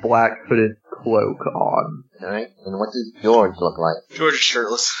large black hooded cloak on. Alright, and what does George look like? George is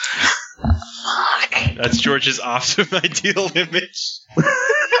shirtless. That's George's awesome ideal image.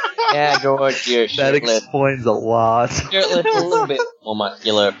 Yeah, George, you're That shirtless. explains a lot. Shirtless, a little bit more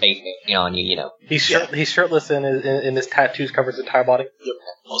muscular face on you, He's shirtless and his tattoos cover his entire body. Yep.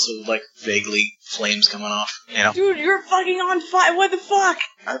 Also, like, vaguely flames coming off. Dude, you're fucking on fire. What the fuck?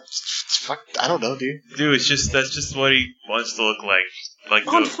 I don't know, dude. Dude, that's just what he wants to look like. Like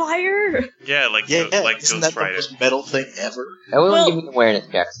On fire? Yeah, like Isn't Ghost that Rider. the most metal thing ever? Everyone give me awareness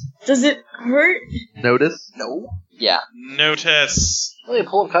checks. Does it hurt? Notice? No. Yeah. Notice. Let me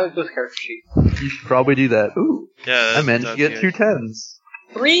pull up Kageko's character sheet. You should probably do that. Ooh, Yeah, I managed to get 2 10s.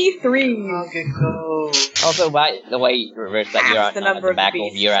 3 3. Kageko. Also, by the way you reverse that, you're That's at the number the of back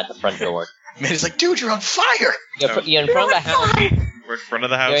beasts. you're at the front door. Man, he's like, dude, you're on fire! You're in front of the house. We're in front of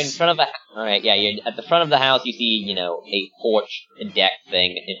the You're in house. front of the. Alright, yeah, you're at the front of the house. You see, a porch, a deck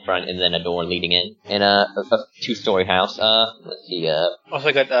thing in front, and then a door leading in. And a 2-story house. Let's see.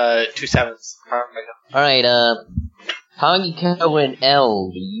 Also got 2 sevens. Alright, Kageko and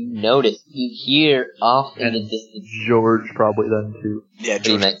L. You notice, you hear off in the distance. George probably then too. Yeah,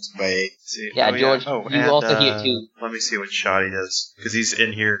 do you George mean? is by 8. Yeah, George, you also hear too. Let me see what Shoddy does, because he's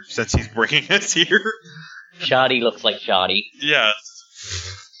in here since he's bringing us here. Shoddy looks like Shoddy. Yeah,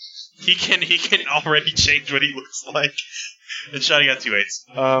 he can already change what he looks like. And Shoddy got 2 8s.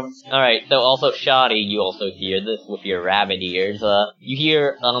 Alright, so also Shoddy, you also hear this with your rabbit ears. You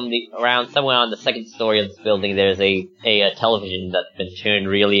hear somewhere on the second story of this building, there's a television that's been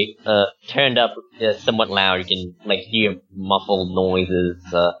turned up somewhat loud. You can hear muffled noises.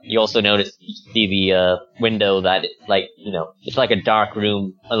 You also see the window that it's like a dark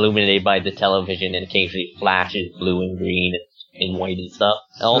room illuminated by the television, and occasionally flashes blue and green and white and stuff.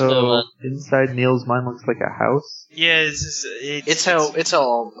 Also, inside Neil's mind looks like a house. Yeah, It's how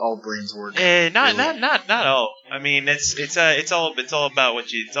all brains work. Not all. I mean, it's all about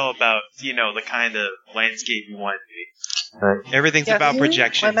the kind of landscape you want it to be. Right. Everything's about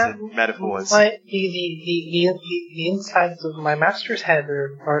projections and metaphors. The insides of my master's head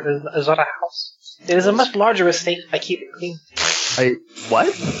is not a house. It is a much larger estate. I keep it clean.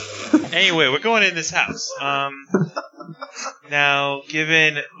 What? Anyway, we're going in this house. Now,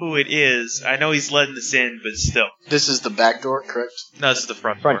 given who it is, I know he's letting us in, but still. This is the back door, correct? No, this is the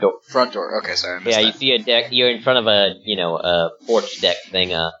front Front door. Front door. Okay, sorry. I missed Yeah, you that. see a deck. You're in front of a porch deck thing.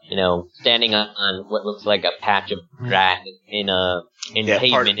 Standing on what looks like a patch of grass in Yeah,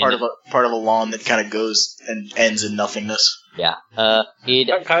 pavement. part of a lawn that kind of goes and ends in nothingness. Yeah.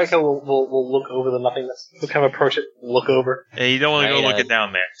 Kayako will look over the nothingness. He'll kind of approach it, look over. Yeah, you don't want to go Right, looking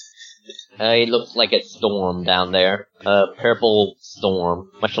down there. It looks like a storm down there. Purple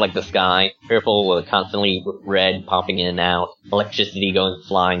storm, much like the sky. Purple, constantly with red popping in and out. Electricity going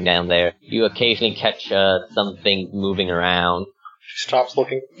flying down there. You occasionally catch something moving around. She stops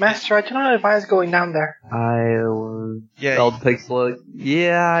looking. Master, I do not advise going down there. Yeah. Eld takes a look.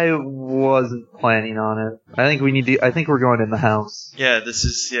 Yeah, I wasn't planning on it. I think we're going in the house. Yeah, this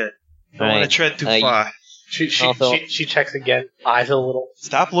is, yeah. Don't Right. want to tread too Uh, far. She checks again, eyes a little.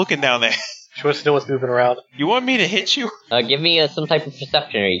 Stop looking down there. She wants to know what's moving around. You want me to hit you? Give me some type of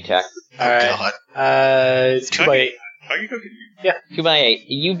perception check. Alright. God. 2 by 8. Are you cooking? 2 by 8.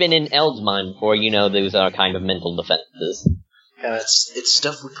 You've been in Eld's mind before, you know those are kind of mental defenses. Yeah, it's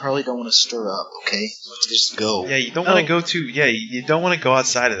stuff we probably don't want to stir up. Okay, let's just go. Yeah, you don't want to go too. Yeah, you don't want to go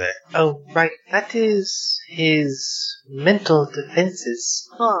outside of there. Oh, right. That is his mental defenses.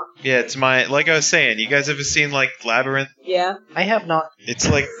 Huh. Yeah, it's my. Like I was saying, you guys ever seen like Labyrinth? Yeah. I have not. It's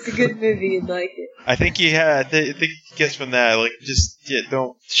like It's a good movie. You'd like it. I think you had. I think you guess from that. Like just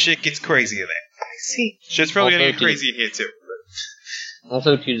don't. Shit gets crazy in there. I see. Shit's probably gonna Okay, get crazy in here too.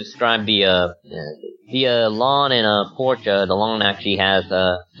 Also, to describe the lawn and porch, the lawn actually has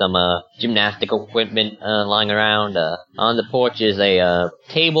some gymnastic equipment lying around. On the porch is a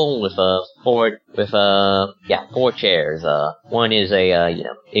table with four chairs. One is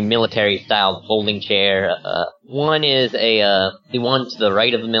a military style folding chair. One is the one to the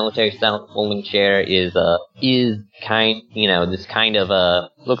right of the military style folding chair is this kind of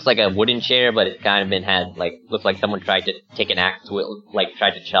looks like a wooden chair, but it's kind of looks like someone tried to take an axe to it, like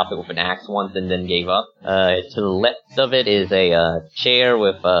tried to chop it with an axe once and then gave up. To the left of it is a chair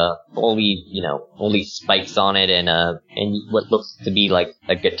with all these spikes on it and what looks to be like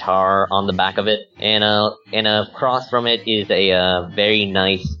a guitar on the back of it, and across from it is a very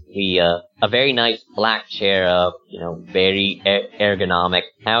nice black chair, very ergonomic.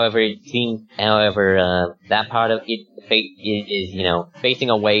 However, that part of it is facing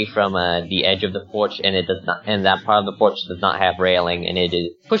away from the edge of the porch, and that part of the porch does not have railing, and it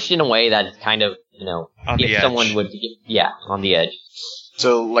is pushed in a way that is kind of On the if edge. someone would on the edge.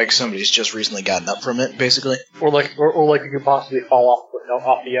 So, like somebody's just recently gotten up from it, basically. Or like you could possibly fall off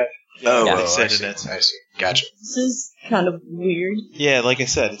the edge. Oh, Yeah. I Said see. in it. I see. Gotcha. This is kind of weird. Yeah, like I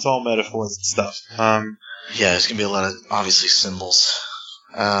said, it's all metaphors and stuff. Yeah, there's gonna be a lot of obviously symbols.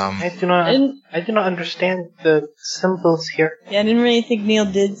 I do not understand the symbols here. Yeah, I didn't really think Neil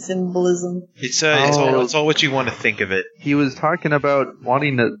did symbolism. It's Oh. it's all what you want to think of it. He was talking about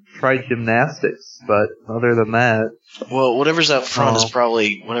wanting to try gymnastics, but other than that, Well, whatever's out front is Oh.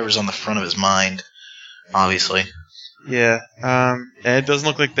 probably whatever's on the front of his mind. Obviously. Yeah. And it doesn't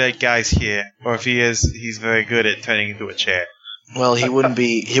look like that guy's here, or if he is, he's very good at turning into a chair. Well, he wouldn't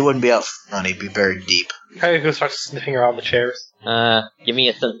be out front. He'd be buried deep. Kayako starts sniffing around the chairs. Give me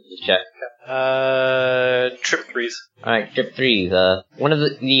a senses check. Trip threes. Alright, trip threes. One of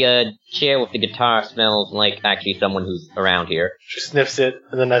the chair with the guitar smells like actually someone who's around here. She sniffs it,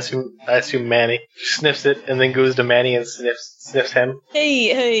 and then I assume Manny. She sniffs it, and then goes to Manny and sniffs him.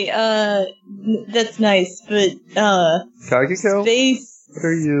 Hey, that's nice, but, Kagiko, space, what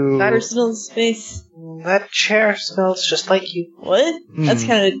are you? personal space. That chair smells just like you. What? That's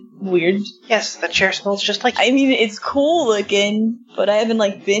kind of weird. Yes, that chair smells just like you. I mean, it's cool looking, but I haven't,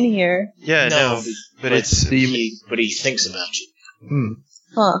 been here. Yeah, no, but it's But he thinks about you.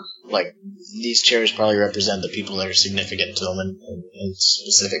 Huh. Like, these chairs probably represent the people that are significant to him in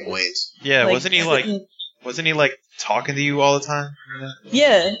specific ways. yeah. Like, Wasn't he like talking to you all the time?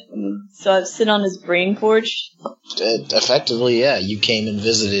 Yeah. So I sit on his brain porch. Effectively, yeah. You came and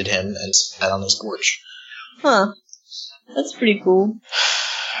visited him and sat on his porch. Huh. That's pretty cool.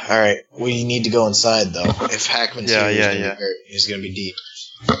 All right, we need to go inside though. If Hackman's Yeah, here, he's gonna be deep.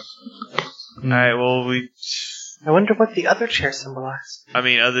 All right. Well, I wonder what the other chair symbolized. I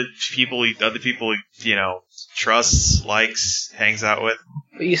mean, other people, trusts, likes, hangs out with.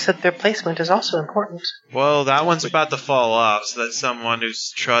 But you said their placement is also important. Well, that one's about to fall off, so that's someone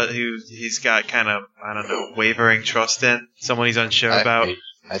he's got kind of, I don't know, wavering trust in. Someone he's unsure about.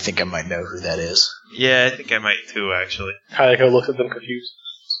 I think I might know who that is. Yeah, I think I might too, actually. Kayako looks at them confused.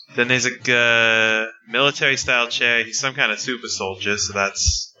 Then there's a military-style chair. He's some kind of super soldier, so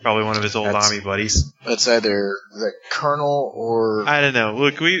that's Probably one of his old That's- army buddies. It's either the colonel or I don't know.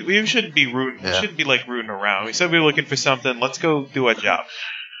 Look, we shouldn't be rooting. Yeah. We shouldn't be like rooting around. We said we were looking for something. Let's go do our job.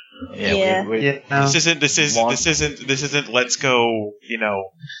 Yeah. This isn't. Let's go.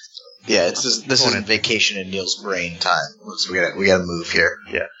 this isn't vacation in Neil's brain time. We gotta move here.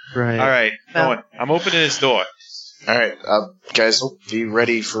 Right. All right, going. I'm opening his door. All right, guys, be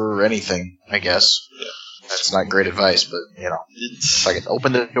ready for anything. I guess that's not great advice, but if I can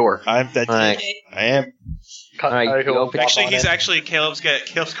open the door. I am. Alright, you open- Caleb's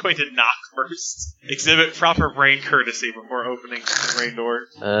going to knock first. Exhibit proper brain courtesy before opening the brain door.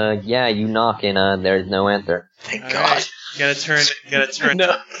 Yeah, you knock and there's no answer. Thank All God. right. Gotta turn.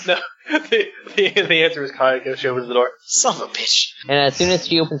 No. The answer is Kayako. She opens the door. Son of a bitch. And as soon as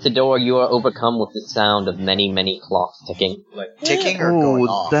she opens the door, you are overcome with the sound of many, many clocks ticking. Like ticking or going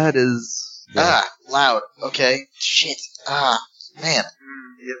Oh, off? that is. Loud. Okay. Shit. Man.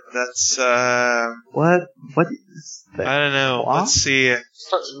 Yep, that's What? What is that? I don't know. Clock? Let's see.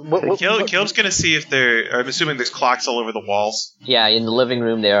 Caleb's gonna see if I'm assuming there's clocks all over the walls. Yeah, in the living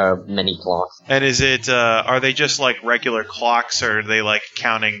room there are many clocks. And is it? Are they just like regular clocks, or are they like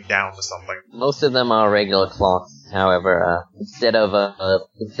counting down to something? Most of them are regular clocks. However, instead of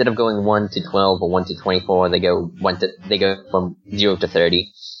going 1 to 12 or 1 to 24, they go from 0 to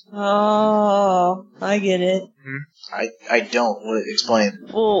 30. Oh, I get it. I don't. Explain.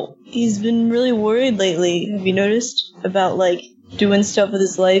 Well, he's been really worried lately. Have you noticed? About, like, doing stuff with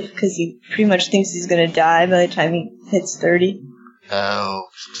his life because he pretty much thinks he's gonna die by the time he hits 30. Oh,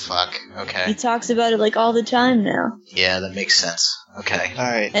 fuck. He Okay. talks about it, like, all the time now. Yeah, that makes sense. Okay. All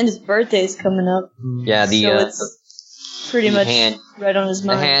right. And his birthday's coming up. Yeah, So it's pretty the much hand- right on his the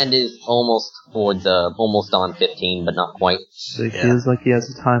mind. hand is almost on 15, but not quite. So it feels like he has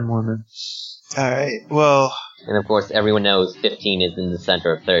a time limit. All right. Well, And of course, everyone knows 15 is in the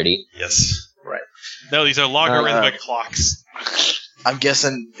center of 30. yes. Right. No, these are logarithmic clocks. I'm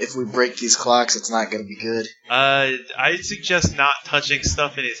guessing if we break these clocks, it's not gonna be good. I suggest not touching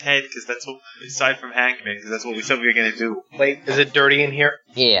stuff in his head because that's what, aside from Hangman, because that's what we said we were gonna do. Wait, is it dirty in here?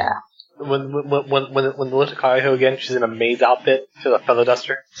 Yeah. When they look at Kayako again, she's in a maid's outfit to a feather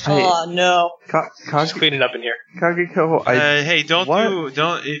duster. Oh, no. She's cleaning up in here. Kageko, Hey,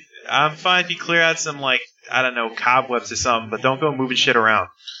 I'm fine if you clear out some cobwebs or something, but don't go moving shit around.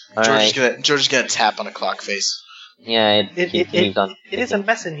 George is gonna tap on a clock face. Yeah, it moves on. It is a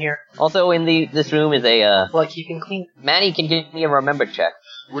mess in here. Also, in this room is a, Like, you can clean. Manny can give me a remember check.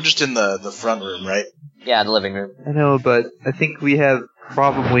 We're just in the front room, right? Yeah, the living room. I know, but I think we have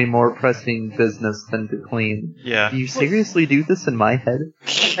probably more pressing business than to clean. Yeah. Do you seriously do this in my head?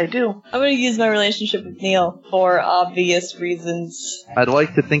 I do. I'm gonna use my relationship with Neil for obvious reasons. I'd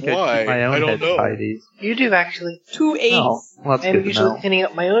like to think I Why? keep my I own don't head know. tidy. You do, actually. 2 8s. Oh, well, that's I'm good to usually know. cleaning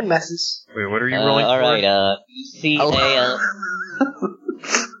up my own messes. Wait, what are you rolling for? Alright, you see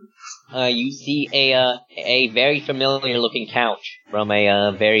you see a very familiar looking couch from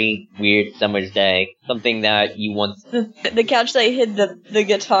a very weird summer's day. Something that you once... The couch that I hid the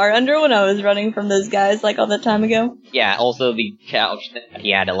guitar under when I was running from those guys like all that time ago. Yeah, also the couch that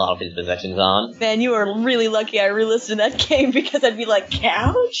he had a lot of his possessions on. Man, you were really lucky I relisted that game because I'd be like,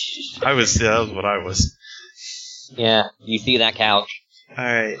 couch? That was what I was. Yeah, you see that couch.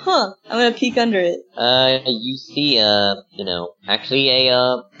 Alright. Huh, I'm gonna peek under it. You see, actually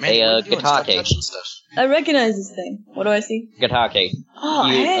a guitar case. Stuff. I recognize this thing. What do I see? Guitar case. Oh,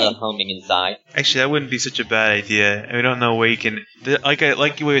 You, hey! humming inside. Actually, that wouldn't be such a bad idea. We don't know where you can...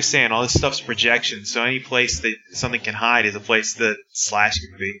 Like you were saying, all this stuff's projection, so any place that something can hide is a place that Slash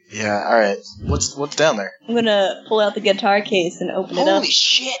can be. Yeah. All right. What's down there? I'm gonna pull out the guitar case and open it up. Holy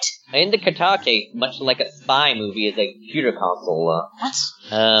shit! In the guitar case, much like a spy movie, is a computer console. What?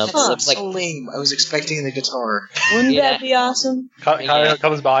 It Huh. looks like So lame. I was expecting the guitar. Wouldn't Yeah. that be awesome? Kayako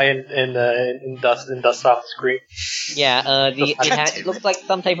comes by and dusts off the screen. it looks like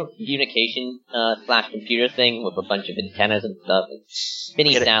some type of communication / computer thing with a bunch of antennas and stuff, and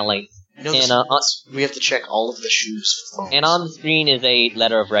spinning Get it. satellites. You know, And we have to check all of the shoes for phones. And on the screen is a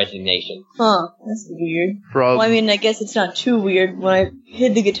letter of resignation. Huh, that's weird. From Well, I mean, I guess it's not too weird. When I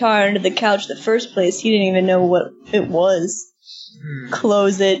hid the guitar under the couch the first place, he didn't even know what it was.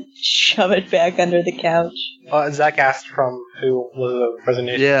 Close it, shove it back under the couch. Zach asked from who was the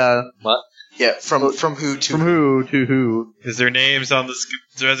resignation. yeah, Yeah, from who to from who to who? Is their names on this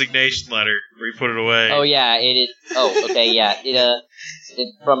resignation letter where you put it away? Oh yeah, it is. Oh, okay, yeah.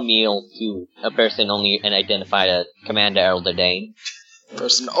 It's from Neil to a person only identified as Commander Elder Dane.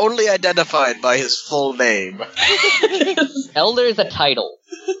 Person only identified by his full name. Elder is a title.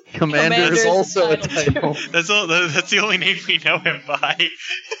 Commander is also a title. That's the only name we know him by.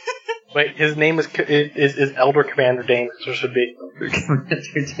 Wait, his name is Elder Commander Dane. That's what it should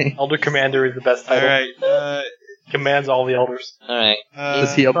be. Elder Commander is the best title. Alright, Commands all the elders. Alright.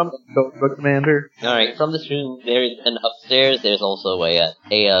 Is he a commander? Alright, from this room, there's an upstairs, there's also a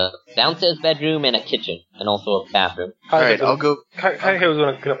downstairs bedroom and a kitchen, and also a bathroom. Alright, I'll go Kageko's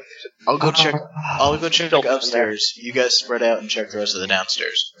gonna check. I'll go check upstairs. You guys spread out and check the rest of the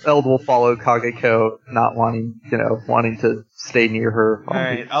downstairs. Eld will follow Kageko, not wanting to stay near her.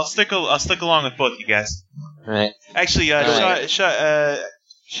 alright. I'll stick along with both you guys. Alright. Actually,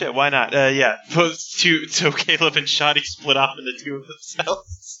 shit, why not? Yeah. So Caleb and Shoddy split off into two of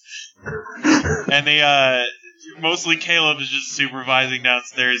themselves. And they, mostly Caleb is just supervising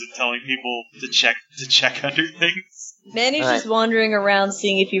downstairs and telling people to check under things. Manny's just wandering around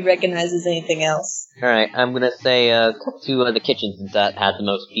seeing if he recognizes anything else. Alright, I'm gonna say, cut to the kitchen since that has the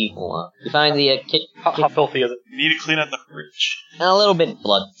most people. You find the kitchen. How filthy is it? You need to clean out the fridge. A little bit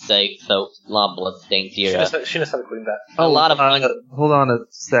blood stains, so a lot of blood stains here. She knows how to clean that. A lot of hold on a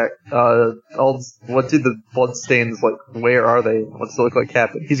sec. What do the blood stains like? Where are they? What's it look like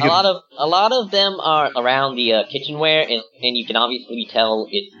happen? A lot of them are around the kitchenware, and you can obviously tell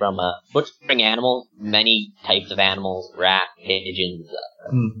it's from butchering animals, many types of animals, rats, pigeons.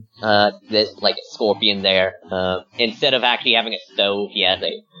 There's like a scorpion there. Instead of actually having a stove, he has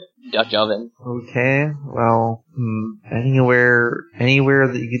a Dutch oven. Okay, well, anywhere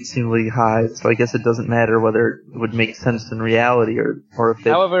that you could seemingly hide, so I guess it doesn't matter whether it would make sense in reality or if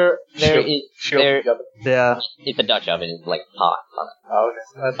they... However, yeah, it's a Dutch oven, it's like hot. Oh,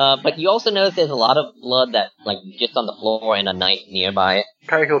 okay. But you also notice there's a lot of blood that, like, just on the floor and a knife nearby it.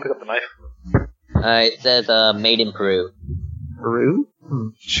 Kageko will pick up the knife. It says, made in Peru. Peru?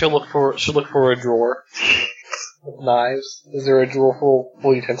 She'll look for a drawer. With knives. Is there a drawer full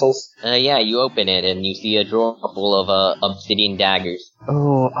of utensils? Yeah, you open it and you see a drawer full of obsidian daggers.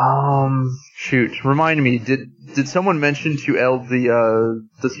 Oh, shoot. Remind me, did someone mention to Eld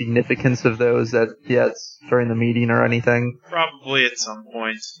the significance of those during the meeting or anything? Probably at some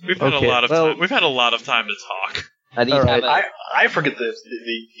point. We've had a lot of time to talk. I forget the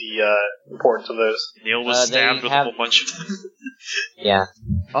importance of those. Neil was stabbed with a whole bunch of them. Yeah.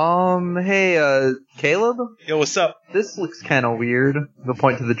 Hey, Caleb? Yo, what's up? This looks kind of weird. The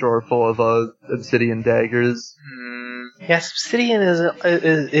point to the drawer full of obsidian daggers. Yes, obsidian is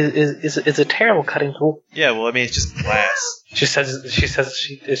a terrible cutting tool. Yeah, well, I mean, it's just glass. She turns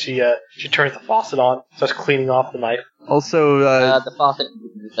the faucet on, starts cleaning off the knife. Also, the faucet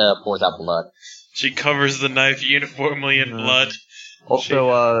pours out blood. She covers the knife uniformly in blood.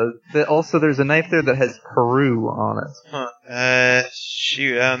 Also, there's a knife there that has Peru on it. Huh.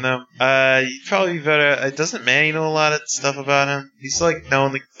 Shoot, I don't know. You probably better. Doesn't Manny know a lot of stuff about him? He's like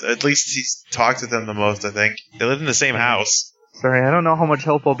known, at least he's talked with them the most, I think. They live in the same house. Sorry, I don't know how much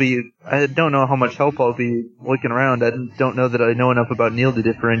help I'll be looking around. I don't know that I know enough about Neil to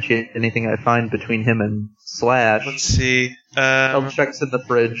differentiate anything I find between him and Slash. Let's see. I'll check in the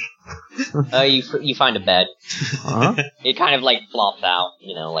fridge. You find a bed. Huh? It kind of like flops out,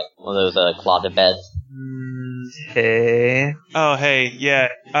 like one of those closet beds. Okay. Oh, hey, yeah.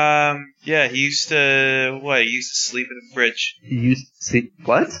 Yeah, he used to sleep in a fridge. He used to sleep,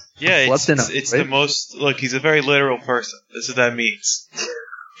 what? Yeah, it's the most, look, he's a very literal person. This is what that means.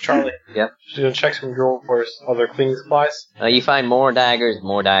 Charlie. Yeah. She's gonna check some drawer for other cleaning supplies. You find more daggers,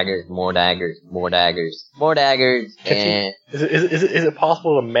 more daggers, more daggers, more daggers, more daggers, and... Is it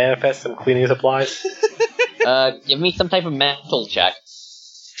possible to manifest some cleaning supplies? Give me some type of mental check.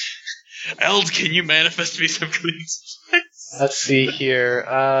 Eld, can you manifest me some cleaning supplies? Let's see here.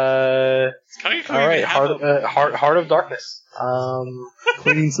 Alright, Heart of Darkness.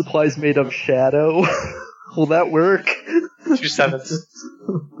 Cleaning supplies made of shadow. Will that work? 2 7s.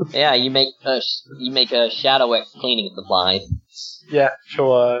 Yeah, you make a Shadow X cleaning supplies. Yeah,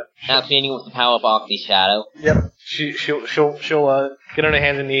 she'll Now cleaning with the power of Oxy Shadow. Yep. She'll get on her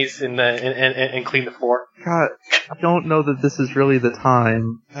hands and knees and clean the floor. God, I don't know that this is really the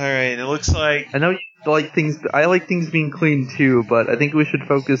time. Alright, it looks like... I know you like things, I like things being cleaned too, but I think we should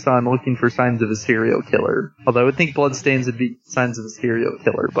focus on looking for signs of a serial killer. Although I would think bloodstains would be signs of a serial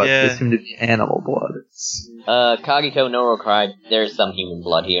killer, but they seem to be animal blood. Kageko Noro cried, there's some human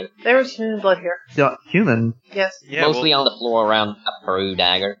blood here. There is human blood here. Yeah, human? Yes. Yeah, Mostly on the floor around a Peru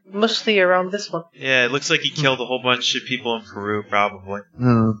dagger. Mostly around this one. Yeah, it looks like he killed a whole bunch of people in Peru, probably.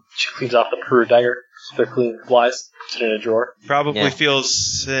 She cleans off the Peru dagger. They're clean supplies. Put it in a drawer. Probably Yeah.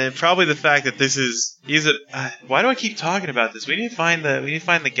 feels probably the fact that he's a. Why do I keep talking about this? We need to find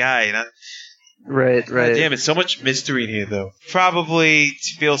the guy. And Right. God damn, it's so much mystery in here, though. Probably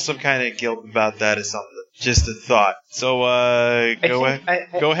feels some kind of guilt about that or something. Just a thought. So,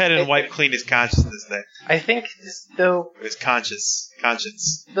 go ahead and wipe clean his consciousness there. I think, though, His conscience.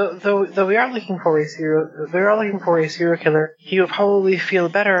 though we are looking for a serial killer, he will probably feel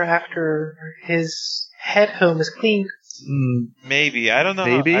better after his head home is cleaned. Maybe. I don't know.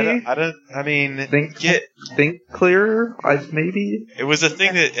 Maybe? I mean, Think clearer. Maybe. it was a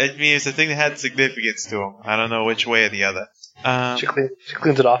thing that had significance to him. I don't know which way or the other. She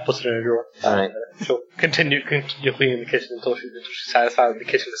cleans it off, puts it in a drawer. Alright. She'll continue cleaning the kitchen until she's satisfied that the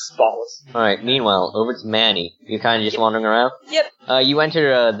kitchen is spotless. Alright, meanwhile, over to Manny. You're kind of just wandering around? Yep. You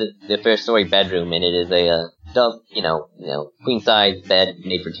enter the first story bedroom, and it is a queen size bed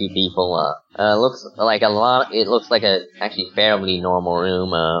made for two people. Looks like it looks like a actually fairly normal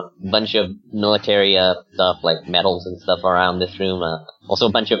room. Bunch of military stuff like medals and stuff around this room. Also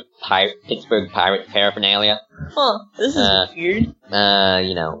a bunch of Pittsburgh Pirates paraphernalia. Huh. This is weird.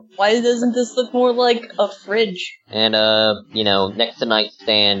 Why doesn't this look more like a fridge? And next to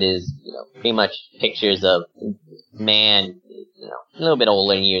nightstand is pretty much pictures of man. A little bit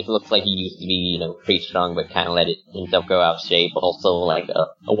older in years. Looks like he used to be, pretty strong, but kind of let himself go out of shape. Also, like a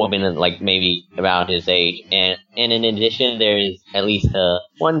woman, like maybe about his age. And in addition, there is at least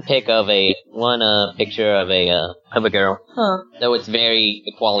one picture of a girl. Huh. Though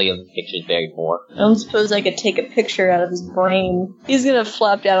the quality of the picture is very poor. I don't suppose I could take a picture out of his brain. He's gonna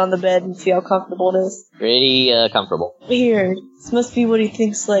flop down on the bed and see how comfortable it is. Pretty comfortable. Weird. This must be what he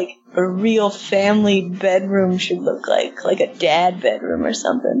thinks, like, a real family bedroom should look like a dad bedroom or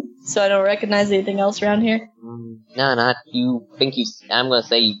something. So I don't recognize anything else around here? No, not you. I'm gonna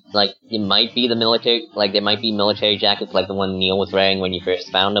say, like, it might be the military, like, there might be military jackets like the one Neil was wearing when you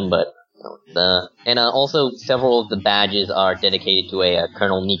first found him, but, also several of the badges are dedicated to a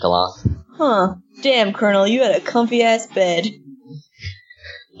Colonel Nicholas. Huh. Damn, Colonel, you had a comfy-ass bed.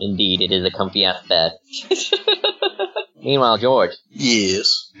 Indeed, it is a comfy-ass bed. Meanwhile, George.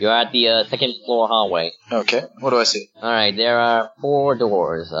 Yes. You're at the second floor hallway. Okay. What do I see? Alright, there are 4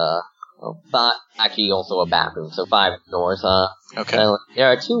 doors, actually also a bathroom, so 5 doors, Okay. There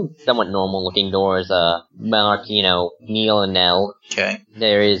are 2 somewhat normal looking doors, marked, Neil and Nell. Okay.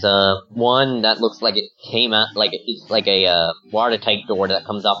 There is, one that looks like it came out, like it's like a, watertight door that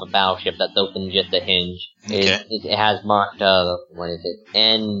comes off a battleship that's open just a hinge. Okay. It has marked, what is it?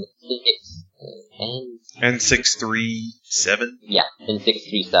 N637. Yeah,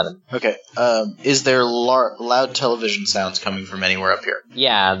 N637. Okay. Is there loud television sounds coming from anywhere up here?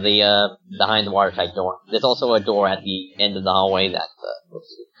 Yeah, the behind the watertight door. There's also a door at the end of the hallway that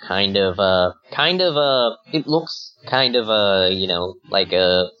it looks kind of like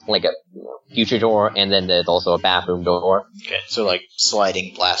a future door, and then there's also a bathroom door. Okay. So like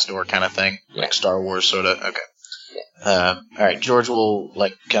sliding glass door kind of thing, Yeah. like Star Wars sort of. Okay. All right. George will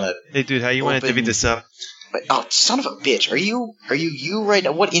kind of. Hey, dude, how you want to divvy this up? Wait, oh, son of a bitch! Are you right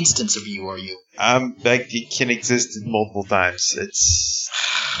now? What instance of you are you? It can exist multiple times. It's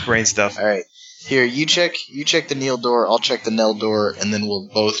brain stuff. All right. Here, you check the Neil door. I'll check the Nell door, and then we'll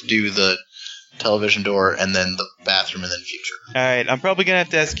both do the television door, and then the bathroom, and then future. All right, I'm probably gonna have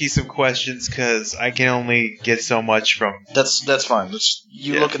to ask you some questions because I can only get so much from. That's fine.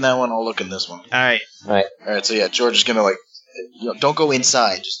 You look in that one. I'll look in this one. All right. All right. So yeah, George is gonna don't go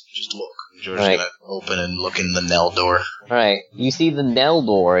inside. Just look. George is gonna open and look in the Nell door. Alright, you see the Nell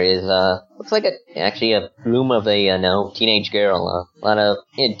door is, looks like actually a room of a, teenage girl,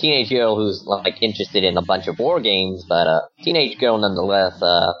 a teenage girl who's, interested in a bunch of war games, but, teenage girl nonetheless,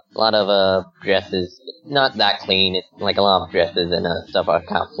 a lot of, dresses, not that clean, it's like a lot of dresses and, stuff are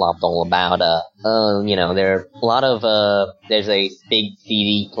kind of flopped all about, there are a lot of, there's a big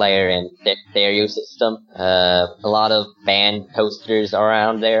CD player and stereo system, a lot of band posters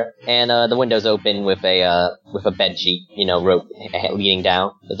around there, and, the window's open with a bed sheet, rope leading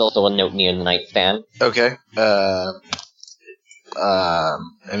down. There's also a note near the nightstand. Okay.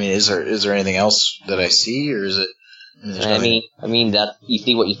 Is there anything else that I see, or is it? That you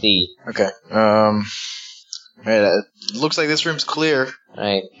see what you see. Okay. Right. It looks like this room's clear.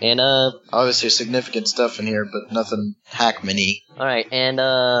 Alright, and obviously significant stuff in here, but nothing Hackman-y. Alright, and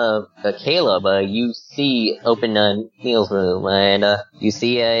Caleb, you see open Neil's room, and you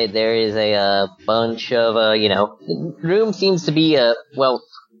see there is a bunch of the room seems to be about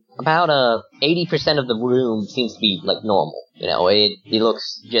 80% of the room seems to be normal. it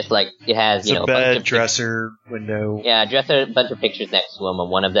looks just like it has, It's a bunch bed, of dresser, window. Yeah, dresser, a bunch of pictures next to him, and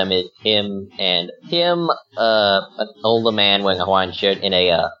one of them is him, an older man wearing a Hawaiian shirt, and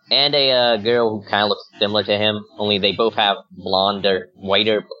a girl who kind of looks similar to him, only they both have whiter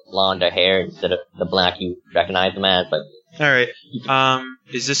blonder hair instead of the black you recognize them as, but... Alright,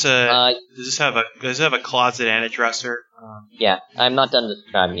 does this have a closet and a dresser? Yeah, I'm not done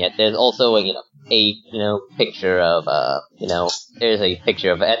describing yet. There's also a picture of there's a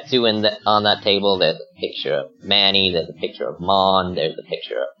picture of Etsu on that table. There's a picture of Manny. There's a picture of Mon. There's a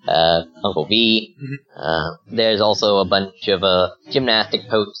picture of Uncle V. Mm-hmm. There's also a bunch of gymnastic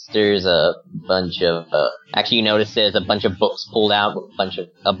posters. A bunch of actually, you notice there's a bunch of books pulled out.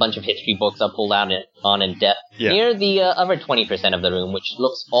 A bunch of history books are pulled out on a desk near the other 20% of the room, which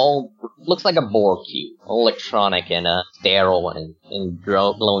looks like a Borg cube, all electronic and sterile and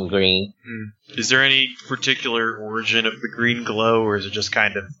glowing green. Is there any particular origin of the green glow, or is it just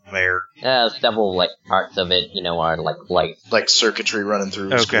kind of there? Several parts of it, are light. Like circuitry running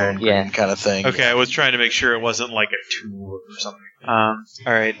through Okay. green kind of thing. Okay, I was trying to make sure it wasn't like a tool or something.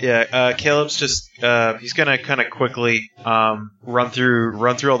 Alright, yeah, Caleb's just, he's gonna kind of quickly, run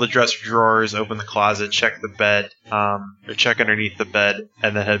through all the dresser drawers, open the closet, check the bed, or check underneath the bed,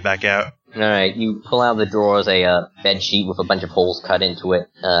 and then head back out. Alright, you pull out of the drawers a bed sheet with a bunch of holes cut into it,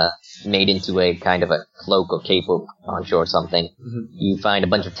 made into a kind of a cloak or cape or poncho or something. Mm-hmm. You find a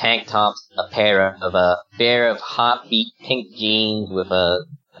bunch of tank tops, a pair of hot beat pink jeans with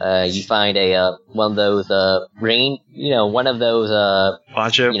you find one of those one of those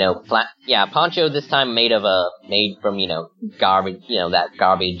Poncho? flat, poncho, this time made from garbage, that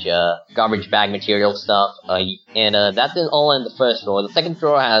garbage bag material stuff, and that's all in the first drawer. The second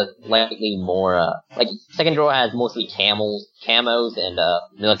drawer has slightly more second drawer has mostly camos and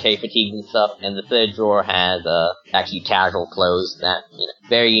military fatigues and stuff, and the third drawer has actually casual clothes, that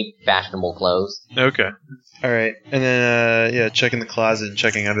very fashionable clothes. Okay. Alright, and then, checking the closet and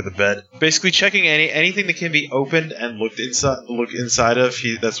checking under the bed. Basically checking anything that can be opened and look inside of.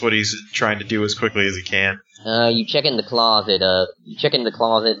 That's what he's trying to do as quickly as he can. You check in the closet,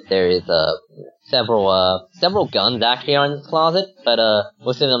 there is, several guns actually are in the closet, but,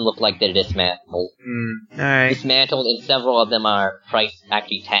 most of them look like they're dismantled. Alright. Dismantled, and several of them are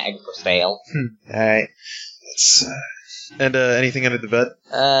actually tagged for sale. Alright. And, anything under the bed?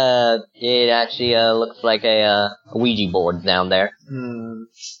 It actually, looks like a Ouija board down there.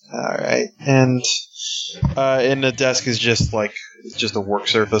 Alright. And, in the desk is just a work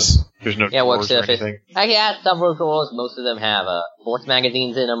surface. There's no work drawers or surface. anything. Actually, it has several drawers. Most of them have, sports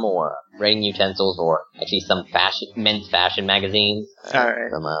magazines in them, or writing utensils, or actually some men's fashion magazines.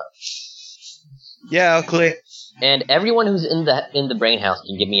 Alright. Yeah, I'll clear. And everyone who's in the brain house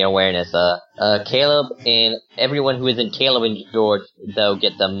can give me awareness. Caleb and everyone who is in Caleb and George, though,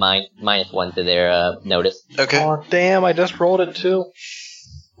 get the -1 to their notice. Okay. Oh, damn, I just rolled it too.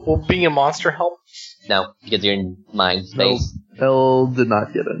 Will being a monster help? No, because you're in mind space. L did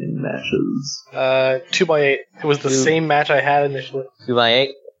not get any matches. 2x8. It was the same match I had initially.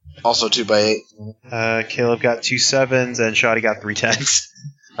 2x8? Also 2x8. Caleb got 2 7s and Shoddy got 3 10s.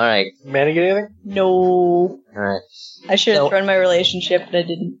 Alright. Manny get anything? No. Alright. I should have thrown my relationship, but I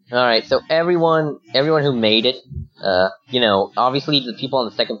didn't. Alright, so everyone who made it, obviously the people on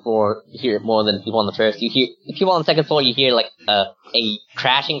the second floor hear it more than the people on the first. The people on the second floor, you hear a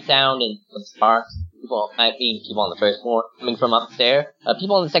crashing sound and some sparks. People on the first floor coming from upstairs.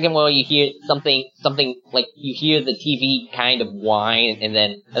 People on the second floor, you hear something like you hear the TV kind of whine, and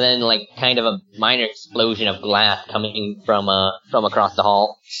then kind of a minor explosion of glass coming from across the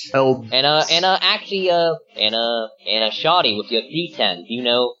hall. And a shoddy with your 310.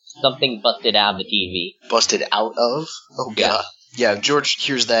 Something busted out of the TV. Busted out of? Oh god. Yeah, if George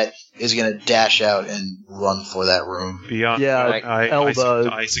hears that, is going to dash out and run for that room. Be on. Yeah,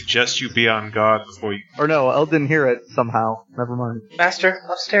 I suggest you be on guard before you. Or no, El didn't hear it somehow. Never mind. Master,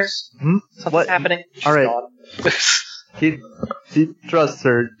 upstairs. Something's What? happening. All right. He trusts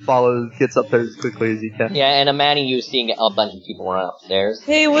her, gets up there as quickly as he can. Yeah, and Manny, you're seeing a bunch of people run upstairs.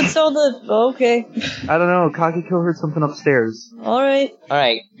 Hey, what's all the... Okay. I don't know, Kakiko heard something upstairs. Alright.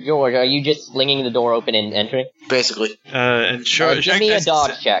 Alright, George, are you just slinging the door open and entering? Basically. And George, give me a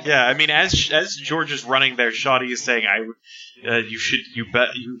dodge check. Yeah, I mean, as George is running there, Shoddy is saying, you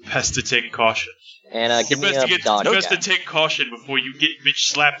best to take caution. And give me a dodge check. You best to take caution before you get bitch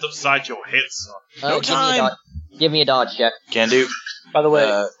slapped upside your head, son. No time! Give me a dodge check. Can do. By the way,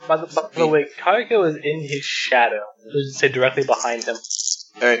 Kayako is in his shadow. Does it say directly behind him?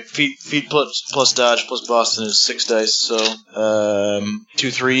 Alright, feet plus dodge plus Boston is 6 dice, so 2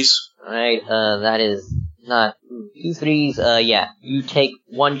 3s. Alright, that is not 2 threes, yeah. You take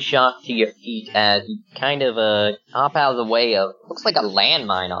 1 shot to your feet as you kind of, hop out of the way of, looks like a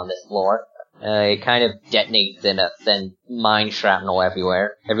landmine on this floor. It kind of detonates and sends mine shrapnel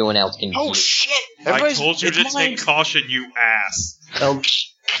everywhere. Everyone else can Oh see it. shit! I told you it's to mine. take caution, you ass.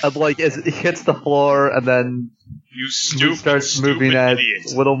 And like as it hits the floor, and then You he starts moving stupid a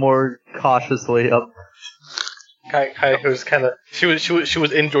idiot. little more cautiously up. Kayako was kind of she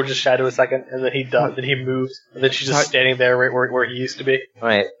was in George's shadow a second, and then he moved, and then she's just standing there right where he used to be.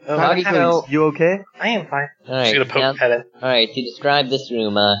 Alright. Kayako, you okay? I am fine. Alright. She's gonna poke her head in. Alright, to describe this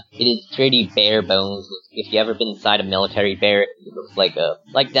room, it is pretty bare bones. If you ever been inside a military barrack, it looks like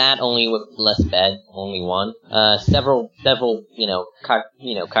that, only with less bed, only one. Several,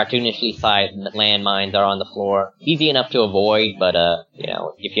 cartoonishly sized landmines are on the floor. Easy enough to avoid, but,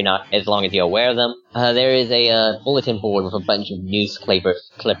 if you're not, as long as you're aware of them. There is a, bulletin board with a bunch of newspaper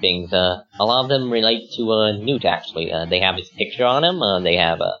clippings. A lot of them relate to, Newt, actually. They have his picture on them, they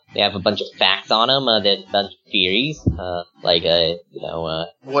have a bunch of facts on them, there's a bunch of theories,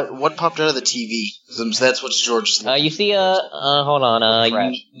 What popped out of the TV? That's what George's. you see hold on,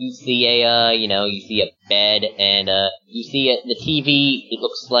 Trash. you see you see a bed, and, you see the TV, it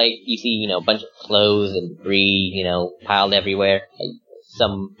looks like, you see, a bunch of clothes and debris, piled everywhere.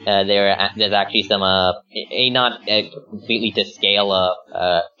 There's actually some, not completely to scale,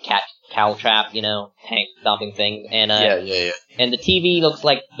 cow trap, tank stopping thing, and, Yeah. and the TV looks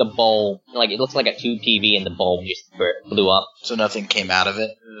like the bulb, it looks like a tube TV and the bulb just blew up. So nothing came out of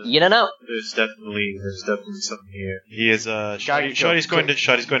it. You don't know. There's definitely something here. He is Shotty's going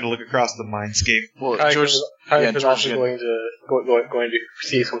to look across the mindscape. Well, Kayako's George. also going to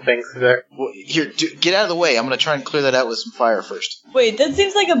see some things there. Well, here, get out of the way. I'm gonna try and clear that out with some fire first. Wait, that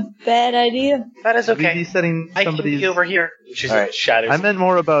seems like a bad idea. That is Should we okay. be setting I can somebody's... be over here. She's All in right. shadows. I meant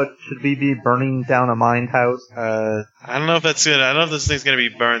more about, should we be burning down a mine house? I don't know if that's good. I don't know if this thing's gonna be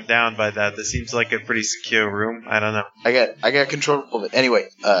burned down by that. This seems like a pretty secure room. I don't know. I got control of it. Anyway,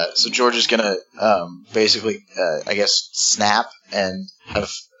 so George is gonna basically snap and have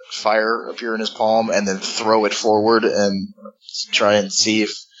fire appear in his palm, and then throw it forward and try and see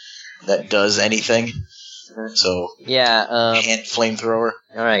if that does anything. So Yeah, hand flamethrower.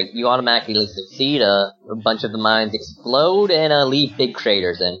 alright, you automatically succeed, a bunch of the mines explode and, leave big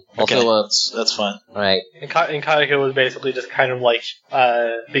craters in. Okay, Also, that's fine. alright, And Kayako was basically just kind of like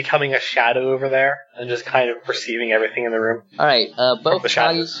becoming a shadow over there and just kind of perceiving everything in the room. alright, both the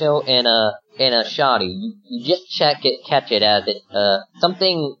shadows. Kayako and Shoddy, you just catch it as it,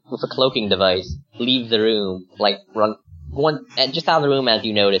 something with a cloaking device leaves the room, just out of the room as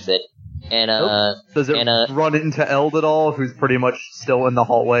you notice it. And, Does it run into Eld at all, who's pretty much still in the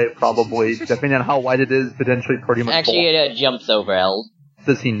hallway, probably, depending on how wide it is, potentially pretty much actually full. it jumps over Eld.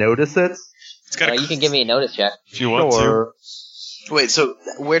 Does he notice it? It's got You can give me a notice check. if you want to. Sure. Wait, so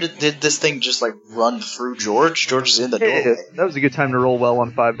where did this thing just run through George? George is in the Hey, door. that was a good time to roll well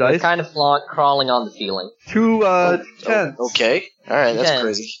on 5 dice. It's kind of crawling on the ceiling. 2 10s. Okay, all right, that's Yeah.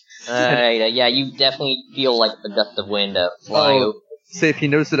 crazy. Alright, yeah, you definitely feel like the gust of wind fly over. Say if he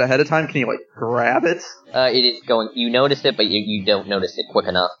noticed it ahead of time, can he grab it? It is going. You notice it, but you don't notice it quick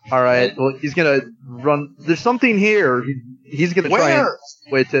enough. All right. Well, he's gonna run. There's something here. He's gonna try and Where?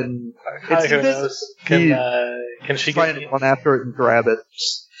 wait and Kayako knows. Can she try get? and run after it and grab it.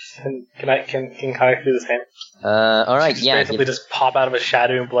 Can Kayako do the same? All right, Just yeah, basically just pop out of a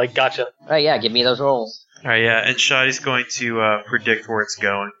shadow and be like, gotcha. Alright, yeah, give me those rolls. Alright, yeah, and Shotty's going to predict where it's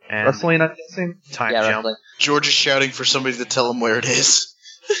going and Wrestling, I'm guessing. time Yeah, jump. wrestling. George is shouting for somebody to tell him where it is.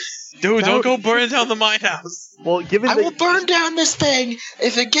 Dude, don't go burning down the mine house. Well, given I will that burn down this thing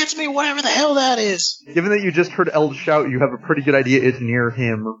if it gets me whatever the hell that is. you just heard Eld shout, you have a pretty good idea it's near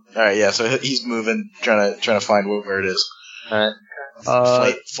him. All right, yeah. So he's moving, trying to find where it is.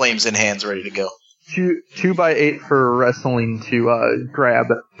 Alright. Flames in hands, ready to go. 2 by 8 for wrestling to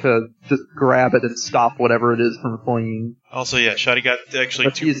just grab it and stop whatever it is from fleeing. Also, yeah, Shotty got actually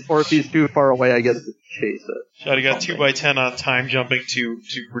If he's too far away, I guess to chase it. Shotty got 2 by 10 on time jumping to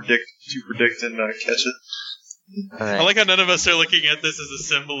predict and catch it. I Alright. like how none of us are looking at this as a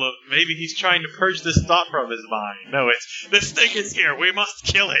symbol of maybe he's trying to purge this thought from his mind. No, it's this thing is here. We must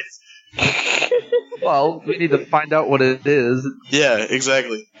kill it. Well, we need to find out what it is. Yeah,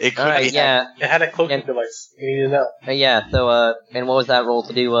 exactly. It could Alright, be yeah. It had a cloaking Yeah. device. You need to know. Yeah, so, and what was that roll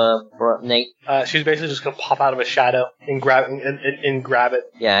to do, for Nate? She's basically just gonna pop out of a shadow and grab it.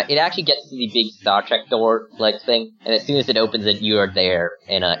 Yeah, it actually gets to the big Star Trek door, thing, and as soon as it opens it, you are there,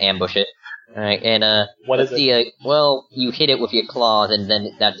 and, ambush it. Alright, and, What let's is it? see, you hit it with your claws, and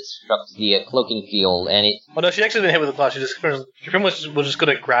then that disrupts the, cloaking field, and it, Well, no, she actually didn't hit with the claw. She pretty much was just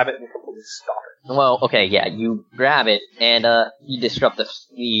gonna grab it and completely stop it. Well, okay, yeah, you grab it, and, you disrupt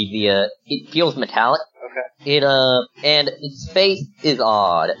it feels metallic. Okay. And its face is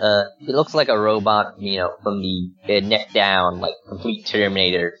odd. It looks like a robot, from the neck down, like, complete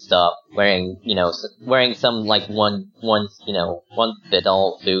Terminator stuff, wearing some, like, one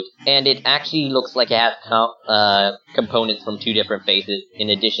adult suit. And it actually looks like it has, components from two different faces, in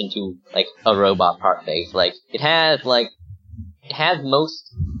addition to, like, a robot part face. Like, it has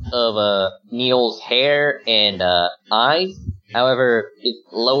most of, Neil's hair and, eyes. However, it's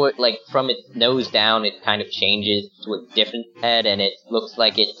lower, like, from its nose down, it kind of changes to a different head, and it looks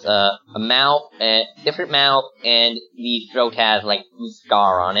like it's, a different mouth, and the throat has, like, a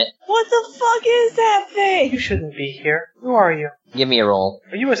scar on it. What the fuck is that thing? You shouldn't be here. Who are you? Give me a roll.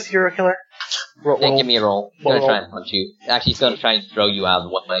 Are you a serial killer? Yeah, give me a roll. He's gonna Roll. try and punch you. Actually, he's gonna try and throw you out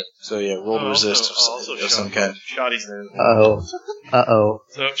of the way. So yeah, roll to resist of some kind. Shoddy's there. Uh-oh.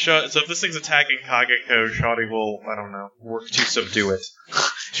 So if this thing's attacking Kageko, Shoddy will, I don't know, work to subdue it.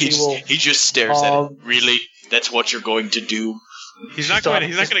 He just stares at it. Really? That's what you're going to do? He's not going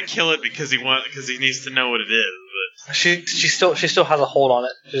to kill it because he needs to know what it is. But She still has a hold on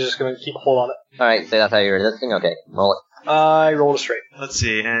it. She's just gonna keep a hold on it. Alright, so that's how you're resisting? Okay, roll it. I rolled a straight. let's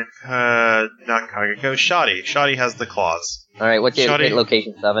see, and not Kageko, Shoddy. Shoddy has the claws. Alright, what's your Shoddy-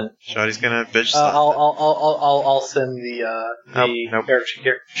 location 7? Shoddy's gonna bitch slap. I'll send the Nope. character sheet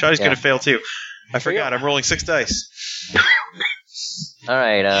here. Shoddy's Yeah. gonna fail too. I forgot. I'm rolling 6 dice.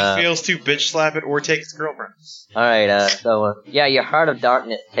 Alright, He fails to bitch slap it or take his girlfriend. your Heart of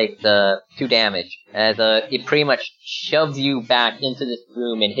Darkness takes 2 damage, as it pretty much shoves you back into this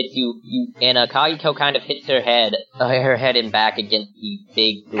room and hits you and Kageko kind of hits her head and back against the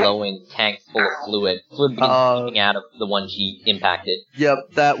big glowing tank full of fluid begins coming out of the one she impacted. Yep,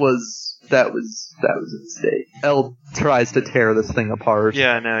 that was a mistake. Eld tries to tear this thing apart.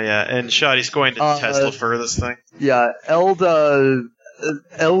 Yeah, and Shoddy's going to Tesla fur this thing. Yeah, Eld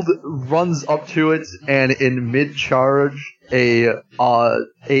runs up to it, and in mid-charge, a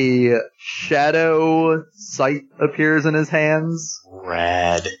shadow sight appears in his hands.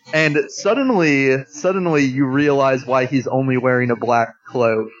 Rad. And suddenly you realize why he's only wearing a black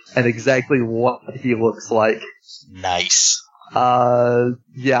cloak, and exactly what he looks like. Nice.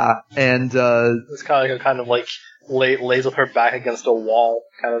 Yeah, and, It's kind of like lays with her back against a wall,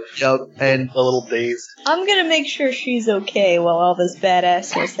 kind of yep, and a little dazed. I'm gonna make sure she's okay while all this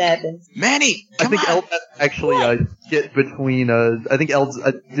badassness happens. Manny, I come think on. Eld actually, get between, I think Eld's,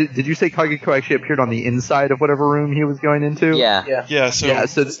 did you say Kageko actually appeared on the inside of whatever room he was going into? Yeah. Yeah, so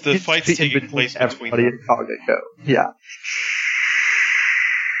the he's fight's in taking place between everybody them. and Kageko. Yeah.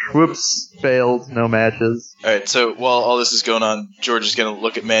 Whoops, failed, no matches. Alright, so while all this is going on, George is gonna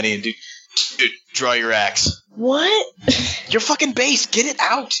look at Manny and dude, draw your axe. What? Your fucking base, get it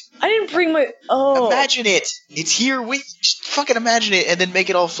out! I didn't bring my. Oh. Imagine it! It's here with. Just fucking imagine it and then make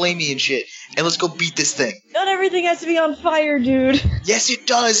it all flamey and shit. And let's go beat this thing. Not everything has to be on fire, dude. Yes, it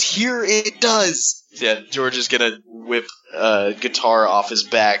does! Here it does! Yeah, George is gonna whip guitar off his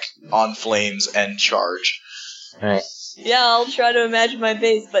back on flames and charge. Alright. Yeah, I'll try to imagine my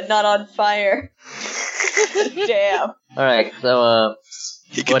base, but not on fire. Damn. Alright, so,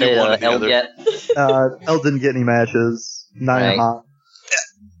 He can what do did one or the Eld other. get? Eld didn't get any matches. Right.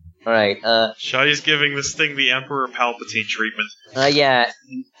 Alright, Shoddy's giving this thing the Emperor Palpatine treatment. yeah,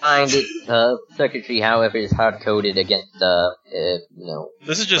 you find it, circuitry, however, is hard-coded against,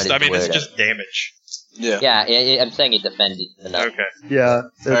 This is just, What is the this is word? just damage. Yeah. yeah, I'm saying it defended enough. Okay. Yeah.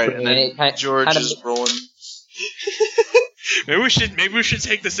 Alright, and And then it kind- George kind of- is rolling. Maybe we should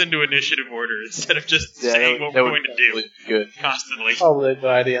take this into initiative order instead of just saying what that we're would going to do be good. constantly. Probably a good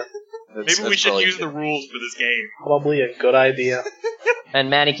idea. Maybe we should use the rules for this game. Probably a good idea. And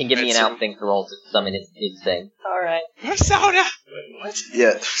Manny can give me an That's- outstinct roll to summon his thing. Alright. Persona! What?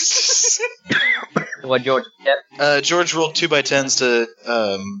 Yeah. What George get? George rolled 2x10s to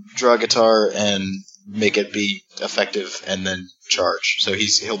draw a guitar and make it be effective and then charge. So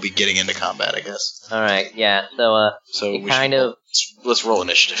he'll be getting into combat, I guess. Alright, yeah, so, So it we kind should, of... let's roll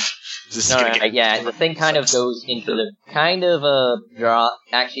initiative. This is gonna Alright, get yeah, the thing kind of goes into the kind of,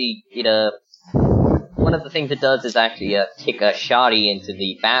 actually, one of the things it does is actually, kick a Shoddy into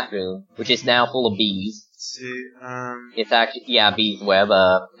the bathroom, which is now full of bees. Let's see, It's actually, yeah, bees web,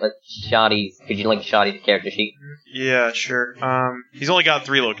 Shoddy's, could you link Shoddy's character sheet? yeah, sure. He's only got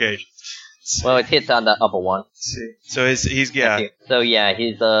 3 locations. Well, it hits on the upper one. Let's see. So he's yeah. So yeah,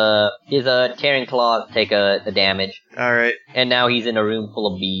 his tearing claws take the damage, Alright. and now he's in a room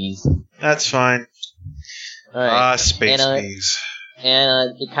full of bees. That's fine. Alright. Space And, bees.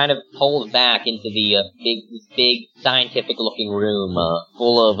 and it kind of pulls back into the big scientific-looking room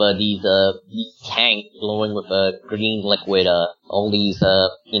full of these tanks glowing with green liquid. All these,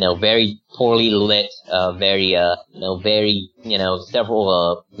 very poorly lit,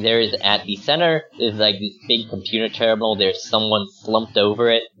 several. There's at the center is like this big computer terminal. There's someone slumped over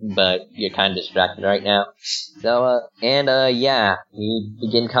it, but you're kind of distracted right now. So, we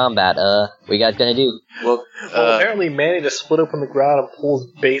begin combat. What you guys gonna do? Well, apparently Manny just split open the ground and pulls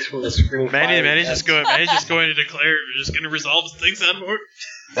base from the screen. Manny's just going to declare we're just going to resolve things on board.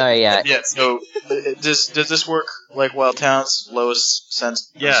 Oh yeah. Yeah. So does this work like Wild Towns? Lowest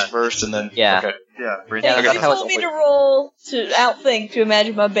sense first, and then Yeah. Okay. Yeah. Yeah, Hey, that's you how told it's me to roll to outthink to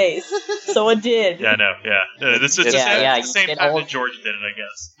imagine my base, so I did. Yeah, no, yeah. It's the same get time all- that George did it, I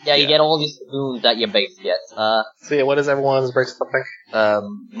guess. Yeah, you get all these boons that your base gets. So yeah, what is everyone's break something?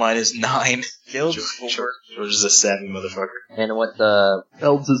 Mine is 9. George George is a savvy motherfucker. And what the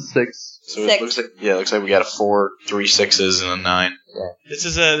Elves is 6. So Six. it looks like we got a 4, 3 6s, and a 9. This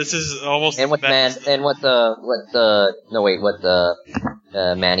is almost and what's bad.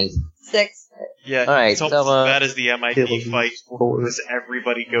 Manny's? 6. Yeah, Alright, it's almost so, as bad as the MIT Caleb fight is 4. because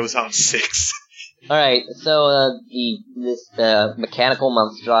everybody goes on 6. Alright, so this mechanical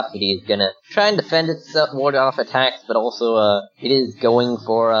monstrosity is gonna try and defend itself, ward off attacks, but also it is going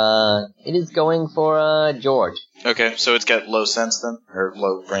for George. Okay, so it's got low sense then, or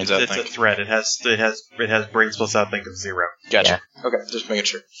low brains out. It's a threat. It has brains plus outthink of 0. Gotcha. Okay, just making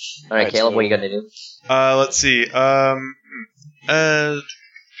sure. Alright, Right, Caleb, so- what are you gonna do? Let's see.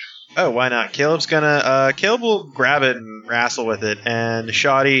 Why not? Caleb will grab it and wrestle with it, and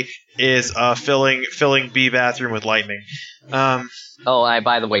Shoddy is filling B bathroom with lightning. By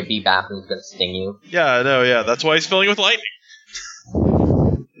the way, B bathroom's gonna sting you. Yeah, that's why he's filling it with lightning.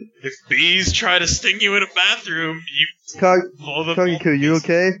 If bees try to sting you in a bathroom, you blow them. Kagiko, you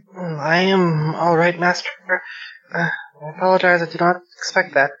okay? I am all right, Master. I apologize. I did not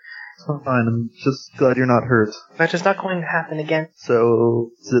expect that. Fine, I'm just glad you're not hurt. That is not going to happen again.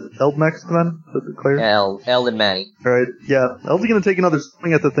 So, is it Eld next then? Is it clear? Eld and Manny. Alright, yeah. Eld's gonna take another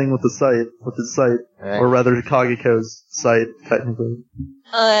swing at the thing with his sight. Alright. Or rather, Kagiko's sight, technically.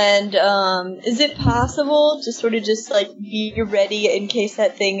 And is it possible to sort of just like be ready in case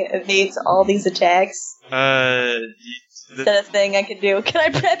that thing evades all these attacks? Is that a thing I can do? Can I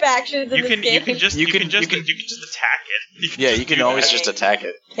prep actions in You this can game? just attack it. Yeah, you can always just attack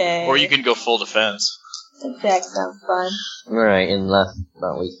it, Okay. or you can go full defense. Attack sounds fun. Alright, and last but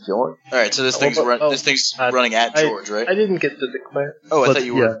not least, George. All right, so this thing's running at George, right? I didn't get to declare. Oh, I thought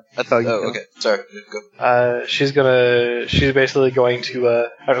you were. Yeah, Kagiko. Oh, okay. Sorry. Go. She's basically going to,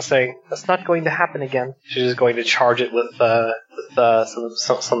 I was saying, that's not going to happen again. She's just going to charge it with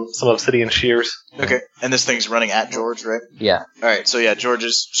some obsidian shears. Okay, and this thing's running at George, right? Yeah. All right, so yeah, George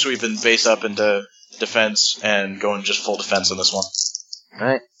is sweeping base up into defense and going just full defense on this one.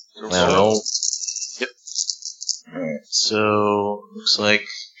 Alright. So, yep. All right, so looks like.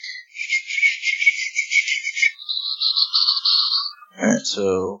 Alright,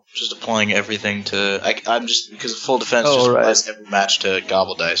 so just applying everything to. I'm just because full defense just right. applies every match to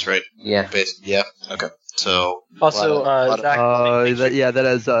gobble dice, right? Yeah. Yeah. Okay. So Also, Zach, that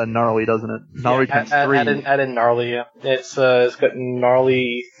has gnarly, doesn't it? Gnarly times 3. add in gnarly. Yeah, it's got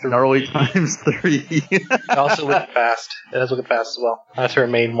gnarly. Gnarly times 3. Also wicked fast. It has wicked fast as well. That's her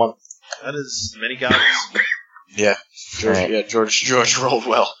main one. That is many goblins. yeah, George. Alright. Yeah, George rolled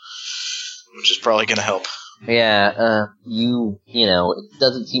well, which is probably gonna help. Yeah, it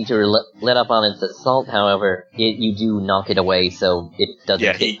doesn't seem to let up on its assault, however, you do knock it away, so it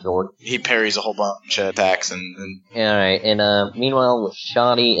doesn't hit George. He parries a whole bunch of attacks and Alright, and meanwhile, with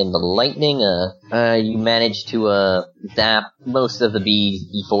Shoddy and the lightning, you manage to, zap most of the bees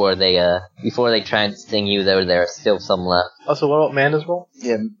before they try and sting you, though there are still some left. Also, what about Manda's roll?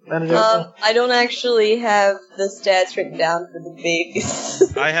 yeah. Manda's roll? I don't actually have the stats written down for the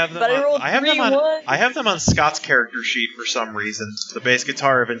bigs. I have them. But I rolled 3-1. I have them on Scott's character sheet for some reason. The bass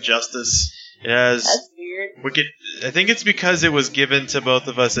guitar of Injustice. It has That's weird. wicked. I think it's because it was given to both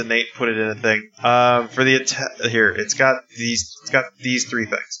of us, and Nate put it in a thing. For the here, it's got these 3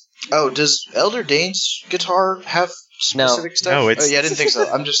 things. Oh, does Elder Dane's guitar have specific stuff? No, it's- Oh, yeah, I didn't think so.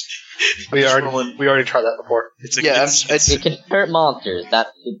 I'm just. We already tried that before. It can hurt monsters.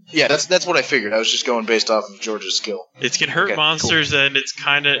 That's what I figured. I was just going based off of George's skill. It can hurt monsters, and it's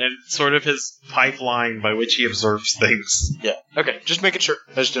sort of his pipeline by which he observes things. Yeah. Okay. Just making sure.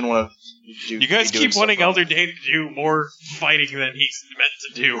 I just didn't want to. You guys keep wanting Elder Dane to do more fighting than he's meant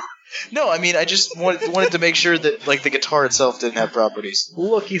to do. No, I mean, I just wanted to make sure that like the guitar itself didn't have properties.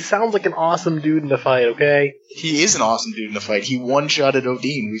 Look, he sounds like an awesome dude in the fight, okay? He is an awesome dude in the fight. He one-shotted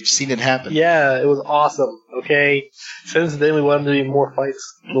Odin. We've seen it happen. Yeah, it was awesome, okay? Since then, we wanted to be more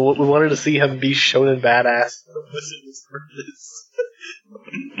fights. We wanted to see him be shonen badass.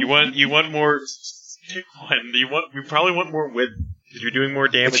 You want more... Pick one. We probably want more width. Because you're doing more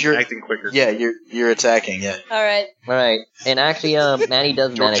damage and acting quicker. Yeah, you're attacking, yeah. Alright. And actually, Manny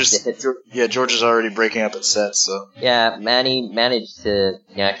does manage to hit. Yeah, George is already breaking up its sets, so. Yeah, Manny managed to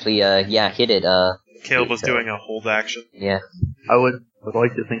actually, hit it. Caleb was doing a hold action. Yeah. I would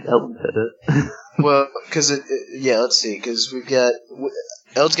like to think Elton hit it. Well, because let's see, because we've got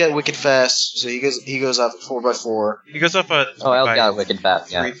Eld's got wicked fast, so he goes off at 4x4. He goes up at Eld's got wicked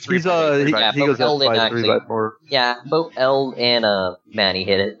fast. Yeah, he goes up by 3x4. Yeah, both Eld and Manny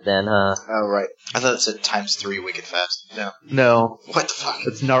hit it. Then Oh right, I thought it said times 3 wicked fast. No. What the fuck?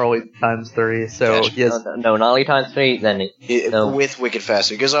 It's gnarly times 3. So Gotcha. yes. No, gnarly times 3. Then with wicked fast,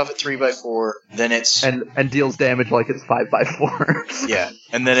 so he goes off at 3x4. Then it's and deals damage like it's 5x4. Yeah,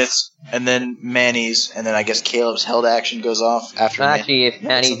 and then Manny's, and then I guess Caleb's held action goes off after. Actually, if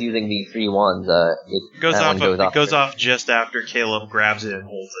Manny's using the 3-1s, it goes off just after Caleb grabs it and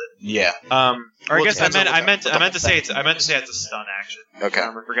holds it. Yeah. Or I guess I meant to say it's a stun action. Okay.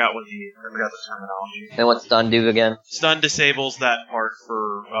 I forgot the terminology. And what stun do again? Stun disables that part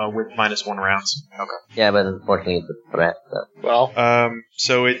for with -1 rounds. Okay. Yeah, but unfortunately it's a threat. So. Well.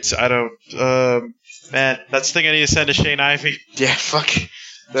 So it's man, that's the thing I need to send to Shane Ivey. Yeah. Fuck.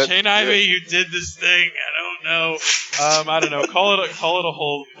 Shane Ivey, you did this thing. I don't know. I don't know. Call it a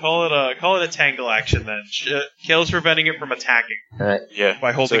hold. Call it a tangle action then. Caleb's preventing it from attacking. All right. Yeah.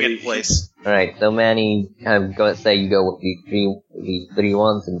 By holding it in place. All right. So Manny, I'm going to say you go with the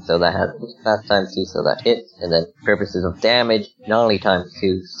 3-1s, and so that has fast times 2, so that hits, and then purposes of damage, not only times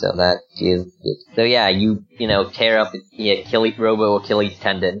 2, so that is it. So yeah, you tear up Robo Achilles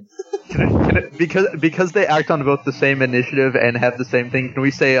tendon. Because they act on both the same initiative and have the same thing, can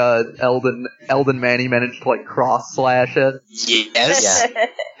we say Eldon Manny managed to like cross slash it? Yes. Yeah.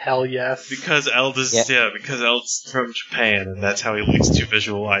 Hell yes. Because because Eld's from Japan and that's how he likes to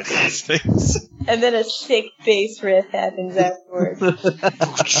visualize these things. And then a sick bass riff happens afterwards.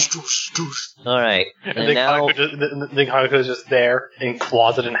 Alright. And then Haku's just there and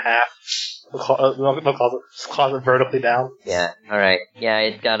claws it in half. Closet vertically down. Yeah, alright. Yeah,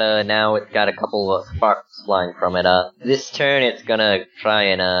 it's got a couple of sparks flying from it. This turn it's gonna try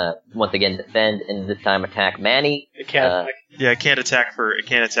and once again defend and this time attack Manny. It can't attack. Yeah, it can't attack for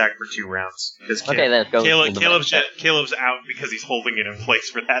 2 rounds. Okay, then it's going Caleb's out because he's holding it in place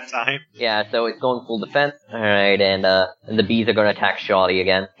for that time. Yeah, so it's going full defense. Alright, and the bees are gonna attack Shoddy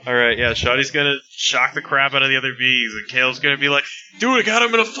again. Alright, yeah, Shoddy's gonna shock the crap out of the other bees, and Caleb's gonna be like, dude, I got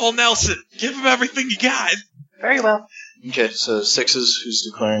him in a full Nelson! Give him everything you got! Very well. Okay, so 6s. Who's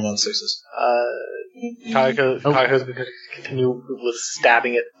declaring on 6s? Kaiko's going to continue with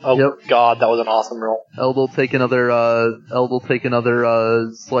stabbing it. Oh god, that was an awesome roll. Eld will take another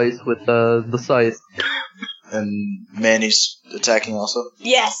slice with the scythe. And Manny's attacking also.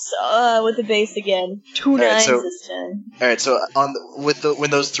 Yes, with the bass again. 2 9s this time. All right, so when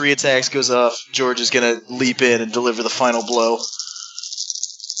those 3 attacks goes off, George is gonna leap in and deliver the final blow.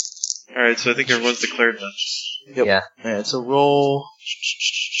 Alright, so I think everyone's declared then. Yep. Yeah. Alright, so roll.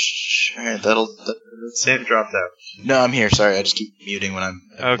 Alright, Sam dropped out. No, I'm here. Sorry, I just keep muting when I'm.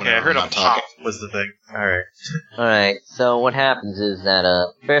 Okay, I heard a pop was the thing. Alright. Alright, so what happens is that,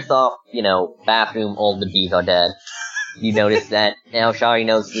 first off, bathroom, all the bees are dead. You notice that, now Shari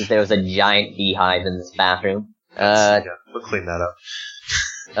notices there was a giant beehive in this bathroom. We'll clean that up.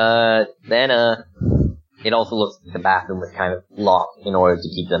 Then, it also looks like the bathroom was kind of locked in order to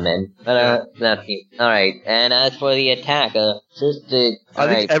keep them in. But, that's it. Alright, and as for the attack, I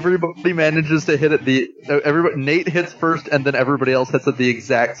think everybody manages to hit at Nate hits first, and then everybody else hits at the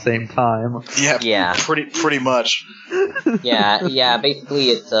exact same time. Yeah. Pretty much. Yeah, basically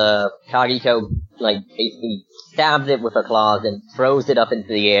it's, Kagiko, basically stabs it with her claws and throws it up into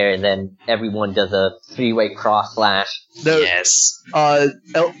the air, and then everyone does a 3-way cross slash. Yes.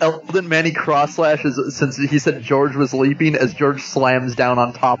 Eldon Manny cross slashes since he said George was leaping as George slams down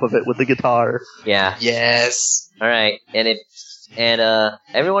on top of it with the guitar. Yeah. Yes. Alright, and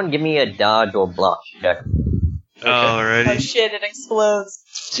everyone give me a dodge or bluff check. Oh Alrighty. shit! It explodes.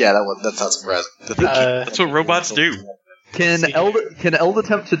 Yeah, that's not surprising. That's what robots do. Can Eld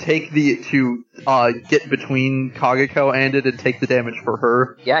attempt to get between Kageko and it and take the damage for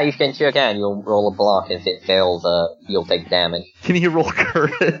her? Yeah, you sure can. You'll roll a block, and if it fails, you'll take damage. Can he roll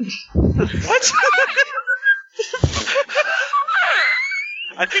courage? What?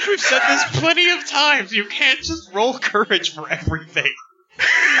 I think we've said this plenty of times. You can't just roll courage for everything.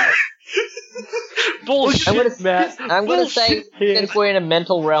 Bullshit, Matt. I'm gonna say, since we're in a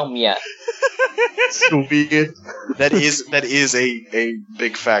mental realm yet. Sweet. That is a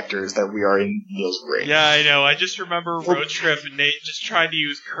big factor, is that we are in Neil's brain. Yeah, I know. I just remember Road Trip and Nate just trying to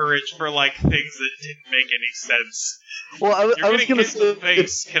use courage for, like, things that didn't make any sense. Well, I was gonna hit in the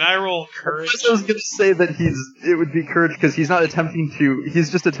face. Can I roll courage? I was gonna say that it would be courage because he's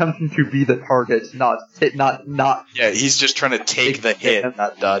just attempting to be the target, not. Yeah, he's just trying to take the hit,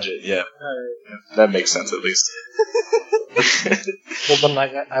 not dodge it. Yeah, that makes sense at least. Well, then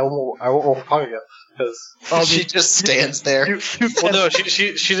I won't roll for Kageko because she just stands there. well, no,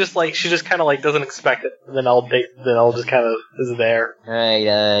 she just kind of like doesn't expect it, and then I'll just kind of is there. Alright,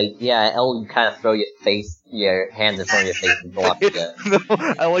 yeah, El, you kind of throw your hands in front of your face and block it. No,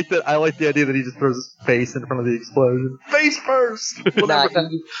 I like the idea that he just throws his face in front of the explosion. Face first. Nah,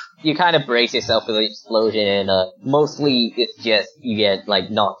 you kind of brace yourself for the explosion, and mostly it's just you get like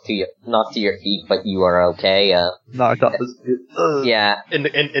knocked to your feet, but you are okay. Knocked off his feet. Yeah. In the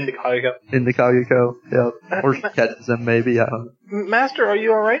Kageko. In the Kageko, yeah. Or she catches him, maybe, I don't know. Master, are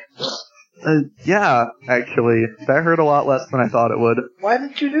you alright? Yeah, actually. That hurt a lot less than I thought it would. Why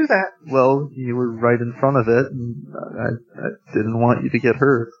did you do that? Well, you were right in front of it, and I didn't want you to get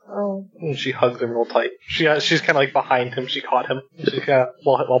hurt. Oh. And she hugs him real tight. She's kind of like behind him. She caught him. She's kind of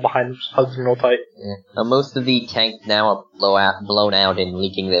well behind him. She hugs him real tight. Yeah. Most of the tanks now are blown out and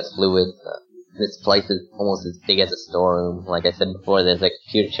leaking their fluids. This place is almost as big as a storeroom. Like I said before, there's a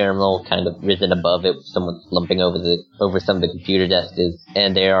computer terminal kind of risen above it, with someone slumping over some of the computer desks,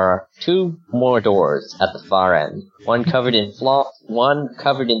 and there are 2 more doors at the far end. One covered in frost,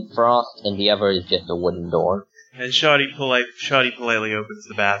 and the other is just a wooden door. And Shoddy politely opens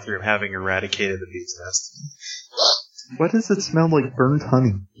the bathroom, having eradicated the bee's nest. What does it smell like? Burnt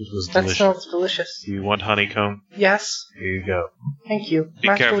honey. This was That delicious. sounds delicious. Do you want honeycomb? Yes. Here you go. Thank you. Be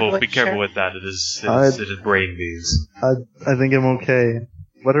Master, would you careful. like Be to careful share? with that. It is brain bees. I think I'm okay.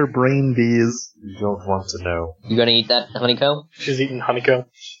 What are brain bees? You don't want to know. You gonna eat that honeycomb? She's eating honeycomb.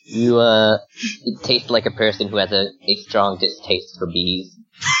 It tastes like a person who has a strong distaste for bees.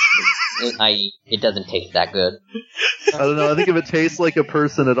 It doesn't taste that good. I don't know. I think if it tastes like a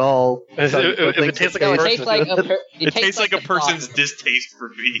person at all, If it tastes like a No, it person, tastes like a It tastes like a thought. person's distaste for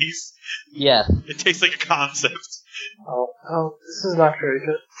bees. Yeah. It tastes like a concept. Oh, this is not very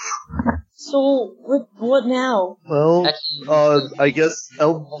good. So what now? well, Actually, I guess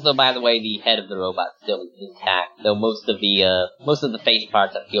also, by the way, the head of the robot still is intact, though most of the face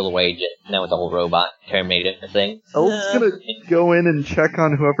parts have peeled away. Just now, with the whole robot terminated thing. Elf's gonna go in and check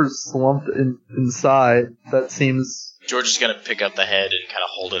on whoever's slumped inside. That seems. George is gonna pick up the head and kind of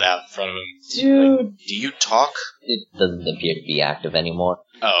hold it out in front of him. Dude. Do you talk? It doesn't appear to be active anymore.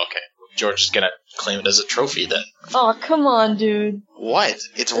 Oh, okay. George is gonna claim it as a trophy then. Oh, come on, dude. What?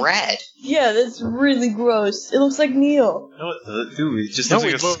 It's rad. Yeah, that's really gross. It looks like Neil. No, dude, it just No, looks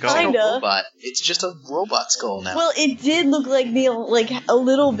like a it looks skull. like a Kinda. robot. It's just a robot skull now. Well, it did look like Neil, like, a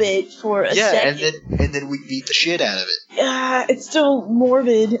little bit for a Yeah, second. and then we beat the shit out of it. It's still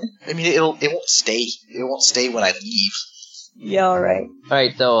morbid. I mean, it won't stay. It won't stay when I leave. Yeah, alright.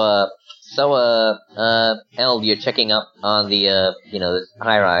 Alright, El, you're checking up on the, this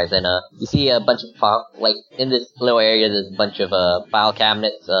high-rise, and, you see a bunch of, in this little area, there's a bunch of, file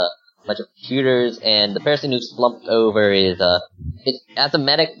cabinets, a bunch of computers, and the person who slumped over is, as a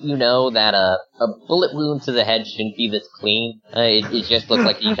medic, you know that, a bullet wound to the head shouldn't be this clean. It just looks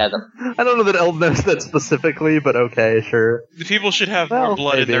like he has a... I don't know that Eld knows that specifically, but okay, sure. The people should have Well, more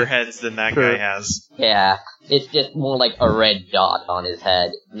blood maybe. in their heads than that Sure. guy has. Yeah, it's just more like a red dot on his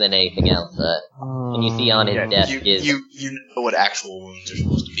head than anything else, and you see on his desk is... You know what actual wounds are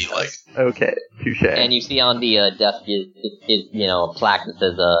supposed to be like. Okay, touche. And you see on the desk is a plaque that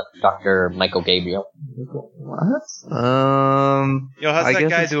says, Dr. Michael Gabriel. What? Yo, how's I that guess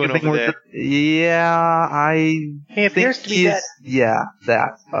guy it's doing giving over more there? Yeah, I He appears think to be he's dead. yeah,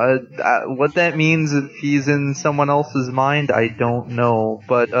 that. What that means if he's in someone else's mind, I don't know.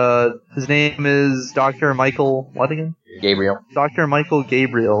 But his name is Dr. Michael. What again? Gabriel. Dr. Michael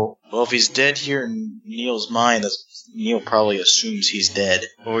Gabriel. Well, if he's dead here in Neil's mind, Neil probably assumes he's dead.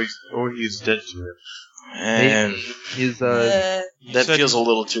 Or he's dead to him. And He's that feels a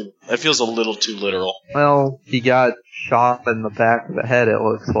little too. That feels a little too literal. well, he got shot in the back of the head. It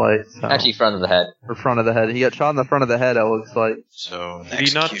looks like Actually, front of the head. or front of the head. He got shot in the front of the head. It looks like. So Did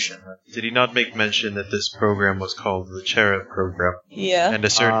he not? execution. Did he not make mention that this program was called the Cherub Program, Yeah. and a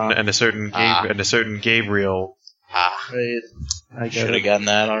certain Gabriel? Wait, I Should get have it. gotten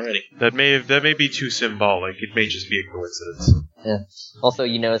that already. That may be too symbolic. It may just be a coincidence. Also,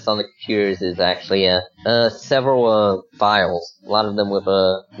 you notice on the computers is actually several files. A lot of them with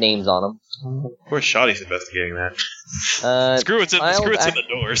names on them. Of course, Shoddy's investigating that. Screw What's in the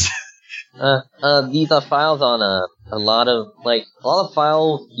doors. These are files on a lot of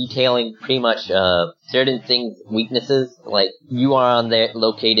files detailing pretty much certain things, weaknesses. Like you are on there,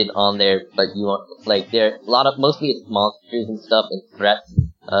 located on there, but you want there a lot of mostly it's monsters and stuff and threats.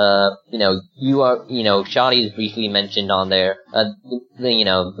 Shoddy is briefly mentioned on there.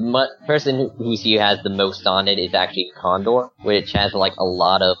 The person who she has the most on it is actually Condor, which has a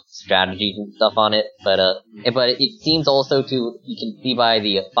lot of strategies and stuff on it. But it seems also you can see by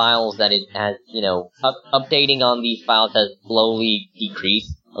the files that it has, updating on these files has slowly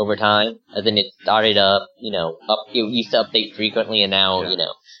decreased over time. As in it started it used to update frequently and now,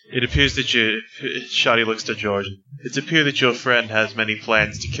 It appears that Shoddy looks to George. It appears that your friend has many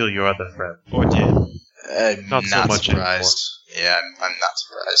plans to kill your other friend. Or did. I'm Not so much surprised. Yeah, I'm not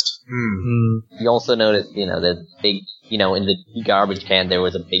surprised. You also notice, there's big, in the garbage can there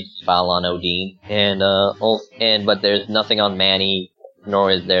was a big file on Odin, but there's nothing on Manny,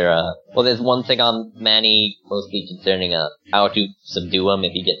 nor is there there's one thing on Manny, mostly concerning how to subdue him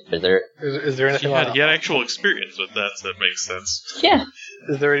if he gets berserk. Is there anything He on? had actual experience with that, so that makes sense. Yeah.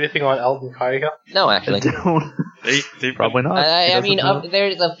 Is there anything on Eldon Kaiga? No, I actually. don't. They Probably not. I He mean, doesn't know.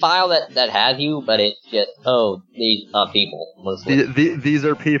 there's a file that has you, but it's just, these are people, mostly. These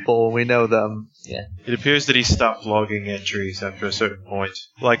are people. We know them. It appears that he stopped logging entries after a certain point.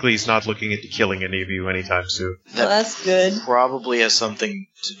 Likely he's not looking into killing any of you anytime soon. Well, that's good. Probably has something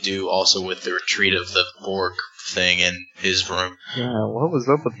to do also with the retreat of the Borg thing in his room. Yeah, what was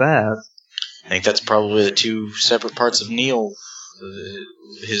up with that? I think that's probably the two separate parts of Neil.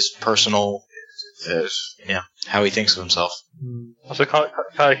 His personal, how he thinks of himself. Also,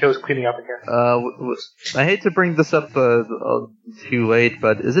 Kaiga is cleaning up again. I hate to bring this up too late,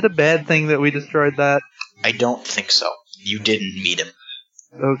 but is it a bad thing that we destroyed that? I don't think so. You didn't meet him.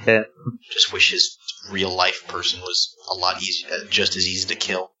 Okay. Just wish his real life person was a lot easier, just as easy to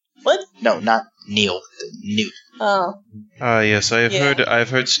kill. What? No, not Neil. Newt. Oh. Yes, I have Yeah. I've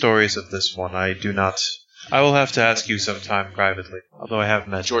heard stories of this one. I will have to ask you sometime privately, although I have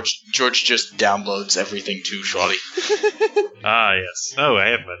met. George just downloads everything to Shawty. Yes. Oh, I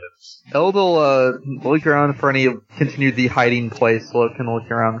have met him. Eld'll look around for any continue the hiding place look and look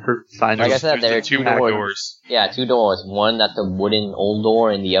around for signs Like I of said, there are There's the two two more doors. doors. Yeah, two doors. One that's a wooden old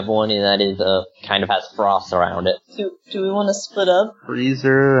door, and the other one that is kind of has frost around it. Do we want to split up?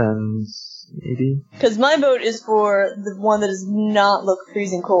 freezer and maybe. Because my vote is for the one that does not look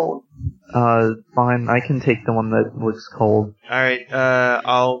freezing cold. Fine. I can take the one that looks cold. All right.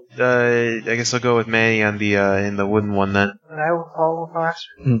 I guess I'll go with Manny on the in the wooden one then. And I will follow fast.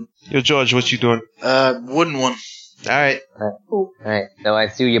 Yo, George, what you doing? Wooden one. All right. Alright, so I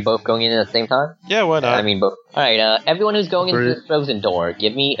assume you're both going in at the same time? Yeah, why not? I mean, both. Alright, everyone who's going into this frozen door,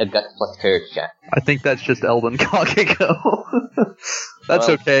 give me a guts plus courage check. I think that's just Eldon Kakeko. That's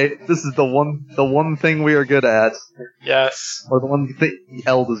Well- okay. This is the one thing we are good at, Yes. or the one thing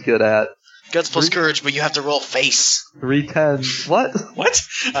Eld is good at. Guts plus courage, but you have to roll face. 310. What? What?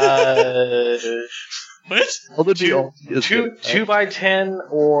 What? Eldon is Two good. 2x10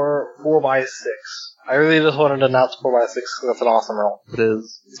 or 4x6. I really just wanted to announce 4x6 because that's an awesome roll. It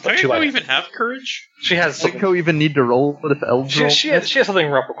is. Does But two Kakeko by- even have courage? She has something. Kakeko even need to roll, but if Eld rolls, She has something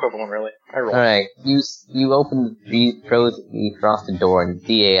rough equivalent, really. I roll. Alright, you open the frosted door and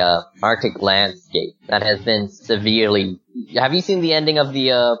see a Arctic landscape that has been severely... Have you seen the ending of the,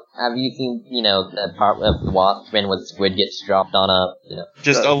 have you seen, the part of the Watchmen where the squid gets dropped on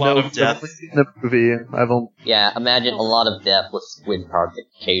Just a lot of death. In the movie, I don't. Yeah, imagine a lot of death with squid parts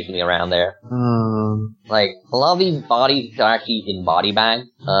occasionally around there. Like, a lot of these bodies are actually in body bags.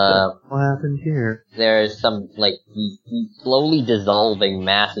 What happened here? There's some, these slowly dissolving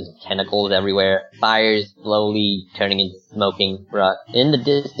masses of tentacles everywhere. Fires slowly turning into smoking rot. In the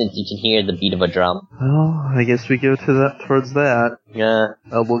distance, you can hear the beat of a drum. Well, I guess we go towards that. Yeah,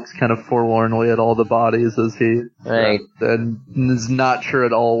 Eld looks kind of forlornly at all the bodies as he right. and is not sure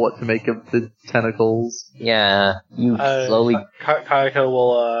at all what to make of the tentacles. Yeah, you slowly... Kayako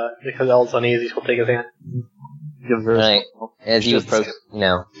will, because El's uneasy, she'll take his hand. Gives her Right. As you Just- approach,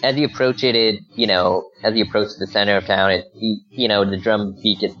 as you approach it, as you approach the center of town, the drum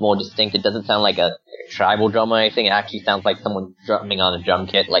beat gets more distinct. It doesn't sound like a tribal drum or anything. It actually sounds like someone drumming on a drum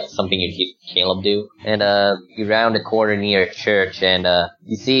kit, like something you'd hear Caleb do. And, you round a corner near a church, and,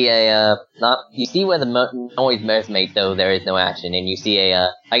 you see you see where the noise resonates, though there is no action, and you see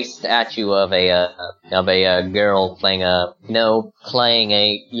a ice statue of a girl playing a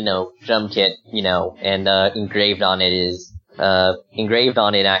drum kit, and, engraved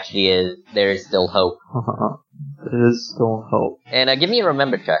on it actually is, there is still hope. There is still hope. And, give me a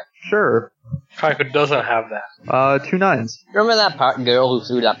remember check. Sure. Franco doesn't have that. 2 9s. Remember that girl who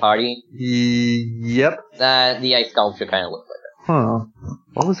threw that party? Yep. The ice sculpture kind of looks like Huh.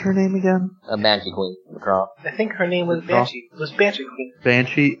 What was her name again? a Banshee Queen. McCraw. I think her name was Banshee. It was Banshee Queen.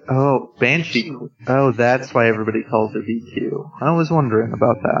 Banshee. Oh, Banshee. Oh, that's why everybody calls her BQ. I was wondering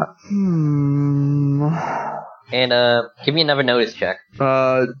about that. And, give me another notice check. 2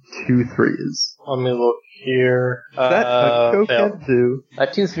 3s. Let me look here. That's a Fail. Koketsu.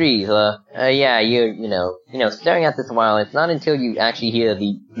 2 3s, yeah, you're staring at this a while. It's not until you actually hear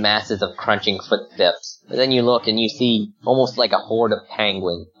the masses of crunching footsteps. But then you look and you see almost like a horde of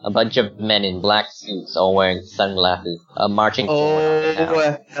penguins. A bunch of men in black suits, all wearing sunglasses, marching forward up the town.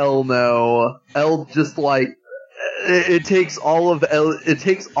 Oh, hell no. Eld just it takes all of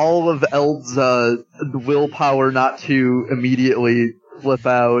Eld's willpower not to immediately flip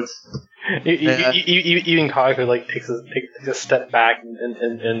out. Even Kaku takes a step back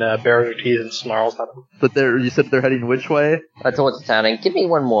and bares her teeth and snarls at him. But you said they're heading which way? Towards the town. And give me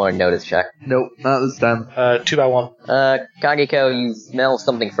one more notice check. Nope, not this time. 2 by 1. Kageko, you smell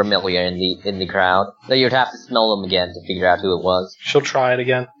something familiar in the crowd. Though you'd have to smell them again to figure out who it was. She'll try it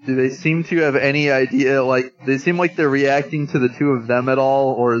again. Do they seem to have any idea, they seem like they're reacting to the two of them at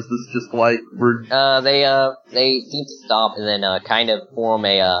all, or is this just we're... They seem to stop and then, kind of form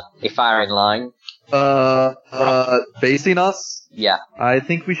a firing line. Facing us? Yeah. I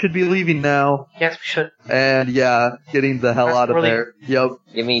think we should be leaving now. Yes, we should. And yeah, getting the hell out of Really? there. Yep.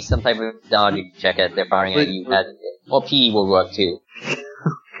 Give me some type of dodge check as they're firing at you. Or P will work too.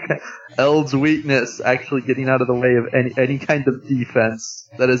 Eld's weakness, actually getting out of the way of any kind of defense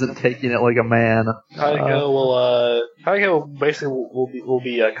that isn't taking it like a man. Kaiko basically will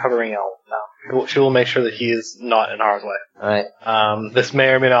be covering El now. She will make sure that he is not in harm's way. Alright. This may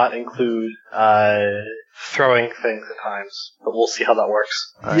or may not include throwing things at times, but we'll see how that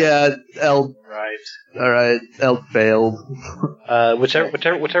works. Alright. Yeah, Eld. Right. Alright, Eld failed. Whichever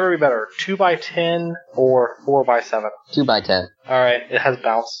would be better, 2 by 10 or 4 by 7. 2 by 10. All right, it has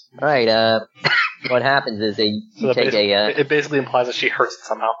bounce. Alright, what happens is you take it basically implies that she hurts it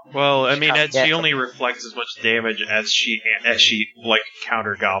somehow. Well, I mean, Yeah. she only reflects as much damage as she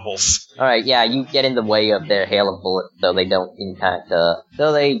counter gobbles. Alright, yeah, you get in the way of their hail of bullets, so they don't impact,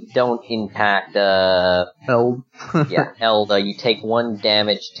 Eld. yeah, Eld, you take 1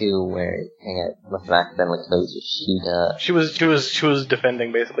 damage to where, hang on, must have accidentally closed your sheet, She was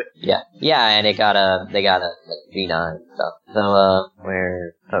defending basically. yeah, and they got a 3-9 stuff. So,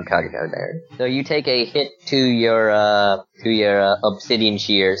 Kageko there. So you take a hit to your obsidian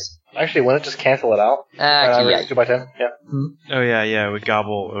shears. Actually, wouldn't it just cancel it out? Actually, yeah. 2 by 10. Yeah. Oh yeah, it would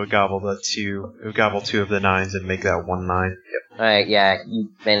gobble the 2. It would gobble 2 of the 9s and make that 1 9. Alright, yeah, you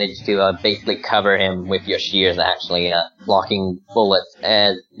managed to basically cover him with your shears, actually, blocking bullets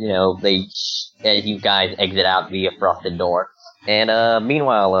as, as you guys exit out via frosted door. And,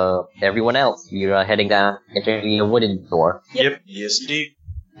 meanwhile, everyone else, you're heading down, entering a wooden door. Yep. Yes, indeed.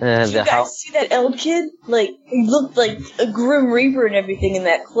 Did you guys see that Eld kid? He looked like a Grim Reaper and everything in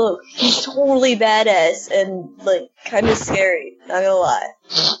that cloak. He's totally badass and, kind of scary. Not gonna lie.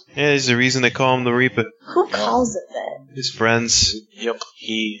 Yeah, there's a reason they call him the Reaper. Who calls it that? His friends. Yep.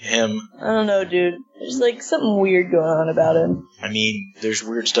 He, him. I don't know, dude. There's, something weird going on about him. I mean, there's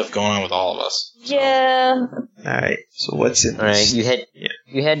weird stuff going on with all of us. Yeah. Alright, so what's in Alright, this?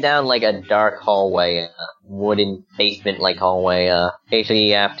 you head down, a dark hallway, a wooden basement-like hallway, occasionally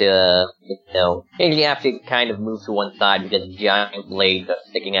you have to, kind of move to one side because giant blades are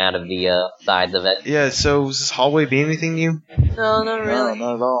sticking out of the, sides of it. Yeah, so does this hallway be anything new? No, not really. No,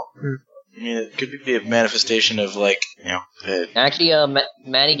 not at all. I mean, it could be a manifestation of, Actually,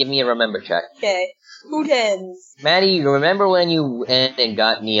 Maddie, give me a remember check. Okay. Who tens? Maddie, you remember when you went and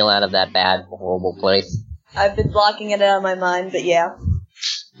got Neil out of that bad, horrible place? I've been blocking it out of my mind, but yeah.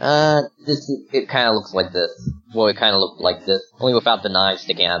 It kind of looks like this. Well, it kind of looked like this. Only without the knives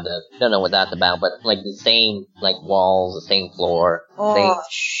sticking out of it. Don't know what that's about, but, the same, walls, the same floor. Oh,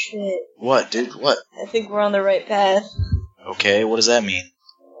 shit. What, dude? What? I think we're on the right path. Okay, what does that mean?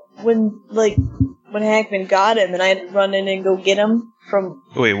 When, when Hackman got him, and I had to run in and go get him from.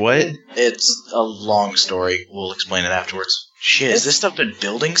 Wait, what? It's a long story. We'll explain it afterwards. Shit, has this stuff been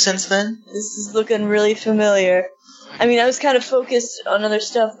building since then? This is looking really familiar. I mean, I was kind of focused on other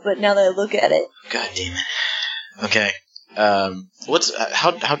stuff, but now that I look at it, God damn it. Okay.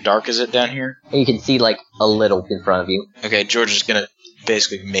 How dark is it down here? You can see like a little in front of you. Okay, George is gonna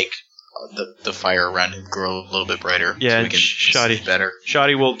basically make the fire around him grow a little bit brighter. Yeah, so we and can Shoddy see better.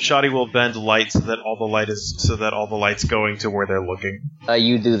 Shoddy will bend light so that all the light's going to where they're looking.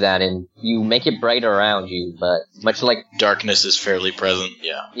 You do that, and you make it brighter around you, but much like Darkness is fairly present.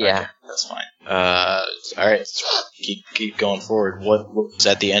 Yeah. Yeah. Okay, that's fine. All right. Keep going forward. What's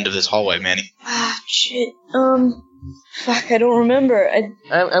at the end of this hallway, Manny? shit. Fuck, I don't remember.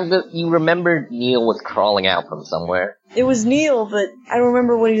 you remember Neil was crawling out from somewhere. It was Neil, but I don't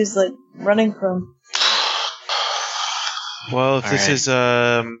remember what he was like running from. Well, if All this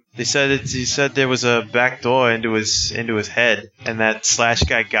right. is, he said there was a back door into his head, and that Slash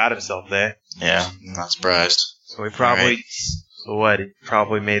guy got himself there. Yeah, I'm not surprised. So he probably, Alright. so what? He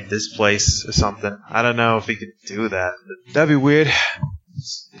probably made this place or something. I don't know if he could do that. But that'd be weird.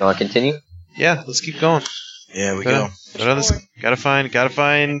 You want to continue? Yeah, let's keep going. Yeah, we Gotta- go. But others, gotta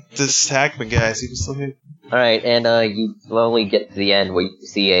find this Hackman guy. See if he's still here. Alright, and you slowly get to the end where you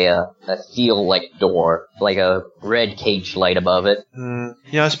see a steel-like door, like a red cage light above it.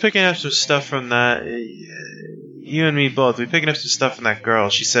 Yeah, I was picking up some stuff from that. You and me both. We picking up some stuff from that girl.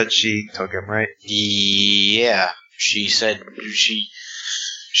 She said she took him, right? Yeah, she said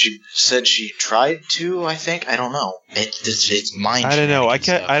she tried to. I think I don't know. It's mind. I don't know. I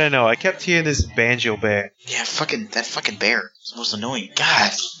shenanigans don't know. I kept hearing this banjo bear. stuff. Yeah, that fucking bear. It's the most annoying.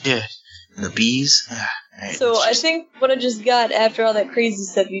 God. Yeah. And the bees. Alright, So let's I just- think what I just got after all that crazy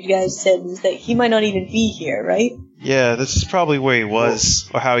stuff you guys said is that he might not even be here, right? Yeah, this is probably where he was,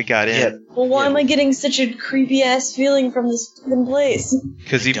 or how he got in. Well, why Yeah. am I getting such a creepy ass feeling from this fucking place?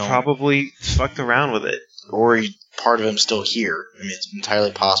 Because he Don't- probably fucked around with it. or part of him's still here. I mean, it's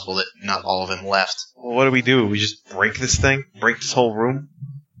entirely possible that not all of him left. Well, what do? We just break this thing? Break this whole room?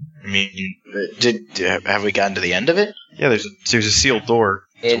 I mean, have we gotten to the end of it? Yeah, there's a sealed door.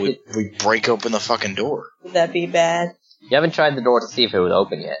 So we break open the fucking door. Would that be bad? You haven't tried the door to see if it was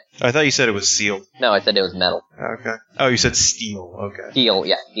open yet. I thought you said it was sealed. No, I said it was metal. Okay. Oh, you said steel. Okay. Steel,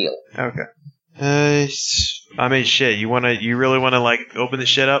 yeah, steel. Okay. I mean, shit. You really wanna like open the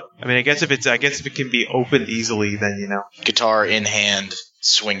shit up? I mean, I guess if it can be opened easily, then you know. Guitar in hand,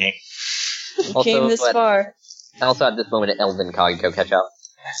 swinging. Also, Came this but- far. Also, at this moment, Elvin Coggo catch up.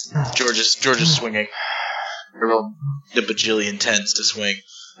 George is swinging. The bajillion tens to swing.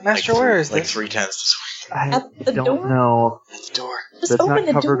 Master, like where is like this? 3 tens to swing. I At the don't door? know. At the door. Just That's open not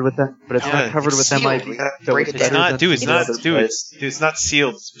the covered door. with them, but it's Yeah, not covered it's with sealed. MIB. We gotta So break it's it It's down. better not, than dude. It's the not, other dude. place. It's not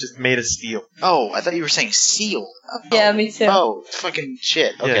sealed. It's just made of steel. Oh, I thought you were saying seal. Yeah, me too. Oh, fucking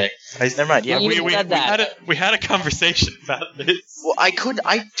shit. Okay. Never mind. Yeah, You we said that. we had a conversation about this. Well, I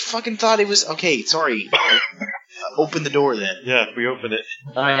fucking thought it was okay. Sorry. Open the door then. Yeah, we opened it.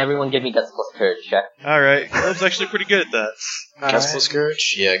 Alright, everyone give me Guts plus Courage check. All right, I was actually pretty good at that. Cast plus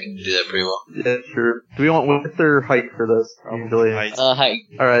courage. Yeah, I can do that pretty well. Yeah, sure. Do we want width or height for this? Usually. Right. Hi.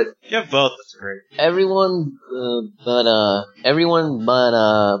 All right. You have both. That's great. Everyone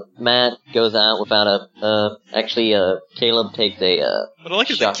but Matt goes out without Caleb takes What I like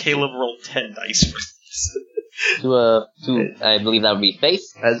is that Shocking. Caleb rolled 10 dice for this. to I believe that would be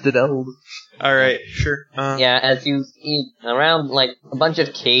face. As did Eld. All right, sure. Yeah, as you see around like a bunch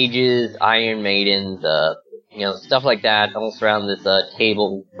of cages, Iron Maidens, stuff like that, all surround this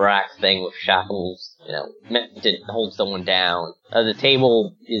table brack thing with shackles, meant to hold someone down. The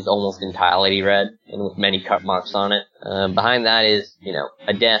table is almost entirely red and with many cut marks on it. Behind that is,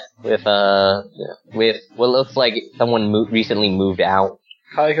 a desk with with what looks like someone recently moved out.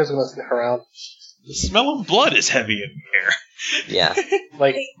 Kaiko's gonna sniff around. The smell of blood is heavy in here. Yeah,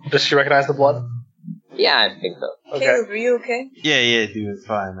 Like, does she recognize the blood? yeah, I think so. Okay. Caleb, are you okay? Yeah, dude, it's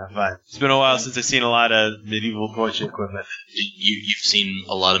fine. I'm fine. It's been a while since I've seen a lot of medieval torture equipment. You've seen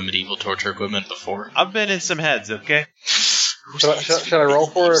a lot of medieval torture equipment before. I've been in some heads, okay? Should I roll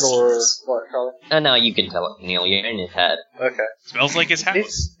for it or what, Charlie? No, you can tell it, Neil. You're in his head. Okay. Smells like his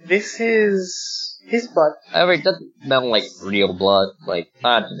house. This is his blood. However, it doesn't smell like real blood. Like,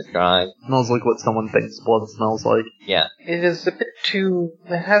 hard to describe. Smells like what someone thinks blood smells like. Yeah. It is a bit too.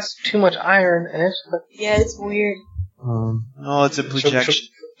 It has too much iron in it. But Yeah, it's weird. Oh, it's a projection.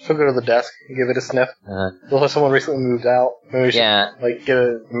 she'll go to the desk and give it a sniff. Uh, Looks like someone recently moved out. Maybe she yeah.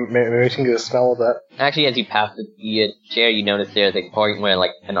 maybe she can get a smell of that. Actually, as you pass the chair, you notice there's a point where,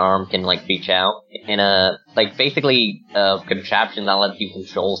 like, an arm can, like, reach out and like basically contraption that lets you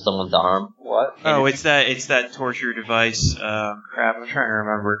control someone's arm. What? Oh, it's that torture device. Crap, I'm trying to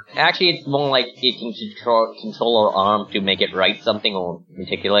remember. Actually, it's more like it can control her arm to make it write something or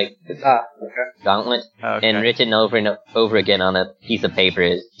articulate. Okay. Gauntlet. Okay. And written over and over again on a piece of paper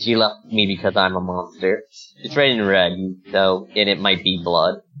is, "She left me because I'm a monster." It's written in red, so and it might be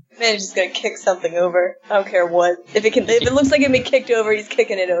blood. Man, he's just gonna kick something over. I don't care what. If it looks like it can be kicked over, he's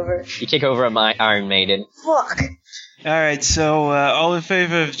kicking it over. You kick over a Iron Maiden. Fuck. Alright, so, all in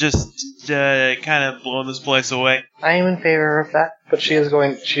favor of just, kind of blowing this place away? I am in favor of that, but she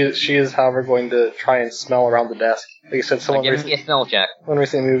is, however, going to try and smell around the desk. Like you said, someone Give me a smell check.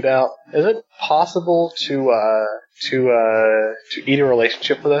 recently moved out. Is it possible to eat a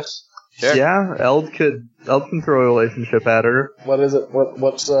relationship with this? Sure. Yeah, Eld can throw a relationship at her. What is it? What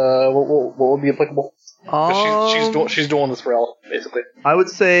would be applicable? 'Cause she's doing this for Elle, basically. I would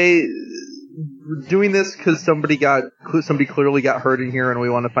say doing this because somebody clearly got hurt in here, and we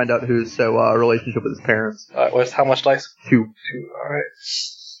want to find out who's. So relationship with his parents. How much dice? 2. 2. All right.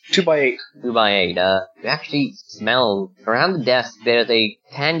 2 by 8. 2 by 8. You actually smell around the desk. There's a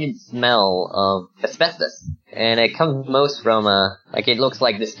tangent smell of asbestos, and it comes most from like it looks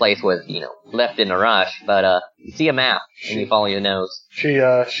like this place was left in a rush. But you see a map and you follow your nose.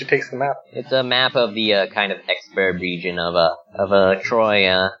 She takes the map. It's a map of the kind of expert region of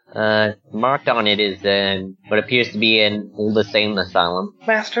Troy. Marked on it is what appears to be an old insane asylum.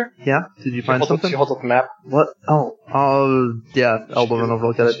 Master. Yeah. Did you find something? She holds up the map. What? Oh. Yeah. Eld will run over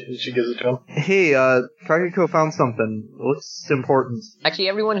look at it. She gives it to him. Hey, Krakiko found something. Looks important. Actually,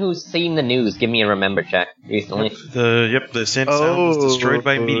 everyone who's seen the news, give me a remember check recently. The Sandstone was destroyed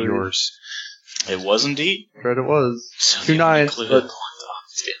by meteors. It was indeed. Right, it was. So 2 9s. But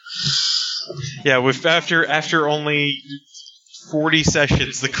Yeah, after only 40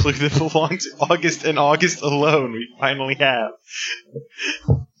 sessions, the clue that belonged to August and August alone, we finally have.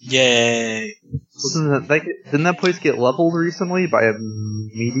 Yay! didn't that place get leveled recently by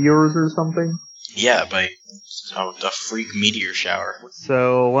meteors or something? Yeah, by a freak meteor shower.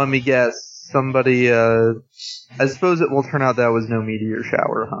 So let me guess. Somebody, I suppose it will turn out that was no meteor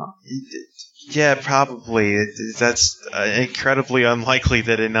shower, huh? Yeah, probably. That's incredibly unlikely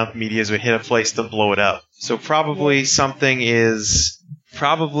that enough meteors would hit a place to blow it up. So probably something is...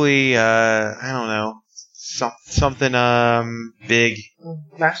 Probably, I don't know. Something, big.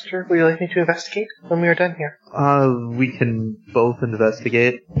 Master, would you like me to investigate when we are done here? We can both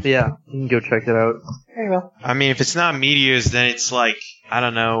investigate. Yeah, you can go check it out. Very well. I mean, if it's not meteors, then it's like, I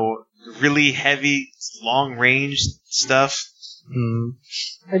don't know, really heavy, long-range stuff.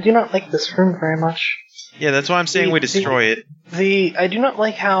 I do not like this room very much. Yeah, that's why I'm saying we destroy it. I do not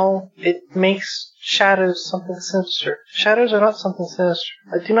like how it makes shadows something sinister. Shadows are not something sinister.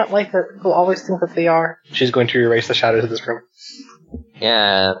 I do not like that people always think that they are. She's going to erase the shadows of this room.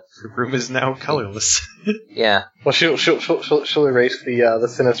 Yeah. The room is now colorless. Yeah. Well, she'll erase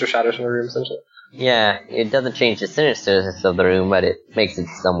the sinister shadows from the room, essentially. Yeah, it doesn't change the sinisterness of the room, but it makes it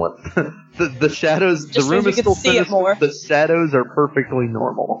somewhat. The shadows, Just the room so is you still can see it sinister. more. The shadows are perfectly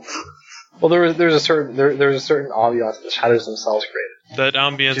normal. Well, there's a certain ambiance that the shadows themselves created. That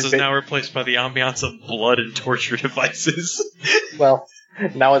ambiance is now replaced by the ambiance of blood and torture devices. Well,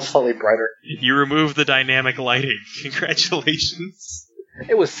 now it's slightly brighter. You remove the dynamic lighting. Congratulations.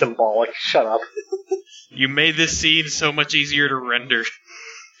 It was symbolic. Shut up. You made this scene so much easier to render.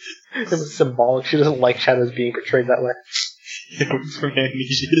 It was symbolic. She doesn't like shadows being portrayed that way. For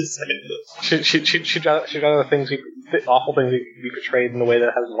amnesia to say that. She'd rather awful things be portrayed in the way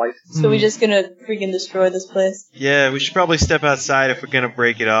that has light. So we're just gonna freaking destroy this place. Yeah, we should probably step outside if we're gonna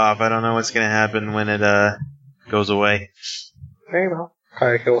break it off. I don't know what's gonna happen when it goes away. Very well.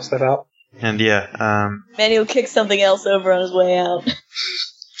 Alright, we'll step out. And yeah, Manny will kick something else over on his way out.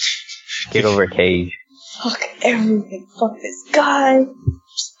 Get over a cage. Fuck everything. Fuck this guy.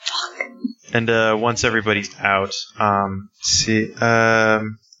 Just fuck. And once everybody's out,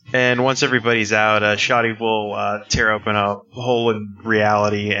 and once everybody's out, Shoddy will tear open a hole in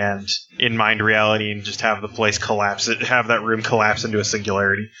reality and in mind reality, and just have the place collapse. Have that room collapse into a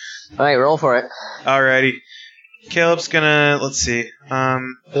singularity. All right, roll for it. Alrighty, Caleb's gonna. Let's see. Is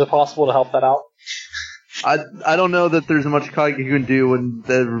it possible to help that out? I don't know that there's much Kage can do when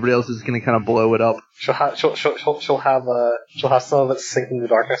everybody else is going to kind of blow it up. She'll have some of it sink into the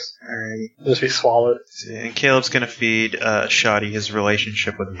darkness. Alrighty. Just be swallowed. And Caleb's gonna feed Shoddy his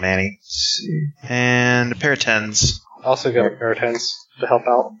relationship with Manny. And a pair of tens. Also got a pair of tens. to help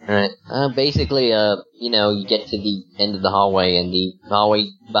out. Alright. Basically, you get to the end of the hallway, and the hallway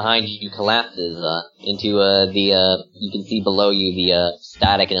behind you collapses, into, you can see below you the,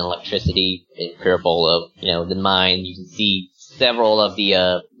 static and electricity in purple of, the mine. You can see several of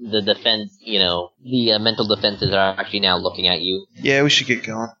the defense, the mental defenses are actually now looking at you. Yeah, we should get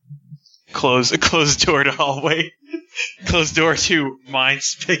going. Close door to hallway. Close door to mind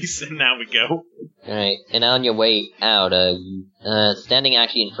space, and now we go. Alright, and on your way out, standing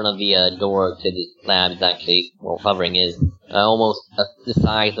actually in front of the door to the lab is actually, hovering is almost the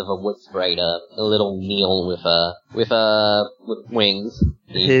size of a wood sprite, a little Neil with wings.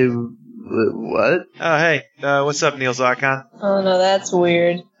 Hey, what? Oh, hey. What's up, Neil Zarkon? Oh no, that's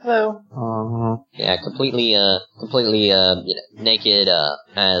weird. Hello. Yeah, completely, naked,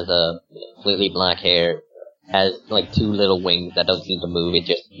 has, completely black hair, has, like, two little wings that don't seem to move, it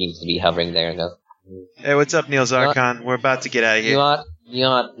just seems to be hovering there and goes. Hey, what's up, Neil Zarkon? We're about to get out of here. You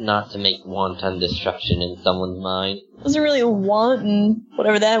ought not to make wanton destruction in someone's mind. It wasn't really wanton,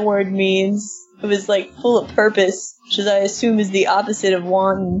 whatever that word means. It was like full of purpose, which is I assume is the opposite of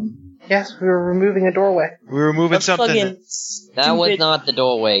wanton. Yes, we were removing a doorway. We were moving That's something. fucking That was stupid. not the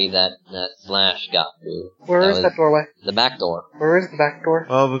doorway that Slash got through. Where is that doorway? The back door. Where is the back door?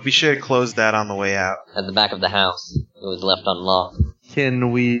 Well, but we should have closed that on the way out. At the back of the house. It was left unlocked.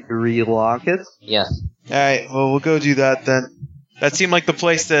 Can we relock it? Yes. Alright, well, we'll go do that then. That seemed like the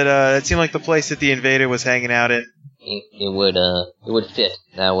place that the invader was hanging out in. It would fit.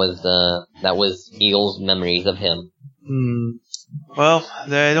 That was Neil's memories of him. Well,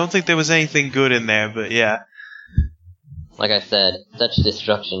 I don't think there was anything good in there, but yeah. Like I said, such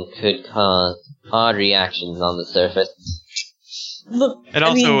destruction could cause odd reactions on the surface. Look, And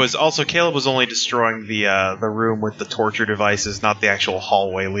I mean, also Caleb was only destroying the room with the torture devices, not the actual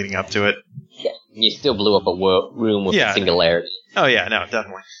hallway leading up to it. You still blew up a room with Yeah. a singularity. Oh yeah, no,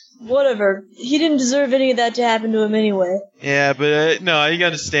 definitely. whatever. He didn't deserve any of that to happen to him anyway. Yeah, but no, you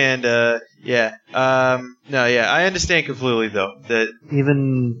understand. I understand completely though that.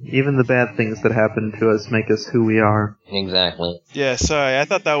 Even the bad things that happen to us make us who we are. Exactly. Yeah, sorry. I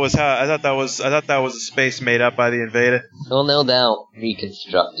thought that was a space made up by the invader. Well, no doubt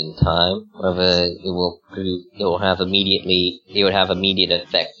reconstruct in time. However, it would have immediate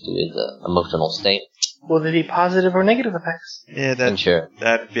effects to his emotional state. Will there be positive or negative effects? Yeah, And sure.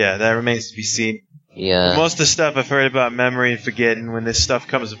 that remains to be seen. Yeah. Most of the stuff I've heard about memory and forgetting, when this stuff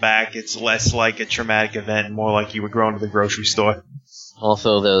comes back, it's less like a traumatic event, and more like you were going to the grocery store.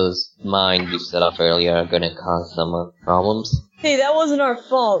 Also, those mines you set off earlier are going to cause some problems. Hey, that wasn't our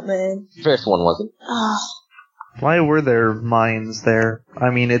fault, man. First one wasn't. Why were there mines there?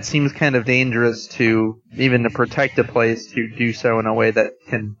 I mean, it seems kind of dangerous to protect a place to do so in a way that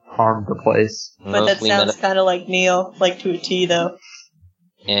can harm the place. But that sounds kind of like Neil, like to a T, though.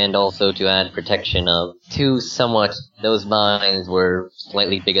 And also to add protection those mines were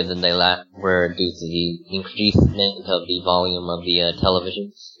slightly bigger than they were due to the increasement of the volume of the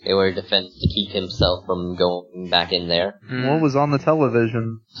television. They were a defense to keep himself from going back in there. What was on the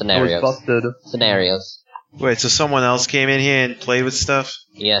television? Scenarios. It was busted. Scenarios. Wait, so someone else came in here and played with stuff?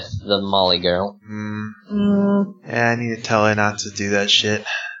 Yes, the Molly girl. Yeah, I need to tell her not to do that shit.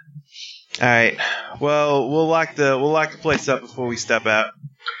 Alright. Well, we'll lock the place up before we step out.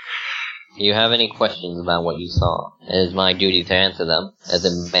 Do you have any questions about what you saw? It is my duty to answer them, as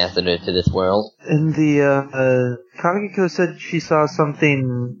ambassador to this world. And Kagiko said she saw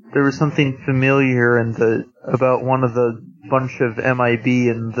something, there was something familiar about one of the bunch of MIB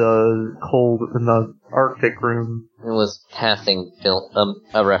in the Arctic room. It was passing,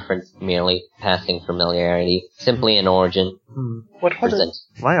 a reference merely, passing familiarity, simply an origin. What was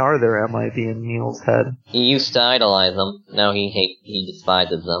it? Why are there MIB in Neil's head? He used to idolize them, now he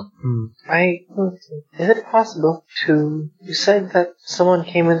despises them. Is it possible you said that someone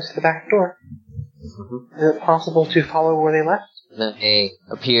came into the back door. Is it possible to follow where they left? They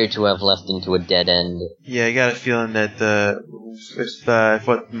appear to have left into a dead end. Yeah, I got a feeling that if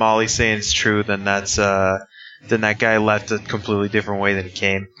what Molly's saying is true, then then that guy left a completely different way than he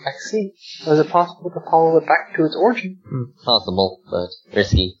came. I see. Is it possible to follow it back to its origin? Possible, but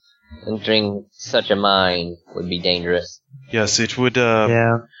risky. Entering such a mine would be dangerous. Yes, it would.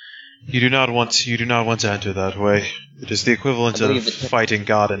 Yeah. You do not want to enter that way. It is the equivalent of fighting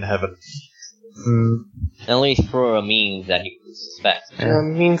God in heaven. At least for a means that he would suspect.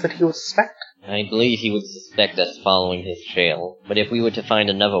 Means that he would suspect? I believe he would suspect us following his trail, but if we were to find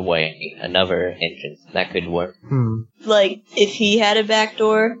another way, another entrance, that could work. Like, if he had a back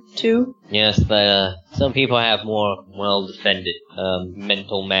door, too? Yes, but some people have more well-defended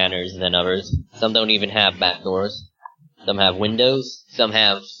mental manners than others. Some don't even have back doors. Some have windows. Some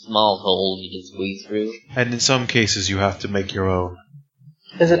have small holes you can squeeze through. And in some cases, you have to make your own.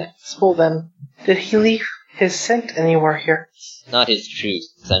 Is it possible then? Did he leave his scent anywhere here? Not his true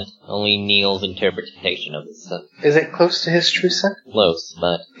scent, only Neil's interpretation of his scent. Is it close to his true scent? Close,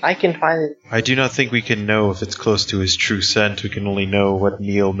 but I can find it. I do not think we can know if it's close to his true scent. We can only know what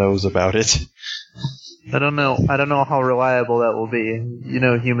Neil knows about it. I don't know how reliable that will be. You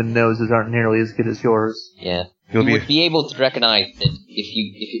know, human noses aren't nearly as good as yours. yeah. You'll You be would be able to recognize it if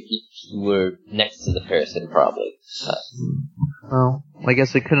you were next to the person, probably. Well, I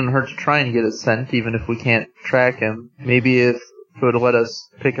guess it couldn't hurt to try and get a scent, even if we can't track him. Maybe if it would let us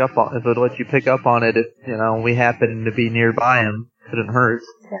pick up on, if it would let you pick up on it, if we happen to be nearby him, couldn't hurt.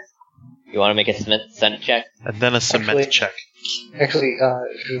 You want to make a scent check? and then a cement Actually- check. Actually,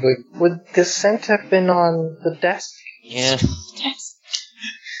 would this scent have been on the desk? Yeah.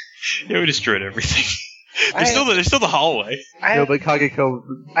 Yeah, we destroyed everything. I- There's still the hallway. No, but Kageko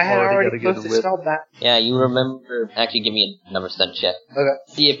I had already got a good closely whip. smelled that. Yeah, you remember. Actually, give me another scent check.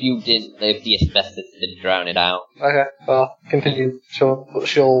 Okay. See if the asbestos didn't drown it out. Okay. Well, continue.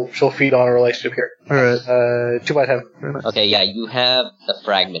 She'll feed on a relationship here. Alright. 2 by 10. Okay, yeah, you have a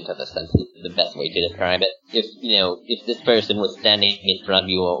fragment of a scent. Is the best way to describe it. If this person was standing in front of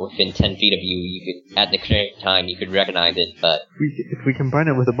you or within 10 feet of you, you could, at the correct time, you could recognize it. But If we combine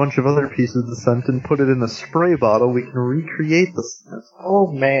it with a bunch of other pieces of scent and put it in a spray bottle, we can recreate the scent.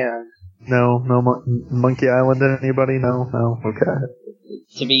 Oh man. No, Monkey Island, anybody? No, okay.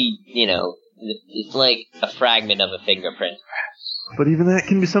 to be, it's like a fragment of a fingerprint. But even that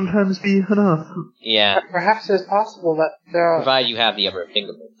can sometimes be enough. Yeah, Perhaps it is possible that there are. provided you have the other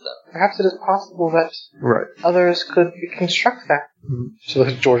fingerprints, though. Perhaps it is possible that Right. others could reconstruct that. She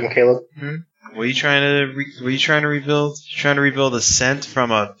looks at George and Caleb. Were you trying to rebuild? Trying to rebuild a scent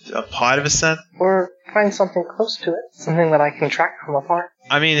from a pot of a scent? Or find something close to it. Something that I can track from afar.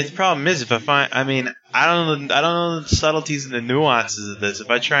 I mean, the problem is if I find. I mean, I don't know the subtleties and the nuances of this. If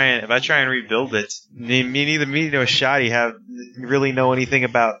I try and rebuild it, neither me nor Shadi really know anything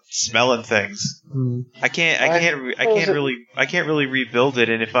about smelling things. I can't really rebuild it.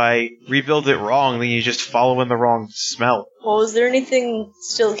 And if I rebuild it wrong, then you just follow in the wrong smell. Well, was there anything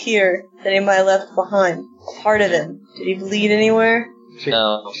still here that he might have left behind? A part of him? Did he bleed anywhere?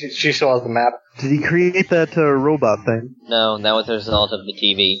 No. She still has the map. Did he create that robot thing? No, that was a result of the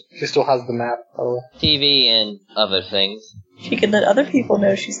TV. She still has the map, by the way. TV and other things. She could let other people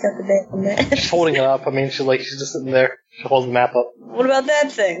know she's got the damn map. She's holding it up. I mean, she's just sitting there. She holds the map up. What about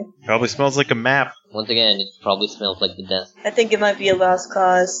that thing? Probably smells like a map. Once again, it probably smells like the desk. I think it might be a lost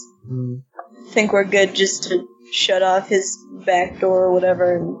cause. I think we're good just to shut off his back door or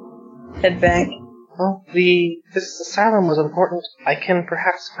whatever and head back. Well, this asylum was important. I can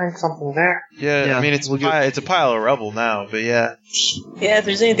perhaps find something there. Yeah, I mean it's a pile of rubble now, but yeah, Yeah, if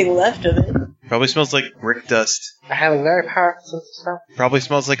there's anything left of it. probably smells like brick dust. I have a very powerful sense of smell. Probably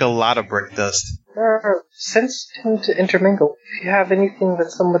smells like a lot of brick dust. Scents tend to intermingle. If you have anything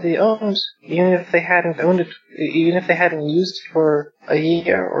that somebody owns, even if they hadn't owned it, even if they hadn't used it for a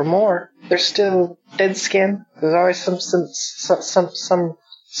year or more, there's still dead skin. There's always some scent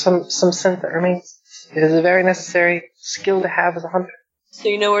that remains. It is a very necessary skill to have as a hunter. So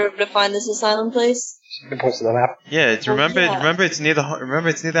you know where to find this asylum place? She points to the map. Yeah, remember yeah. it's near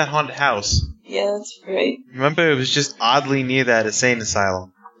that haunted house. Yeah, that's right. Remember it was just oddly near that insane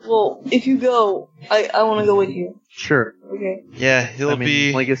asylum. Well, if you go, I want to go with you. Sure. Okay. Yeah, it'll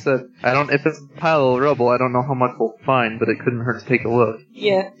be. Like I said, if it's a pile of rubble, I don't know how much we'll find, but it couldn't hurt to take a look.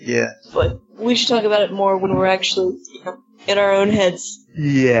 Yeah, Yeah. but we should talk about it more when we're actually in our own heads.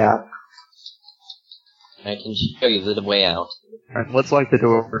 Yeah. I can show you the way out. Alright, let's lock the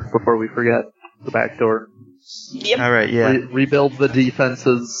door before we forget. The back door. Yep. All right. Yeah. Rebuild the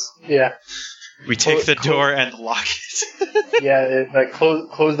defenses. Yeah. We take the door and lock it. Yeah,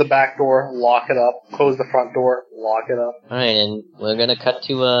 close the back door, lock it up. Close the front door, lock it up. Alright, and we're gonna cut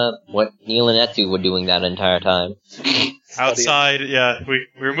to what Neil and Etsu were doing that entire time. Outside, yeah,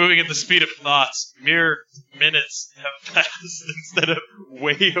 we're moving at the speed of thoughts. Mere minutes have passed instead of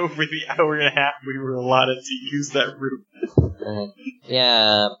way over the hour and a half we were allotted to use that room.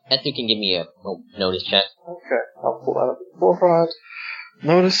 Yeah, Etsu can give me a notice check. Okay, I'll pull that up at the forefront.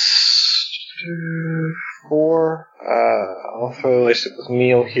 Notice 4. I'll throw the relationship with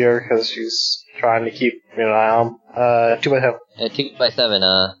Neil here because she's trying to keep an eye on him. 2 by 10. 2 by 7,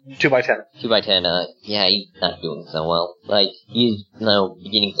 2 by 10. 2 by 10, yeah, he's not doing so well. Like, he's,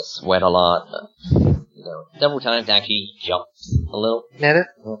 beginning to sweat a lot. Several times actually he jumps a little. Netta,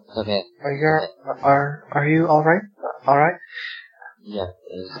 Okay. are you alright? Alright? Yeah.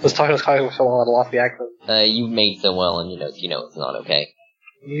 I was talking for so long I lost the accent. You made so well on your notes, it's not okay.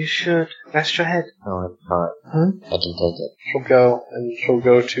 You should rest your head. Oh, I'm fine. I can take it. She'll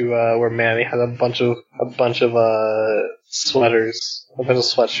go to where Manny has a bunch of sweaters, a bunch of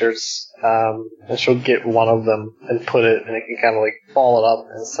sweatshirts, and she'll get one of them and put it, and it can kind of like fall it up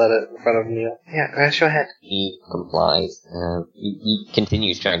and set it in front of Neil. Yeah, rest your head. He complies. He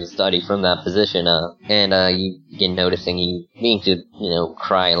continues trying to study from that position, and you begin noticing he begins to,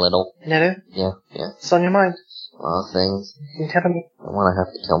 cry a little. Neto? Yeah. What's on your mind? A lot of things. Can you tell me? I want to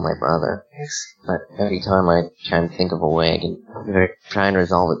have to kill my brother. Yes. But every time I try and think of a way I can try and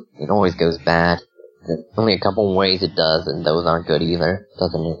resolve it, it always goes bad. There's only a couple ways it does, and those aren't good either,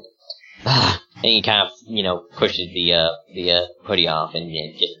 doesn't it? And he kind of, pushes the hoodie off and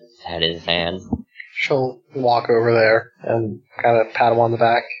just had his hands. She'll walk over there and kind of pat him on the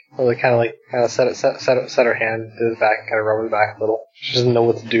back. Or kind of set her hand to his back and kind of rub his back a little. She doesn't know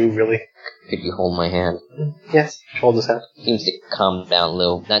what to do, really. Could you hold my hand? Yes. She holds his hand. Seems to calm down a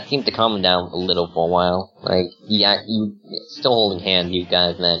little. That seemed to calm him down a little for a while. Like, you still holding hands, you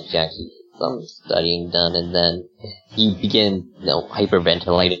guys managed to actually get some studying done, and then you begin,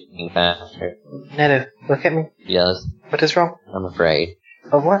 hyperventilating faster. Neto, look at me. He does. What is wrong? I'm afraid.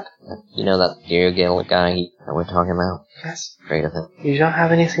 Of what? You know that serial killer guy that we're talking about? Yes. Afraid of him. You don't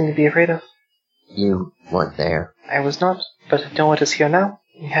have anything to be afraid of. You weren't there. I was not, but I know what is here now.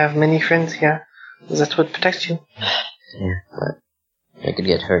 You have many friends here. That would protect you. Yeah, but I could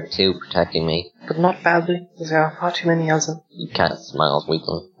get hurt too, protecting me. But not badly. There are far too many of them. He kind of smiles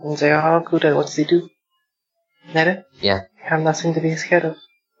weakly. And they are all good at what they do. Neto? Yeah. You have nothing to be scared of.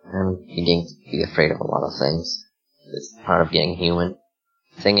 I'm beginning to be afraid of a lot of things. It's part of getting human.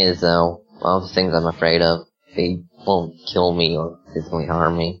 Thing is, though, all the things I'm afraid of, they won't kill me or physically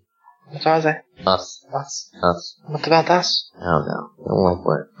harm me. What are they? Us. What about us? I don't know. It don't like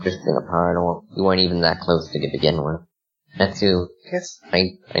we're drifting apart, or we weren't even that close to begin with. That too. Yes.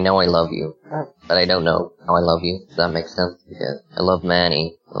 I know I love you, but I don't know how I love you. Does that make sense? Because I love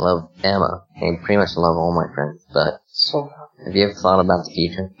Manny, I love Emma, I pretty much love all my friends, but So, have you ever thought about the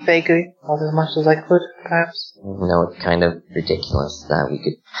future? vaguely, not as much as I could, perhaps. It's kind of ridiculous that we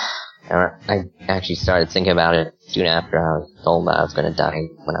could... I actually started thinking about it soon after I was told that I was going to die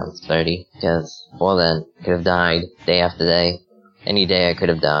when I was 30, because, well then, I could have died day after day. Any day I could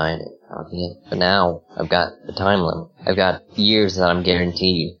have died. But now, I've got the time limit. I've got years that I'm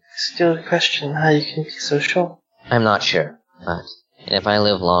guaranteed. Still a question how you can be so sure. I'm not sure, but if I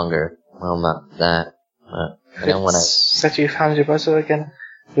live longer, well, not that. I don't want to... That you found your brother again,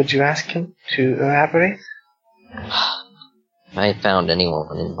 would you ask him to elaborate? If I found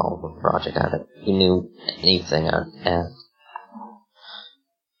anyone involved with the project, who knew anything, I'd ask.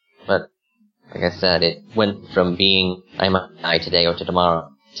 But, like I said, it went from being, I might die today or tomorrow,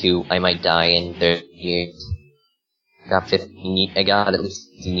 to I might die in 30 years. I got at least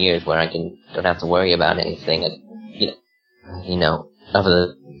 15 years where I don't have to worry about anything, of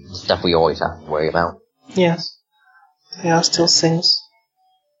the stuff we always have to worry about. Yes. There are still things.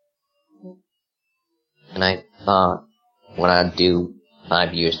 And I thought what I'd do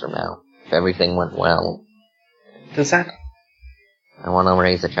 5 years from now, if everything went well. Does that? I want to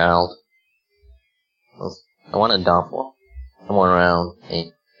raise a child. I want to adopt one. Someone around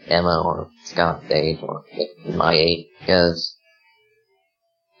Emma or Scott's age, or my age, because,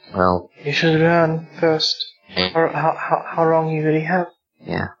 well... You should learn first how long you really have.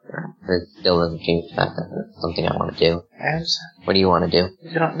 Yeah, it still doesn't change the fact that it's something I want to do. I understand. What do you want to do?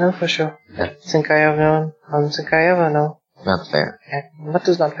 You do not know for sure. Yeah. Think I have known. I don't think I ever know. Not fair. What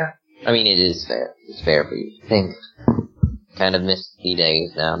is not fair? I mean, it is fair. It's fair for you to think. Kind of miss the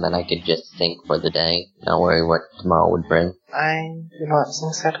days now that I could just think for the day, not worry what tomorrow would bring. I do not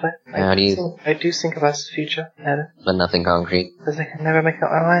think that way. I do think about the future, Ned. But nothing concrete. Because I can never make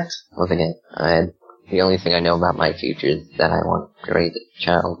up my mind. Once again, the only thing I know about my future is that I want to raise a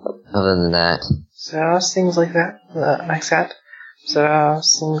child. But other than that... There are things like that. There are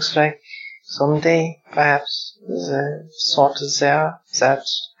things like someday, perhaps, the thought is there that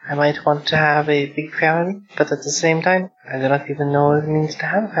I might want to have a big family, but at the same time, I do not even know what it means to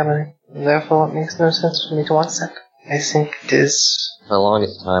have a family. Therefore, it makes no sense for me to want that. I think it is... For the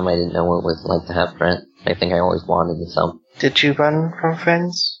longest time, I didn't know what it was like to have friends. I think I always wanted some. Did you run from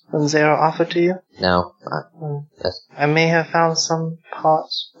friends when they were offered to you? No, I may have found some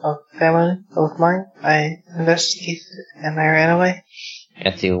parts of family of mine. I investigated it and I ran away.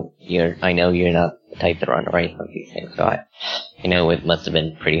 I know you're not the type to run away from these things, so I know it must have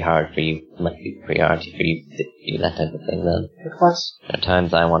been pretty hard for you. It must be pretty hard for you to do that type of thing then. It was. At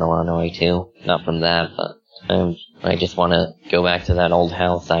times I want to run away too. Not from that, but I just want to go back to that old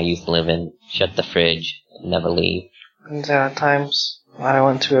house I used to live in, shut the fridge, and never leave. And there are times when I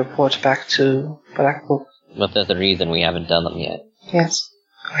want to report back to Black Book. But there's a reason we haven't done them yet. Yes,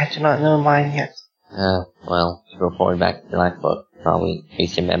 I do not know mine yet. Well, report back to Black Book. Probably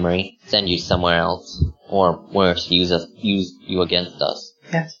erase your memory, send you somewhere else, or worse, use you against us.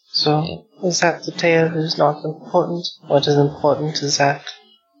 Yes, so is that the tale is not important? What is important is that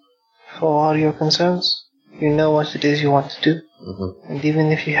for all your concerns, you know what it is you want to do. Mm-hmm. And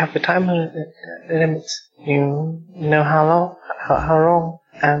even if you have the time limit, you know how long,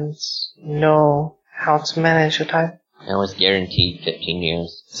 and know how to manage your time. I was guaranteed 15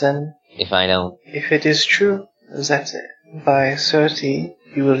 years. Then, if I don't... If it is true that by 30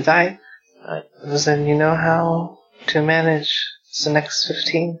 you will die, then you know how to manage the next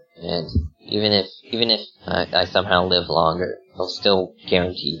 15. And even if I somehow live longer, I'll still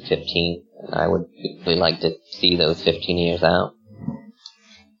guarantee 15. And I would really like to see those 15 years out.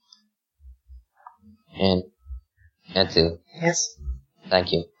 And Etsu. Yes.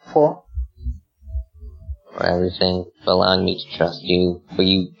 Thank you. For everything, for allowing me to trust you, for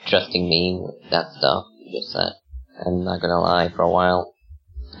you trusting me with that stuff you just said. I'm not gonna lie, for a while,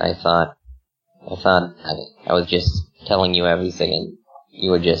 I thought I was just telling you everything and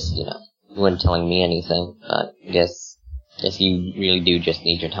you were just, you weren't telling me anything, but I guess you really do just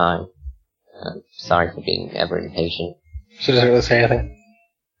need your time. I'm sorry for being ever impatient. She doesn't really say anything.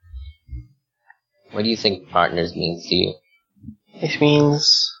 What do you think partners means to you? It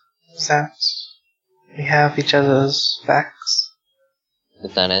means that we have each other's backs.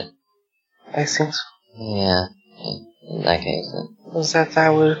 Is that it? I think so. Yeah, in that case then. Was that I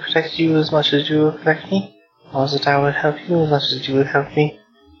would protect you as much as you would protect me? Or was it I would help you as much as you would help me?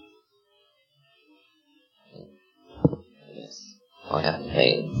 Yes. I have to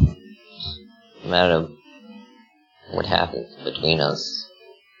pay. No matter what happens between us,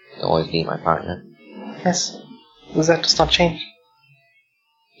 you'll always be my partner. Yes. That does not change.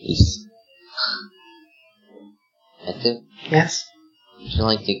 Peace. Etsu? Yes. Would you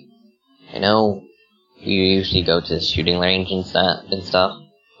like to... I know we usually go to the shooting range and stuff,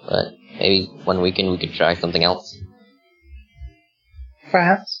 but maybe one weekend we could try something else.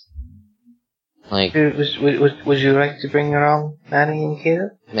 Perhaps. Like... Would you like to bring along Manny and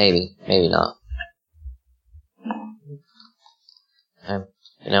Caleb? Maybe not.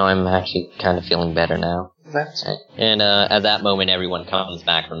 I'm actually kind of feeling better now. That's right. And at that moment, everyone comes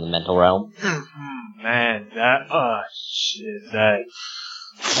back from the mental realm. Man, that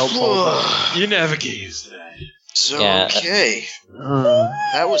you never get used to that. So, Yeah. okay.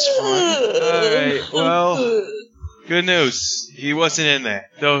 That was fun. Alright, well, good news. He wasn't in there.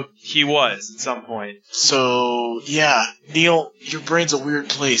 Though he was at some point. So, yeah. Neil, your brain's a weird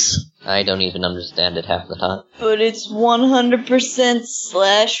place. I don't even understand it half the time. But it's 100%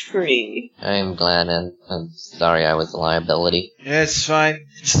 slash free. I'm glad and I'm sorry I was a liability. Yeah, it's fine.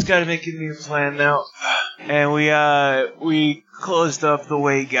 Just gotta make a new plan now. And we closed up the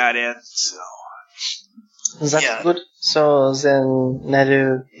way he got in, so... That's good. So then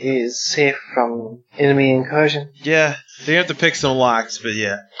Nedu is safe from enemy incursion. Yeah, they have to pick some locks, but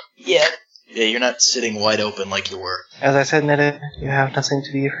yeah. Yeah. Yeah, you're not sitting wide open like you were. As I said, Nedu, you have nothing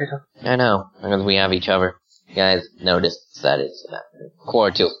to be afraid of. I know, because we have each other. You guys noticed that it's about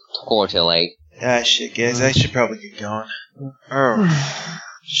quarter till 8. Ah, shit, guys, I should probably get going. Oh, I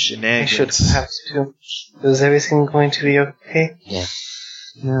shenanigans. should have to. Is everything going to be okay? Yeah,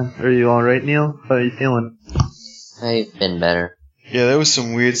 Yeah. Are you alright, Neil? How are you feeling? I've been better. Yeah, there was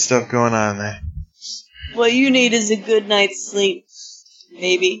some weird stuff going on there. What you need is a good night's sleep.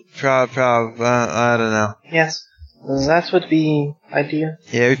 Maybe. I don't know. Yes. That would be ideal.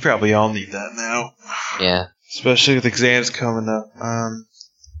 Yeah, we probably all need that now. Yeah. Especially with exams coming up.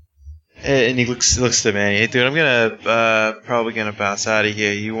 And he looks to Manny. Hey, dude, I'm probably gonna bounce out of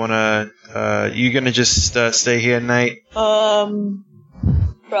here. You gonna just stay here at night?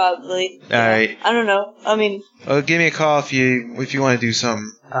 Probably. All right. I don't know. I mean, Give me a call if you want to do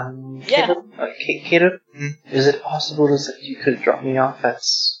something. Yeah. Caleb, is it possible that you could drop me off at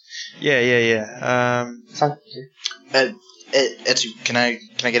Yeah. something? Etsu, can I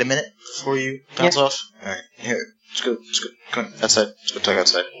get a minute before you bounce off? Alright, here. Let's go. Come on, outside. Let's go talk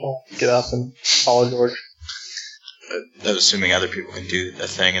outside. We'll get up and follow George. Assuming other people can do a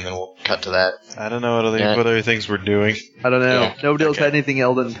thing, and then we'll cut to that. I don't know what other things we're doing. I don't know. Yeah. Nobody else had anything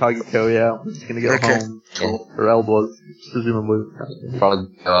else in Kagiko, yeah. We're just gonna go home. Cool. Or Elbows, presumably.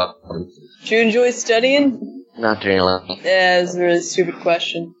 Probably go up. do you enjoy studying? Not really. Yeah, it's a really stupid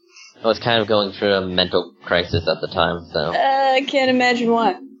question. I was kind of going through a mental crisis at the time, so... I can't imagine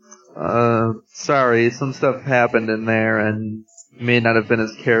why. Sorry, some stuff happened in there and may not have been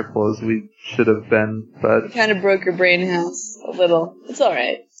as careful as we should have been, but... Kind of broke your brain house a little. It's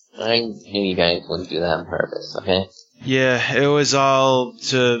alright. I knew you guys wouldn't do that on purpose, okay? Yeah, it was all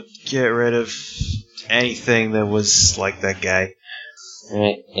to get rid of anything that was like that guy.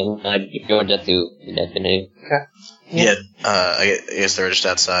 Alright, and George has to definitely. Yeah, I guess they're just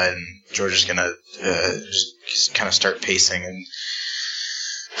outside, and George is gonna just kind of start pacing. And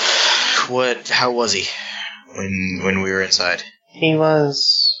how was he when we were inside? He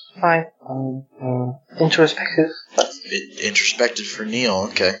was fine. Introspective. Introspective for Neil.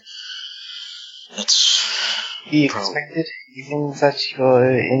 Okay, that's He expected, given that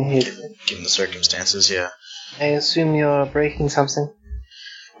you're in here. given the circumstances. Yeah, I assume you're breaking something.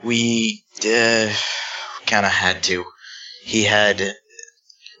 we kind of had to. He had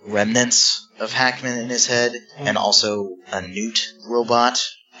remnants of Hackman in his head, and also a Newt robot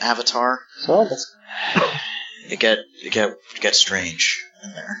avatar. So that's It got strange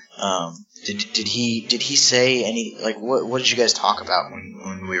in there. Did he say any, like, what did you guys talk about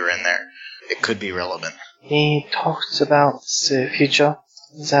when we were in there? It could be relevant. he talked about the future.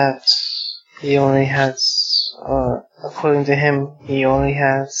 That he only has, according to him, he only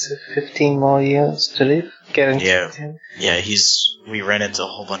has 15 more years to live. Guaranteed Yeah. to him. Yeah, we ran into a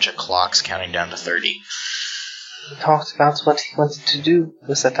whole bunch of clocks counting down to 30, He talked about what he wanted to do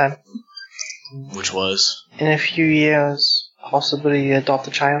with that time. which was In a few years, possibly adopt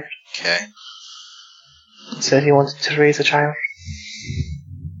a child. okay. He said he wanted to raise a child.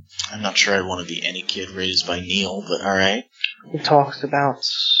 I'm not sure I'd want to be any kid raised by Neil, but all right, He talked about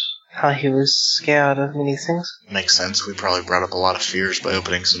how he was scared of many things. makes sense. We probably brought up a lot of fears by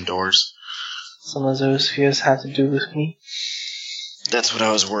opening some doors. Some of those fears had to do with me. That's what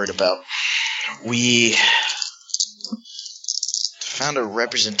I was worried about. We found a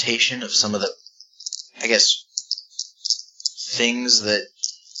representation of some of the, I guess, things that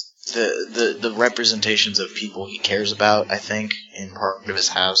the representations of people he cares about, I think, in part of his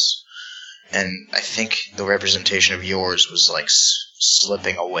house. And I think the representation of yours was like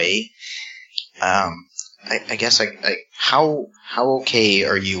slipping away. I guess how okay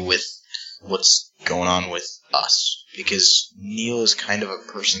are you with what's going on with us? Because Neil is kind of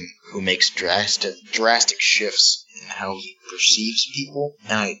a person who makes drastic shifts in how he perceives people.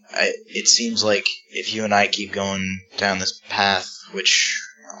 And it seems like if you and I keep going down this path, which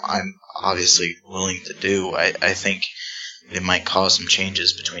I'm obviously willing to do, I think it might cause some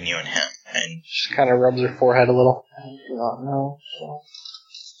changes between you and him. And She kind of rubs her forehead a little. I do not know.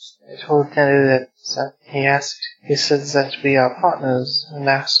 I told Kenny that he asked. He said that we are partners, and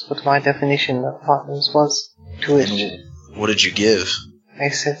asked what my definition of partners was. To which what did you give? I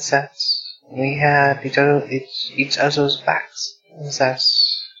said that we had each other's backs, and that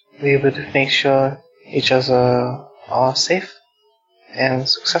we would make sure each other are safe and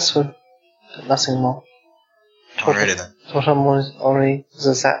successful, but nothing more. Alrighty then. Told him already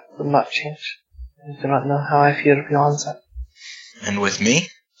that would not change. I do not know how I feel beyond that. And with me?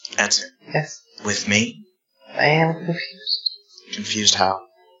 That's it. Yes, With me? I am confused. Confused how?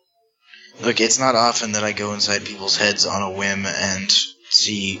 Look, it's not often that I go inside people's heads on a whim and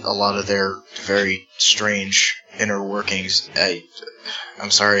see a lot of their very strange inner workings.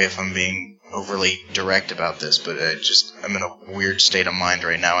 I'm sorry if I'm being overly direct about this, but I'm in a weird state of mind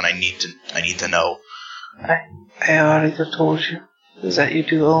right now, and I need to know. I already told you that you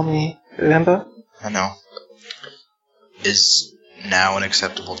do owe me, remember? I know. Is now an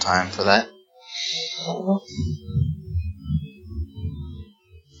acceptable time for that?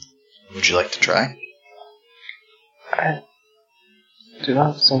 Would you like to try? I do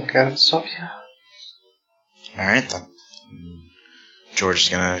not think I'll stop you. Alright then. George is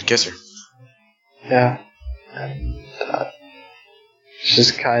gonna kiss her. Yeah. And,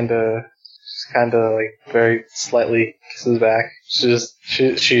 she's kinda like very slightly kisses back.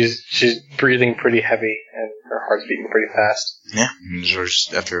 She's breathing pretty heavy and her heart's beating pretty fast. Yeah. And George,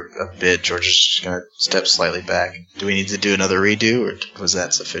 after a bit, George is just gonna step slightly back. Do we need to do another redo, or was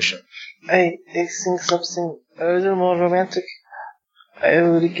that sufficient? I think something a little more romantic. I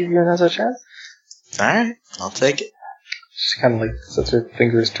will give you another chance. Alright, I'll take it. She kind of like sets her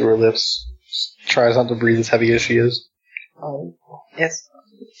fingers to her lips, tries not to breathe as heavy as she is. Yes.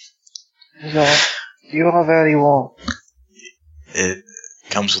 You are very warm. It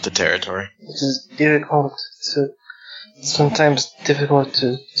comes with the territory. It is difficult sometimes difficult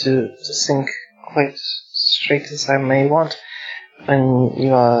to think quite straight as I may want when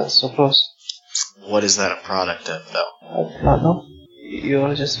you are so close. What is that a product of, though? I do not know. You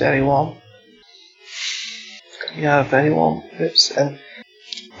are just very warm. You have very warm lips, and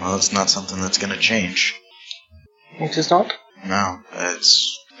Well, it's not something that's gonna change. It is not. No,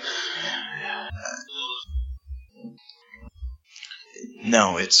 it's...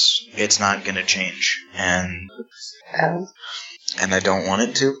 No, it's not gonna change. And I don't want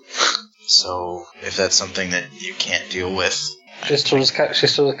it to. So, if that's something that you can't deal with... She still just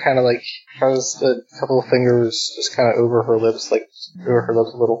kind of like throws a couple of fingers just kind of over her lips, like over her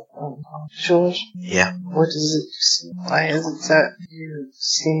lips a little. George, Yeah. what is it? Why is it that you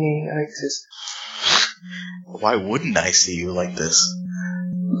see me like this? Why wouldn't I see you like this?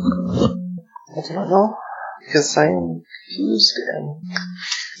 I do not know, because I am confused and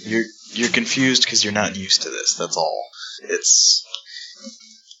You're confused because you're not used to this, that's all.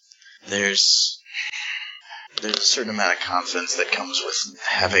 There's a certain amount of confidence that comes with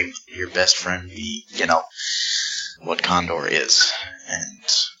having your best friend be, what Condor is. And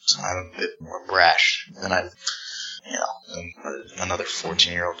so I'm a bit more brash than than another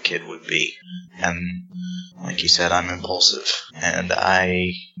 14-year-old kid would be. And like you said, I'm impulsive. And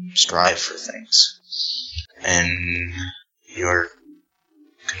I strive for things. And you're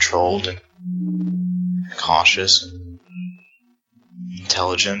controlled and cautious and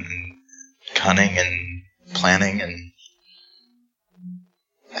intelligent and cunning and planning, and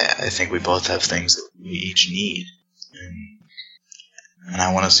I think we both have things that we each need, and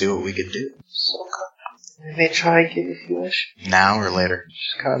I want to see what we could do. so good. Maybe try again if you wish. Now or later?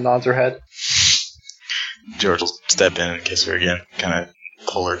 She kind of nods her head. George will step in and kiss her again, kind of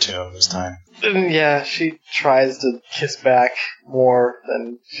pull her to him this time. And yeah, she tries to kiss back more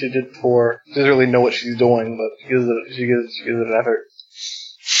than she did before. She doesn't really know what she's doing, but she gives it an effort.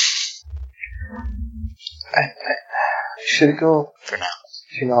 I should go. For now.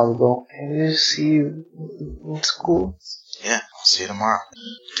 She nods though. Maybe see you in school. Yeah, I'll see you tomorrow.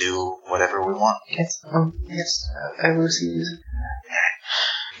 Do whatever we want. Yes, I will see you.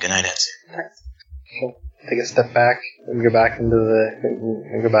 Good night, Etsy. She'll take a step back and go back into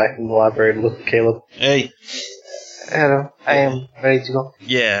the library to look for Caleb. Hey. Hello, I am ready to go.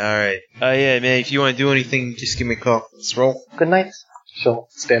 Yeah, alright. Yeah, man, if you want to do anything, just give me a call. Let's roll. Good night. She'll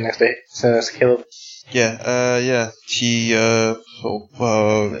stand next to Caleb. Yeah. He,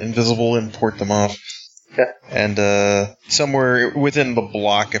 invisible import them off. Okay. And, somewhere within the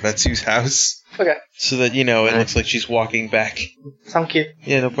block of Etsu's house. Okay. So that, it looks like she's walking back. Thank you.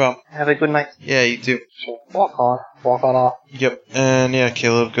 Yeah, no problem. Have a good night. Yeah, you too. She'll walk on off. Yep. And yeah,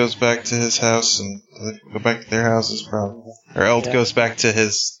 Caleb goes back to his house and they go back to their houses probably. Or Eld goes back to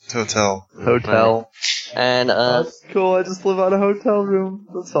his hotel. And, That's cool, I just live out a hotel room,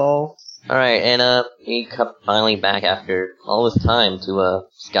 that's all. alright, and, we come finally back after all this time to,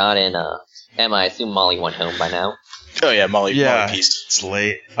 Scott and, Emma. I assume Molly went home by now. Oh yeah, Molly Yeah, pieced. it's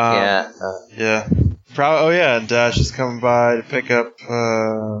late. Yeah. And Dash is coming by to pick up,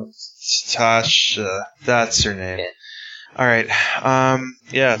 Tosh, that's her name. Yeah. Alright,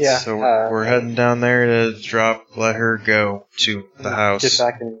 so we're heading down there to let her go to the house. Get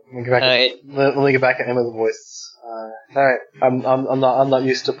back and let me get back in Emma's voice. Alright, I'm not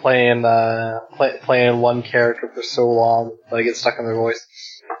used to playing one character for so long that I get stuck in their voice.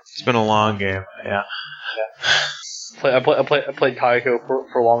 It's been a long game, yeah. I played Kaiko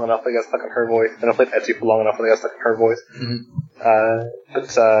for long enough I got stuck in her voice, and I played Etsy for long enough and I got stuck in her voice.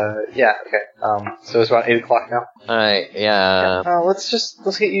 Okay. So it's around 8 o'clock now. Alright, yeah. Let's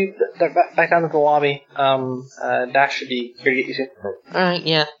get you back down to the lobby. Dash should be here to get you soon. Alright,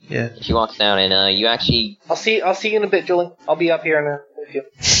 yeah. Yeah. She walks down and, you actually... I'll see you in a bit, Julie. I'll be up here in a few.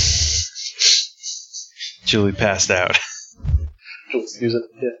 Julie passed out. Julie's using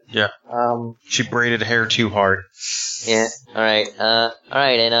it. Yeah. She braided hair too hard. Yeah. Alright,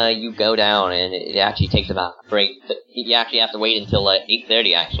 and, you go down and it actually takes about a break. You actually have to wait until,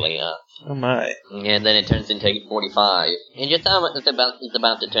 8:30 actually, Oh my. and then it turns into 8:45. And just it's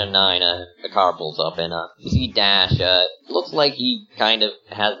about to turn 9, the car pulls up and, you see Dash, looks like he kind of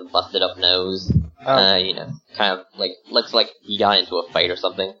has a busted up nose. Kind of, looks like he got into a fight or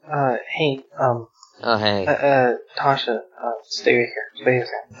something. Hey, Oh, hey. Tasha, stay right here. Stay here.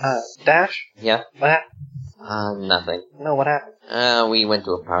 Dash? Yeah? What happened? Nothing. No, what happened? We went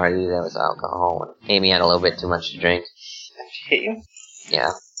to a party, there was alcohol, and Amy had a little bit too much to drink. Did she hit you?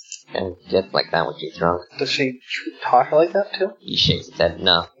 Yeah. And just like that when she's drunk. Does she treat Tasha like that, too? He shakes his head,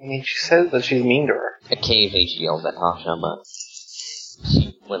 no. I mean, she says that she's mean to her. Occasionally she yells at Tasha, but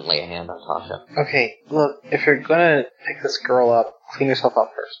she wouldn't lay a hand on Tasha. Okay, look, if you're gonna pick this girl up, clean yourself up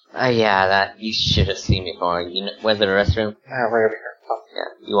first. Yeah, that, you should have seen me for. Where's the restroom? Right over here. Oh. Yeah,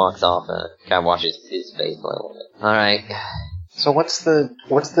 he walks off, kind of washes his face a little bit. Alright. So what's the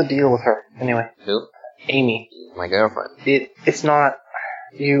deal with her, anyway? Who? Amy. My girlfriend. It's not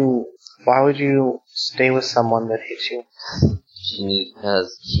Why would you stay with someone that hates you?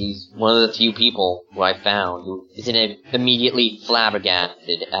 Because she's one of the few people who I found who isn't immediately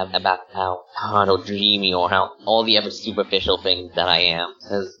flabbergasted about how hot or dreamy or how all the other superficial things that I am.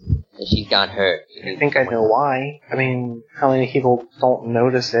 Because she's got hurt. I think I know why. I mean, how many people don't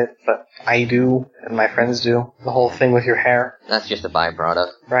notice it, but I do, and my friends do. The whole thing with your hair. That's just a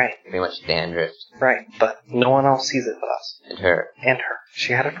byproduct. Right. Pretty much dandruff. Right, but no one else sees it but us. And her. And her.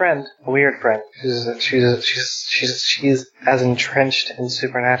 She had a friend, a weird friend. She's as entrenched in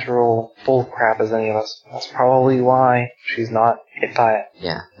supernatural bullcrap as any of us. That's probably why she's not hit by it.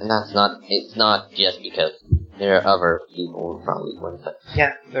 Yeah, and it's not just because there are other people who probably wouldn't, but...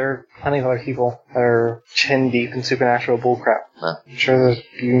 Yeah, there are plenty of other people that are chin deep in supernatural bullcrap. Huh. I'm sure there's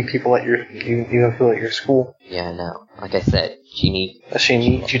even people at your school. Yeah, I know. Like I said, Does she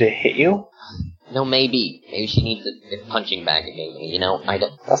need you to hit you? No, maybe. Maybe she needs a punching bag against me, you know? I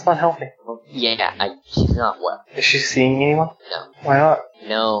don't... That's not healthy. Yeah, she's not well. Is she seeing anyone? No. Why not?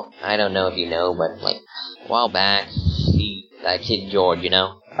 No, I don't know if you know, but, like, a while back, that kid George, you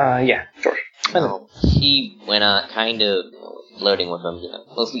know? Yeah, George. I know. Well, she went on kind of flirting with him, you know,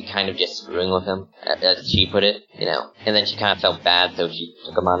 mostly kind of just screwing with him, as she put it, you know. And then she kind of felt bad, so she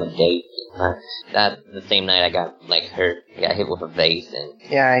took him on a date. That the same night I got hit with a vase, and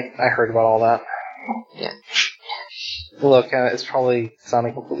yeah, I heard about all that. yeah. Look, it's probably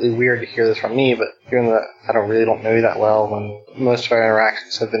sounding completely weird to hear this from me, but given that I don't know you that well, when most of our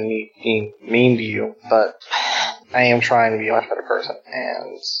interactions have been me being mean to you, but I am trying to be a much better person,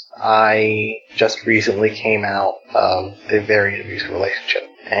 and I just recently came out of a very abusive relationship,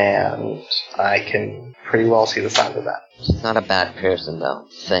 and I can pretty well see the signs of that. She's not a bad person, though.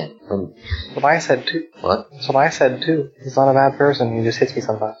 Thing. That's what I said, too. What? That's what I said, too. He's not a bad person. He just hits me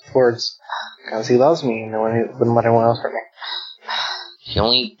sometimes. Words. Because he loves me and wouldn't let anyone else hurt me. She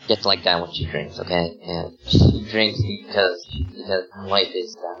only gets like that when she drinks, okay? And she drinks because her life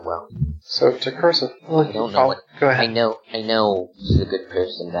is that well. So it's a cursive. Look, I don't know what... Go ahead. I know she's a good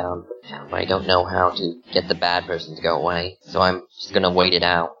person down, but I don't know how to get the bad person to go away. So I'm just gonna wait it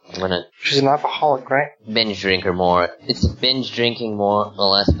out. I'm gonna... She's an alcoholic, right? binge drink her more. It's binge drinking more or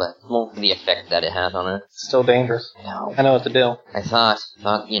less, but more for the effect that it has on her. Still dangerous. I know what to do. I thought,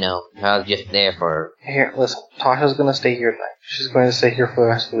 you know, I was just there for her. Here, listen. Tasha's gonna stay here tonight. She's going to stay here for the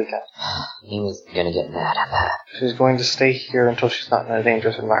rest of the weekend. He was gonna get mad at that. She's going to stay here until she's not in a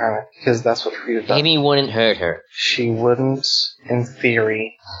dangerous environment, because that's what Frieda does. Amy wouldn't hurt her. She wouldn't, in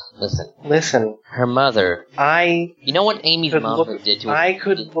theory. Listen. Her mother. You know what Amy's mother did to her? I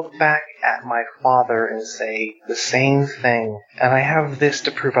could look back at my father and say the same thing, and I have this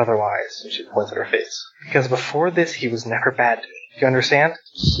to prove otherwise. And she points at her face. Because before this, he was never bad to me. You understand?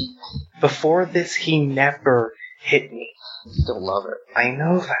 Before this, he never hit me. I still love her. I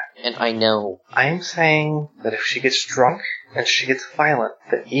know that. And I know. I'm saying that if she gets drunk and she gets violent,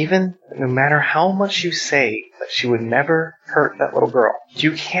 that even no matter how much you say that she would never hurt that little girl,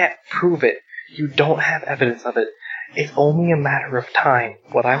 you can't prove it. You don't have evidence of it. It's only a matter of time.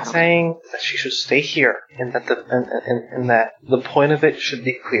 What I'm saying is that she should stay here, and that the point of it should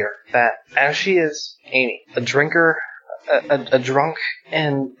be clear. That as she is, Amy, a drinker, a drunk,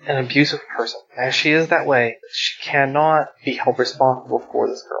 and an abusive person, as she is that way, she cannot be held responsible for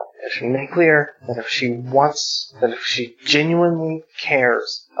this girl. It should make clear that if she genuinely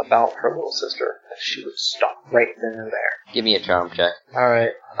cares about her little sister, that she would stop right then and there. Give me a charm check.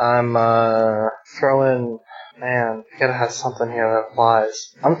 Alright, I'm throwing... Man, I gotta have something here that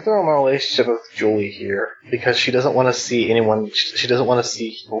applies. I'm throwing my relationship with Julie here because she doesn't want to see anyone. She doesn't want to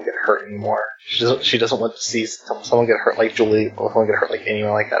see people get hurt anymore. She doesn't want to see someone get hurt like Julie or someone get hurt like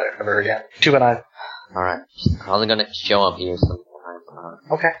anyone like that ever again. 2 and 9. All right, she's probably gonna show up here sometime.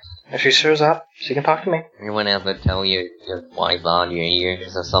 Okay. If she shows up, she can talk to me. Anyone ever tell you your wife on your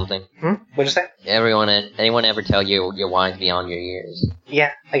ears or something? What'd you say? Anyone ever tell you your wife beyond your ears?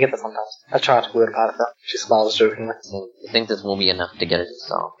 Yeah, I get that sometimes. I try not to be about it though. She smiles jokingly. You think this will be enough to get her to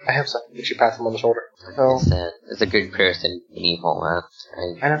stop? I hope so. Did she pat him on the shoulder? It's a good person beneath all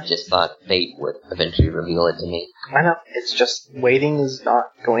that. I know. Just thought fate would eventually reveal it to me. I know. It's just waiting is not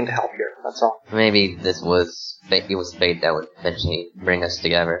going to help here. That's all. Maybe it was fate that would eventually bring us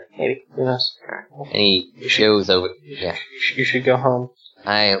together. Maybe. Who knows? Any shows over? Yeah. You should go home.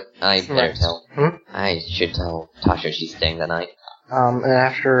 I better tell. I should tell Tasha she's staying the night. And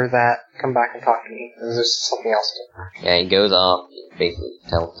after that, come back and talk to me. There's something else to do. Yeah, he goes off, basically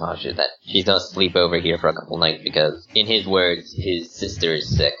tells Tasha that she's gonna sleep over here for a couple nights because, in his words, his sister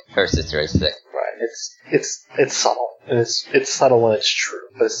is sick. Her sister is sick. Right. It's subtle. And it's subtle when it's true,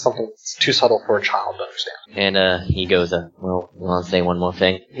 but it's something that's too subtle for a child to understand. And he goes, well, you want to say one more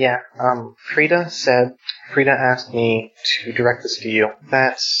thing? Yeah, Frieda asked me to direct this to you.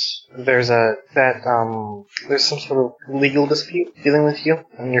 There's some sort of legal dispute dealing with you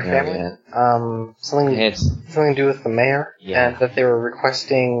and your family. Yeah. Something to do with the mayor, Yeah. and that they were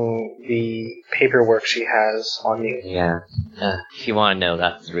requesting the paperwork she has on you. Yeah. If you want to know,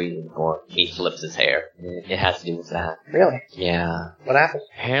 that's the reason for he flips his hair. It has to do with that. Really? Yeah. What happened?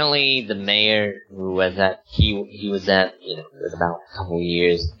 Apparently, the mayor who was at, he was at, it was about a couple of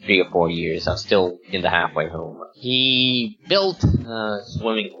years, 3 or 4 years. I'm still in the halfway home. He built a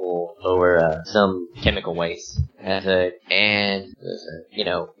swimming pool over some chemical waste.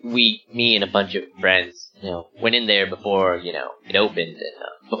 Me and a bunch of friends, went in there before, it opened. And,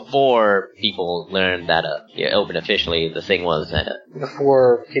 before people learned that, it opened officially, the thing was that,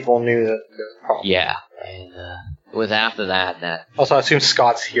 Before people knew that there was a problem. yeah. And, it was after that, Also, I assume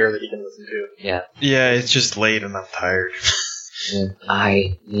Scott's here that he can listen to. yeah. Yeah, it's just late and I'm tired.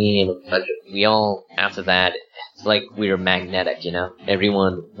 We all, after that, it's like we were magnetic,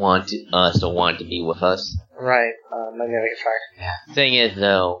 Everyone wanted to be with us. Right, magnetic effect. Yeah. Thing is,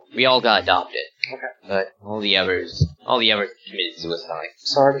 though, we all got adopted. Okay. But all the others committed suicide.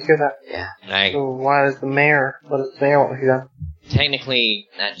 Sorry to hear that. Yeah. So what does the mayor want with you then? Technically,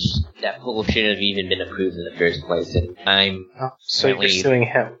 that pool shouldn't have even been approved in the first place, and So you're suing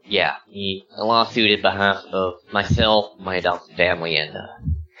him? Yeah. A lawsuit in behalf of myself, my adopted family, and,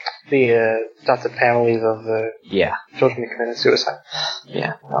 the adopted families of the children who committed suicide.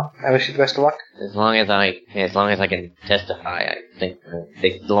 Yeah. Well, I wish you the best of luck. As long as I can testify, I think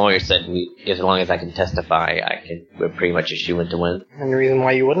the lawyer said as long as I can testify, we're pretty much a shoo-in to win. Any reason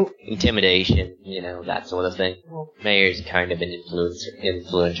why you wouldn't? Intimidation, that sort of thing. Mayor's kind of an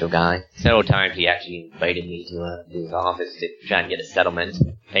influential guy. Several times he actually invited me to his office to try and get a settlement,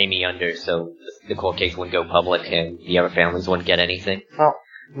 pay me under so the court case wouldn't go public and the other families wouldn't get anything. Well,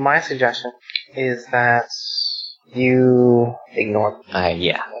 my suggestion is that you ignore them.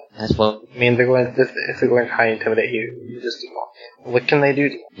 Yeah. That's what... I mean, if they're going to try and intimidate you, you just ignore them. What can they do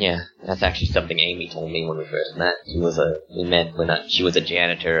to you? Yeah, that's actually something Amy told me when we first met. She was a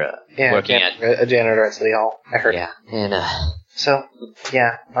janitor, working a janitor at City Hall. I heard. Yeah, and, So,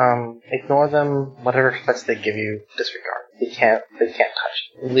 yeah, ignore them, whatever threats they give you, disregard. They can't touch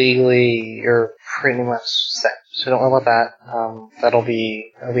you. Legally, you're pretty much set. So don't worry about that. That'll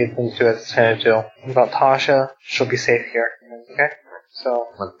be the thing to do as a to. About Tasha, she'll be safe here. Okay? So.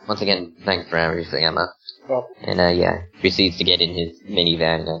 Once again, thanks for everything, Emma. Well. And, proceeds to get in his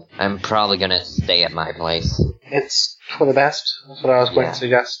minivan. I'm probably gonna stay at my place. It's for the best. That's what I was going to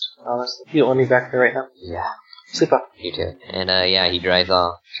suggest, honestly. You don't want me back there right now. Yeah. Sleep up. You too. And, he drives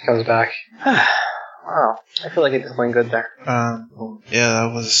off. She comes back. Wow. I feel like it just went good there. Yeah,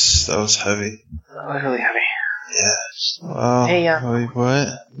 that was heavy. That was really heavy. Yeah. Hey, wait, what?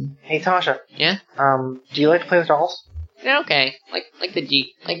 Hey, Tasha. Yeah? Do you like to play with dolls? They're okay. Like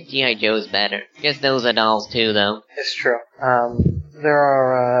G.I. Joe's better. Guess those are dolls too, though. It's true. There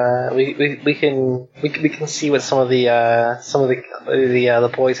are, we can see what some of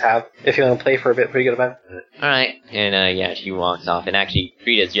the boys have. If you want to play for a bit, pretty good about it. Alright. And, she walks off. And actually,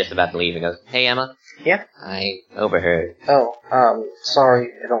 Frieda's just about to leave and goes, "Hey, Emma." Yeah? I overheard. Oh,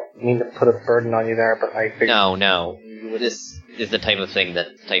 sorry. I don't mean to put a burden on you there, but I figured... No. This is the type of thing that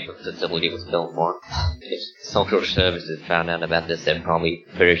type of facility was built for. If social services found out about this, they'd probably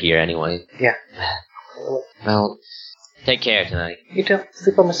put her here anyway. Yeah. Well, take care tonight. You too.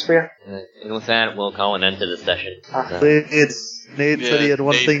 Sleep on, Miss Freya. And with that, we'll call an end to the session. Nate said he had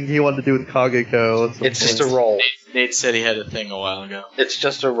one thing he wanted to do with Kageko. It's just a roll. Nate said he had a thing a while ago. It's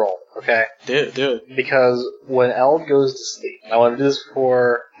just a roll, okay? Do it. Because when Eld goes to sleep, I want to do this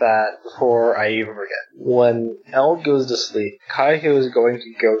before I even forget. When Eld goes to sleep, Kageko is going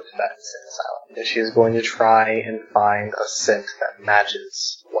to go to that scent asylum, and she is going to try and find a scent that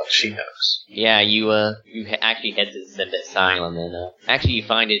matches what she knows. Yeah, you actually head to the scent asylum, and actually you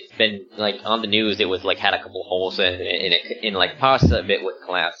find it's been, on the news, it was, had a couple holes in parts of it was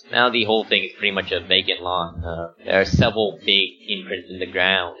collapsed. Now the whole thing is pretty much a vacant lot. There are several big imprints in the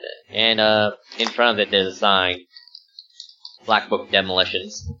ground, and in front of it there's a sign, Black Book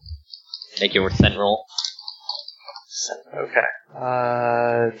Demolitions. Make your scent roll. Okay.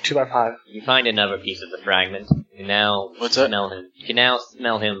 2 by 5. You find another piece of the fragment. You now What's that? smell him. You can now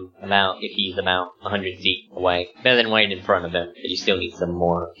smell him if he's about 100 feet away. Better than right in front of him, but you still need some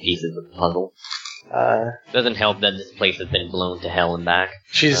more pieces of the puzzle. Doesn't help that this place has been blown to hell and back.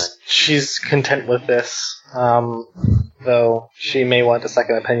 She's content with this. though she may want a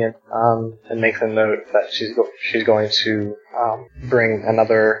second opinion, and makes a note that she's going to bring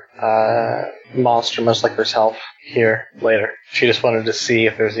another monster much like herself here later. She just wanted to see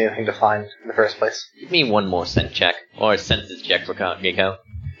if there's anything to find in the first place. Give me one more scent check. Or a senses check for Gecko.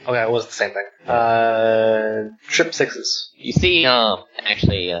 Okay, it was the same thing. Trip 6s. You see,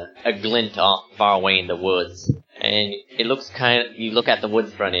 actually, a glint off far away in the woods. And it looks you look at the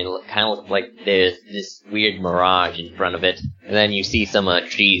woods front and it kind of looks like there's this weird mirage in front of it. And then you see some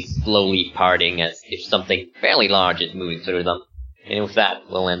trees slowly parting as if something fairly large is moving through them. And with that,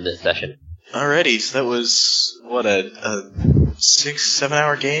 we'll end this session. Alrighty, so that was, what, a 6-7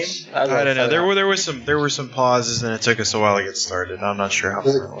 hour game? I don't know. There were some pauses, and it took us a while to get started. I'm not sure how.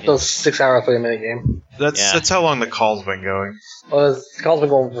 It was a 6 hour, 30-minute game. That's how long the call's been going. Well, the call's been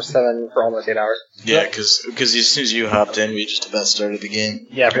going for almost 8 hours. Yeah, because as soon as you hopped in, we just about started the game.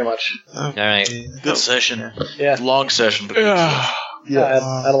 Yeah, pretty much. Alright. Good session. Yeah. Long session, but good session. Yeah,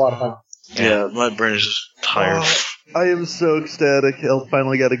 I had a lot of fun. Yeah, my brain is just tired. I am so ecstatic. I'll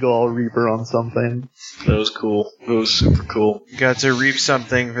finally get to go all Reaper on something. That was cool. It was super cool. Got to reap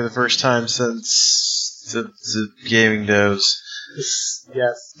something for the first time since the gaming days.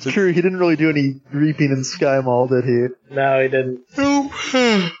 Yes. It's true, he didn't really do any reaping in Sky Mall, did he? No, he didn't.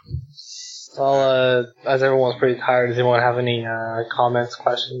 Well, as everyone's pretty tired, does anyone have any comments,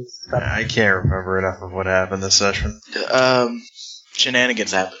 questions? Stuff? I can't remember enough of what happened this session.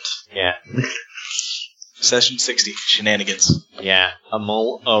 Shenanigans happened. Yeah. Session 60, shenanigans. Yeah.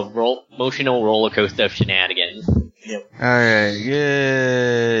 Emotional roller coaster of shenanigans. Yep. Alright,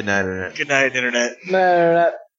 good night, Internet. Good night, Internet. No.